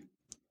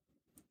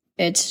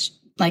it's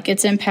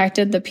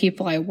impacted the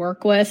people I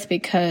work with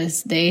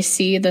because they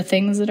see the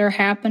things that are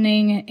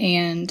happening,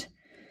 and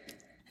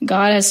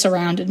God has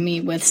surrounded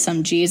me with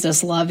some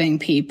Jesus loving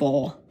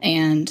people,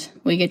 and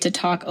we get to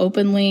talk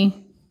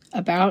openly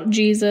about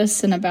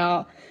Jesus and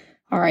about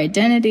our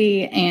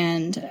identity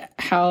and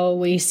how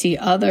we see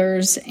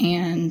others,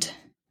 and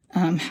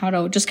how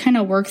to just kind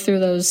of work through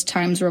those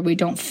times where we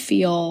don't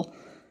feel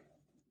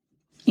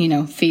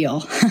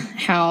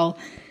how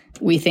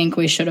we think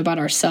we should about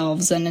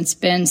ourselves. And it's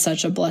been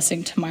such a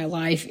blessing to my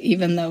life,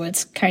 even though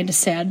it's kind of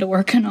sad to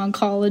work in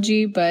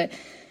oncology, but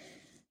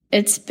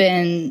it's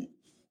been,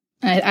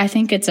 I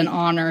think it's an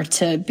honor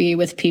to be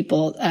with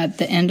people at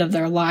the end of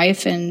their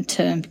life and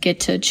to get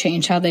to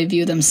change how they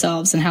view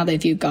themselves and how they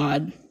view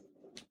God.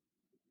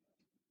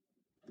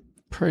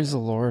 Praise the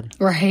Lord.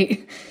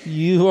 Right.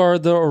 You are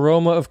the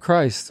aroma of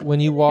Christ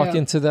when you walk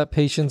into that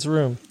patient's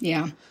room.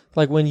 Yeah.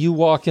 Like when you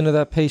walk into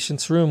that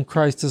patient's room,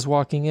 Christ is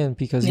walking in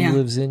because he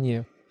lives in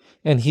you.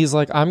 And he's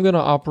like, I'm going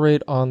to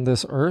operate on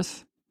this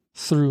earth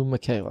through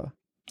Michaela.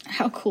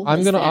 How cool I'm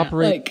is going to that?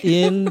 operate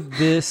in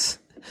this,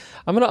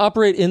 I'm going to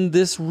operate in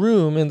this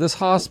room, in this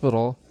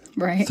hospital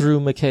through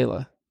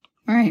Michaela.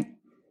 Right.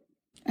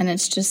 And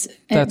it's just,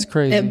 that's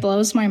crazy. It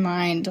blows my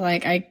mind.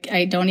 Like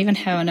I don't even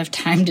have enough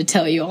time to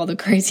tell you all the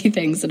crazy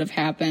things that have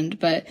happened,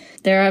 but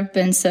there have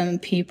been some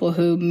people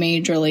who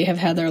majorly have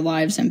had their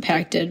lives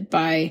impacted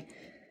by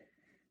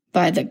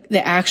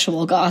the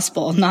actual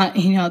gospel, not,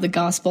 the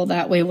gospel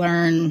that we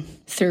learn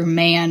through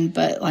man,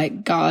 but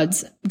like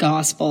God's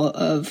gospel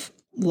of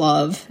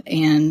love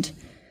and,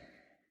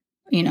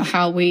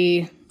 how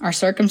our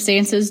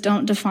circumstances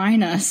don't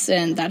define us.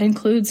 And that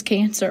includes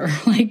cancer.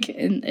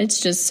 And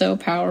it's just so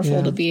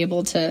powerful to be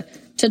able to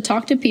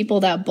talk to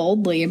people that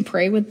boldly and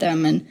pray with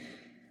them and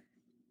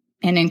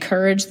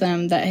encourage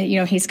them that,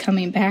 he's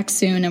coming back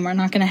soon and we're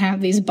not going to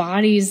have these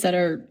bodies that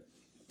are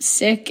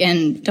sick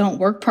and don't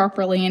work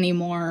properly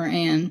anymore.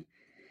 And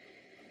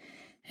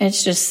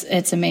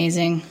it's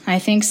amazing. I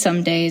think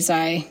some days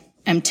I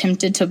am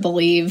tempted to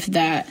believe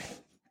that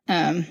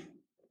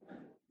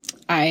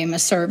I am a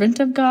servant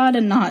of God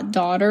and not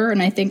daughter.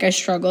 And I think I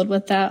struggled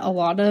with that a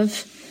lot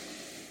of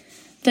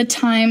the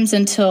times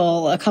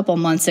until a couple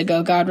months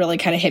ago. God really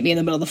kind of hit me in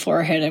the middle of the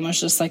forehead and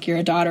was just like, you're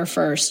a daughter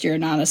first. You're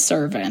not a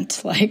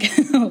servant.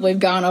 We've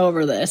gone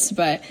over this,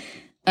 but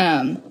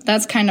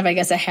that's kind of, I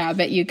guess, a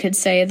habit you could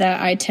say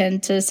that I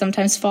tend to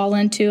sometimes fall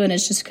into. And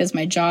it's just because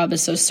my job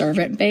is so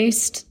servant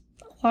based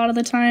a lot of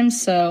the time.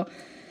 So,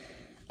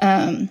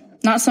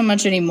 not so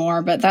much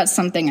anymore, but that's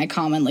something I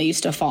commonly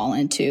used to fall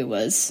into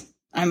was,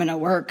 I'm going to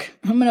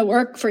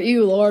work for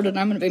you, Lord, and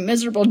I'm going to be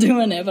miserable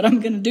doing it, but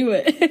I'm going to do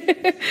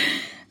it.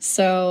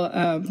 So,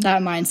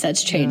 that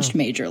mindset's changed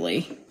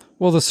majorly.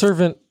 Well, the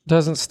servant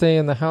doesn't stay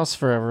in the house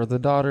forever. The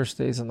daughter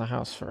stays in the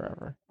house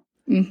forever.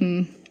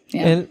 Mm-hmm.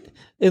 Yeah.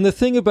 And the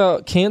thing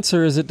about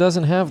cancer is it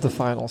doesn't have the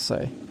final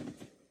say.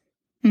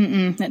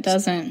 It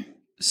doesn't.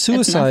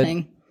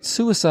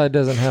 Suicide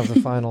doesn't have the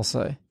final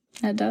say.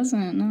 It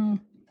doesn't,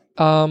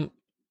 no.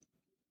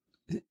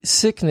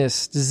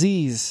 Sickness,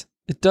 disease,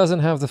 it doesn't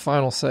have the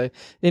final say.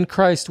 In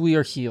Christ, we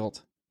are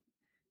healed.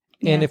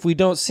 Yeah. And if we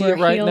don't see it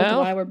right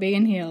now, why we're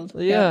being healed.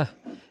 Yeah.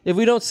 If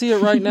we don't see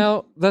it right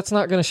now, that's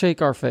not going to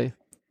shake our faith.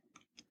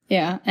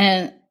 Yeah.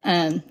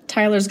 And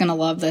Tyler's going to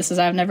love this, as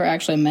I've never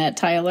actually met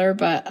Tyler,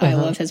 but I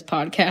love his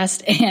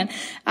podcast. And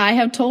I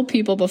have told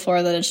people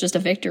before that it's just a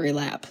victory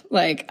lap.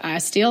 I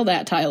steal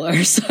that,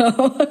 Tyler.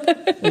 So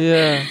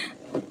yeah,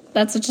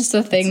 that's just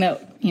a thing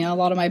that, a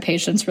lot of my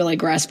patients really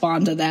grasp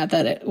onto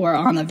that we're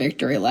on a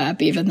victory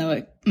lap, even though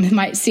it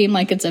might seem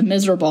like it's a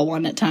miserable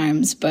one at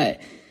times, but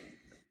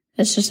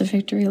it's just a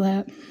victory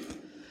lap.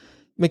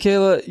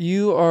 Michaela,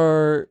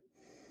 you're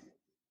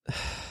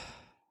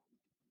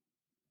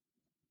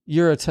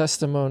a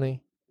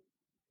testimony,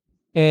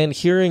 and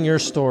hearing your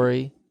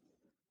story,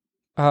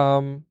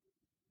 I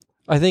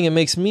think it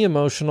makes me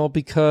emotional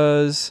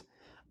because,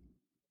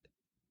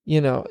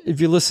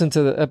 if you listen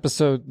to the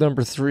episode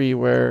number 3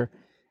 where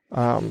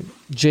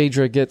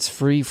Jadra gets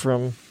free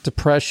from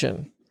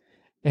depression,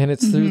 and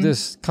it's through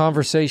this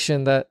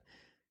conversation that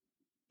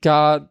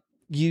God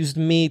used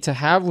me to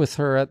have with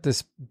her at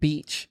this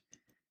beach,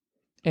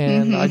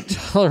 and I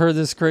tell her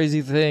this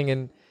crazy thing,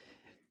 and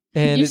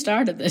you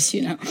started this,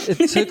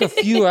 It took a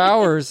few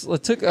hours.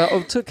 It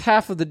took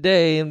half of the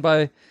day, and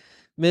by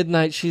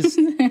midnight, she's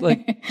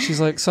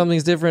like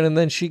something's different. And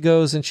then she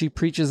goes and she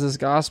preaches this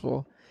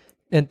gospel,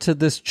 and to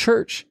this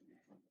church,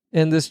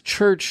 and this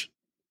church,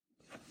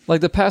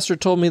 the pastor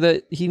told me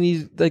that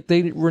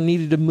they were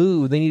needed to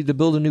move. They needed to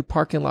build a new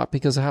parking lot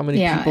because of how many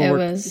people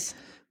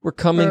were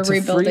coming to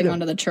freedom. We're rebuilding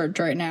onto the church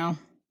right now,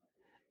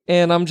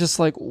 and I'm just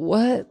like,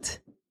 what?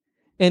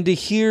 And to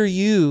hear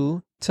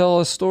you tell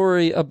a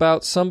story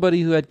about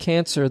somebody who had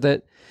cancer,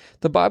 that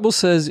the Bible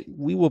says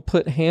we will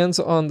put hands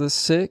on the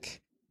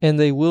sick and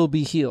they will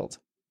be healed.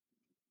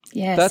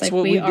 Yes, that's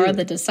what we are,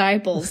 the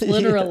disciples,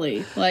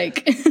 literally.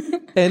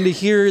 And to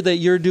hear that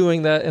you're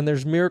doing that and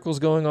there's miracles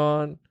going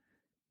on,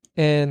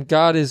 and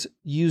God is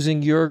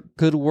using your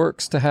good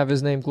works to have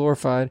his name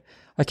glorified,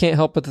 I can't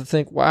help but to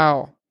think,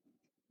 wow,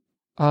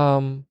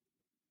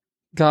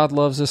 God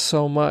loves us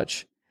so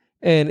much.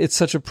 And it's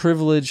such a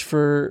privilege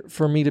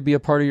for me to be a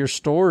part of your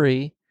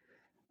story,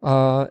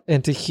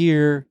 and to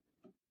hear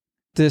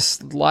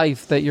this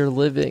life that you're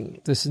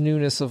living, this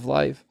newness of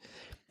life.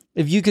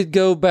 If you could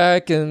go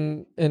back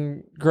and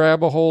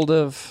grab a hold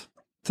of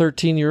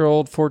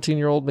 13-year-old,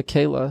 14-year-old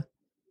Michaela,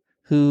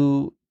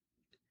 who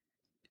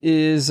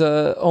is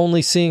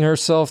only seeing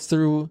herself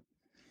through,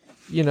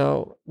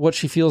 what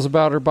she feels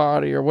about her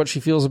body or what she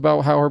feels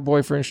about how her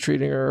boyfriend's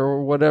treating her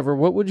or whatever,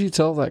 what would you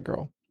tell that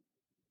girl?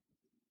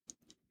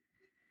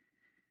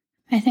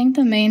 I think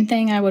the main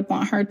thing I would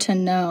want her to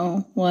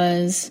know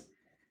was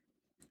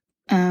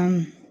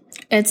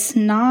it's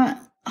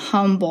not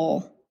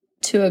humble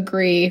to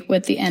agree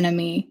with the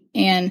enemy.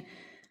 And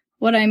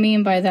what I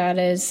mean by that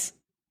is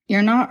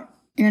you're not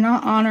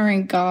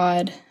honoring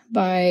God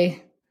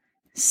by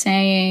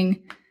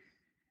saying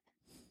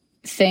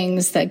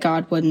things that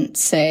God wouldn't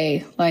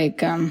say.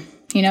 Like,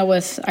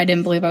 with I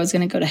didn't believe I was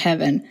going to go to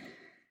heaven.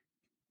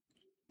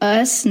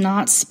 Us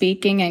not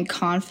speaking in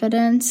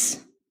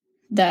confidence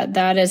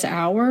that is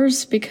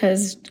ours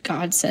because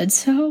God said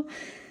so.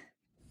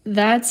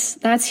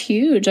 That's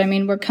huge. I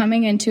mean, we're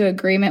coming into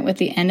agreement with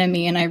the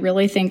enemy, and I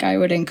really think I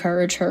would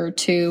encourage her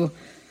to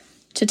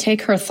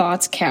take her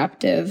thoughts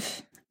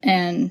captive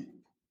and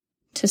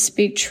to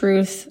speak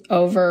truth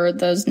over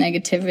those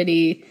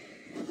negativity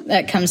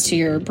that comes to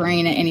your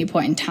brain at any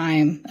point in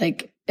time.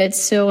 Like,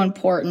 it's so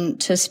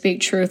important to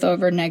speak truth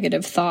over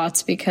negative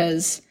thoughts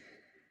because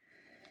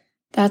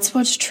that's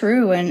what's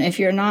true. And if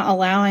you're not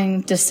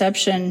allowing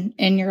deception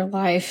in your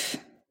life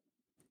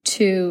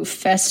to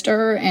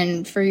fester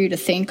and for you to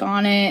think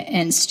on it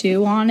and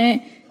stew on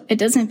it, it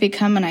doesn't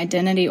become an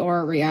identity or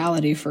a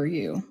reality for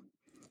you.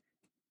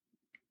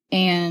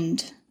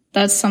 And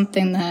that's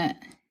something that,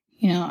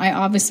 I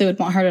obviously would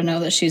want her to know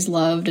that she's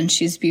loved and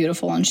she's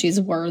beautiful and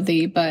she's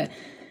worthy, but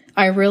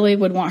I really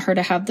would want her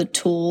to have the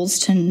tools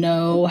to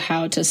know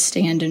how to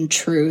stand in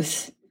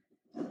truth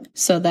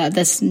so that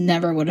this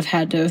never would have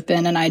had to have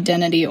been an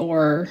identity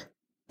or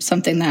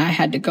something that I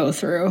had to go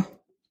through.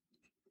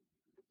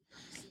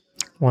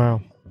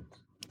 Wow.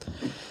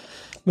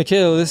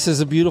 Michaela, this is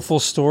a beautiful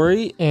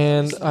story,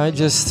 and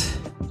it's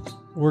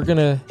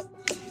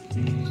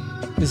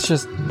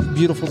just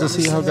beautiful to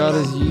see how God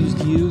has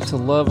used you to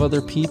love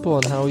other people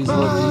and how he's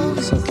loved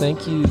you. So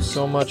thank you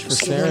so much for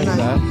sharing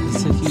that.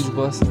 It's a huge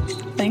blessing.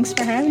 Thanks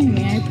for having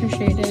me. I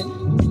appreciate it.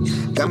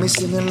 Got me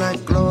singing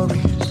like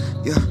glory.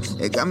 Yeah,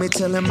 it got me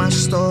telling my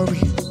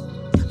story.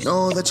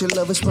 Know that your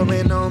love is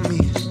pouring on me.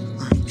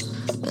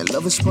 And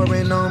love is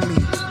pouring on me.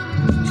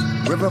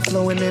 River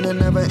flowing in and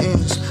never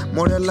ends.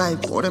 More than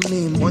life, more than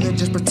me, more than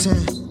just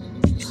pretend.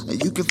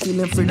 And you can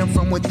feel freedom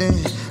from within.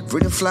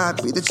 Free to fly,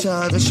 be the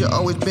child that you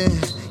always been.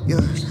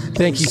 Yeah.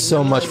 Thank you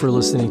so much for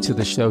listening to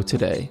the show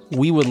today.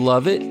 We would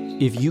love it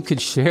if you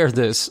could share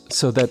this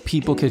so that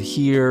people could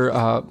hear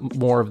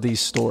more of these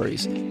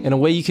stories. And a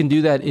way you can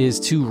do that is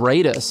to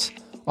rate us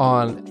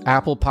on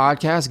Apple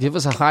Podcasts. Give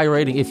us a high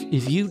rating.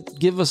 If you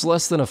give us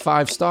less than a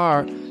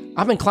 5-star,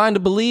 I'm inclined to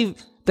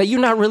believe that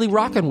you're not really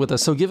rocking with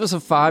us. So give us a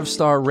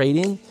 5-star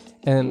rating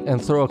and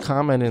throw a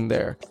comment in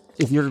there.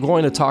 If you're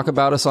going to talk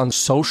about us on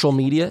social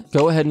media,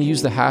 go ahead and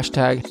use the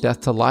hashtag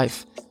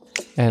 #DeathToLife.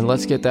 And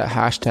let's get that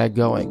hashtag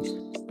going.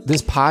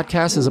 This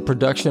podcast is a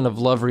production of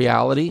Love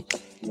Reality.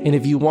 And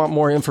if you want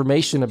more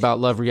information about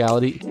Love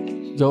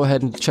Reality, go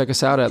ahead and check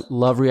us out at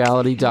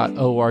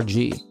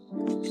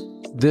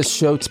lovereality.org. This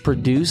show's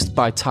produced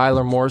by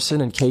Tyler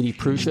Morrison and Katie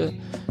Prusha.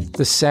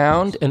 The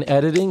sound and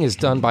editing is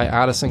done by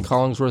Addison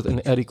Collingsworth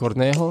and Eddie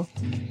Cornejo.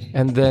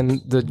 And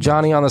then the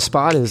Johnny on the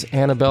spot is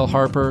Annabelle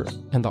Harper,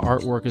 and the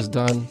artwork is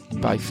done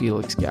by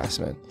Felix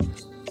Gassman.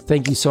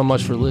 Thank you so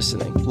much for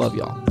listening. Love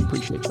y'all.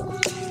 Appreciate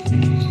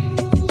y'all.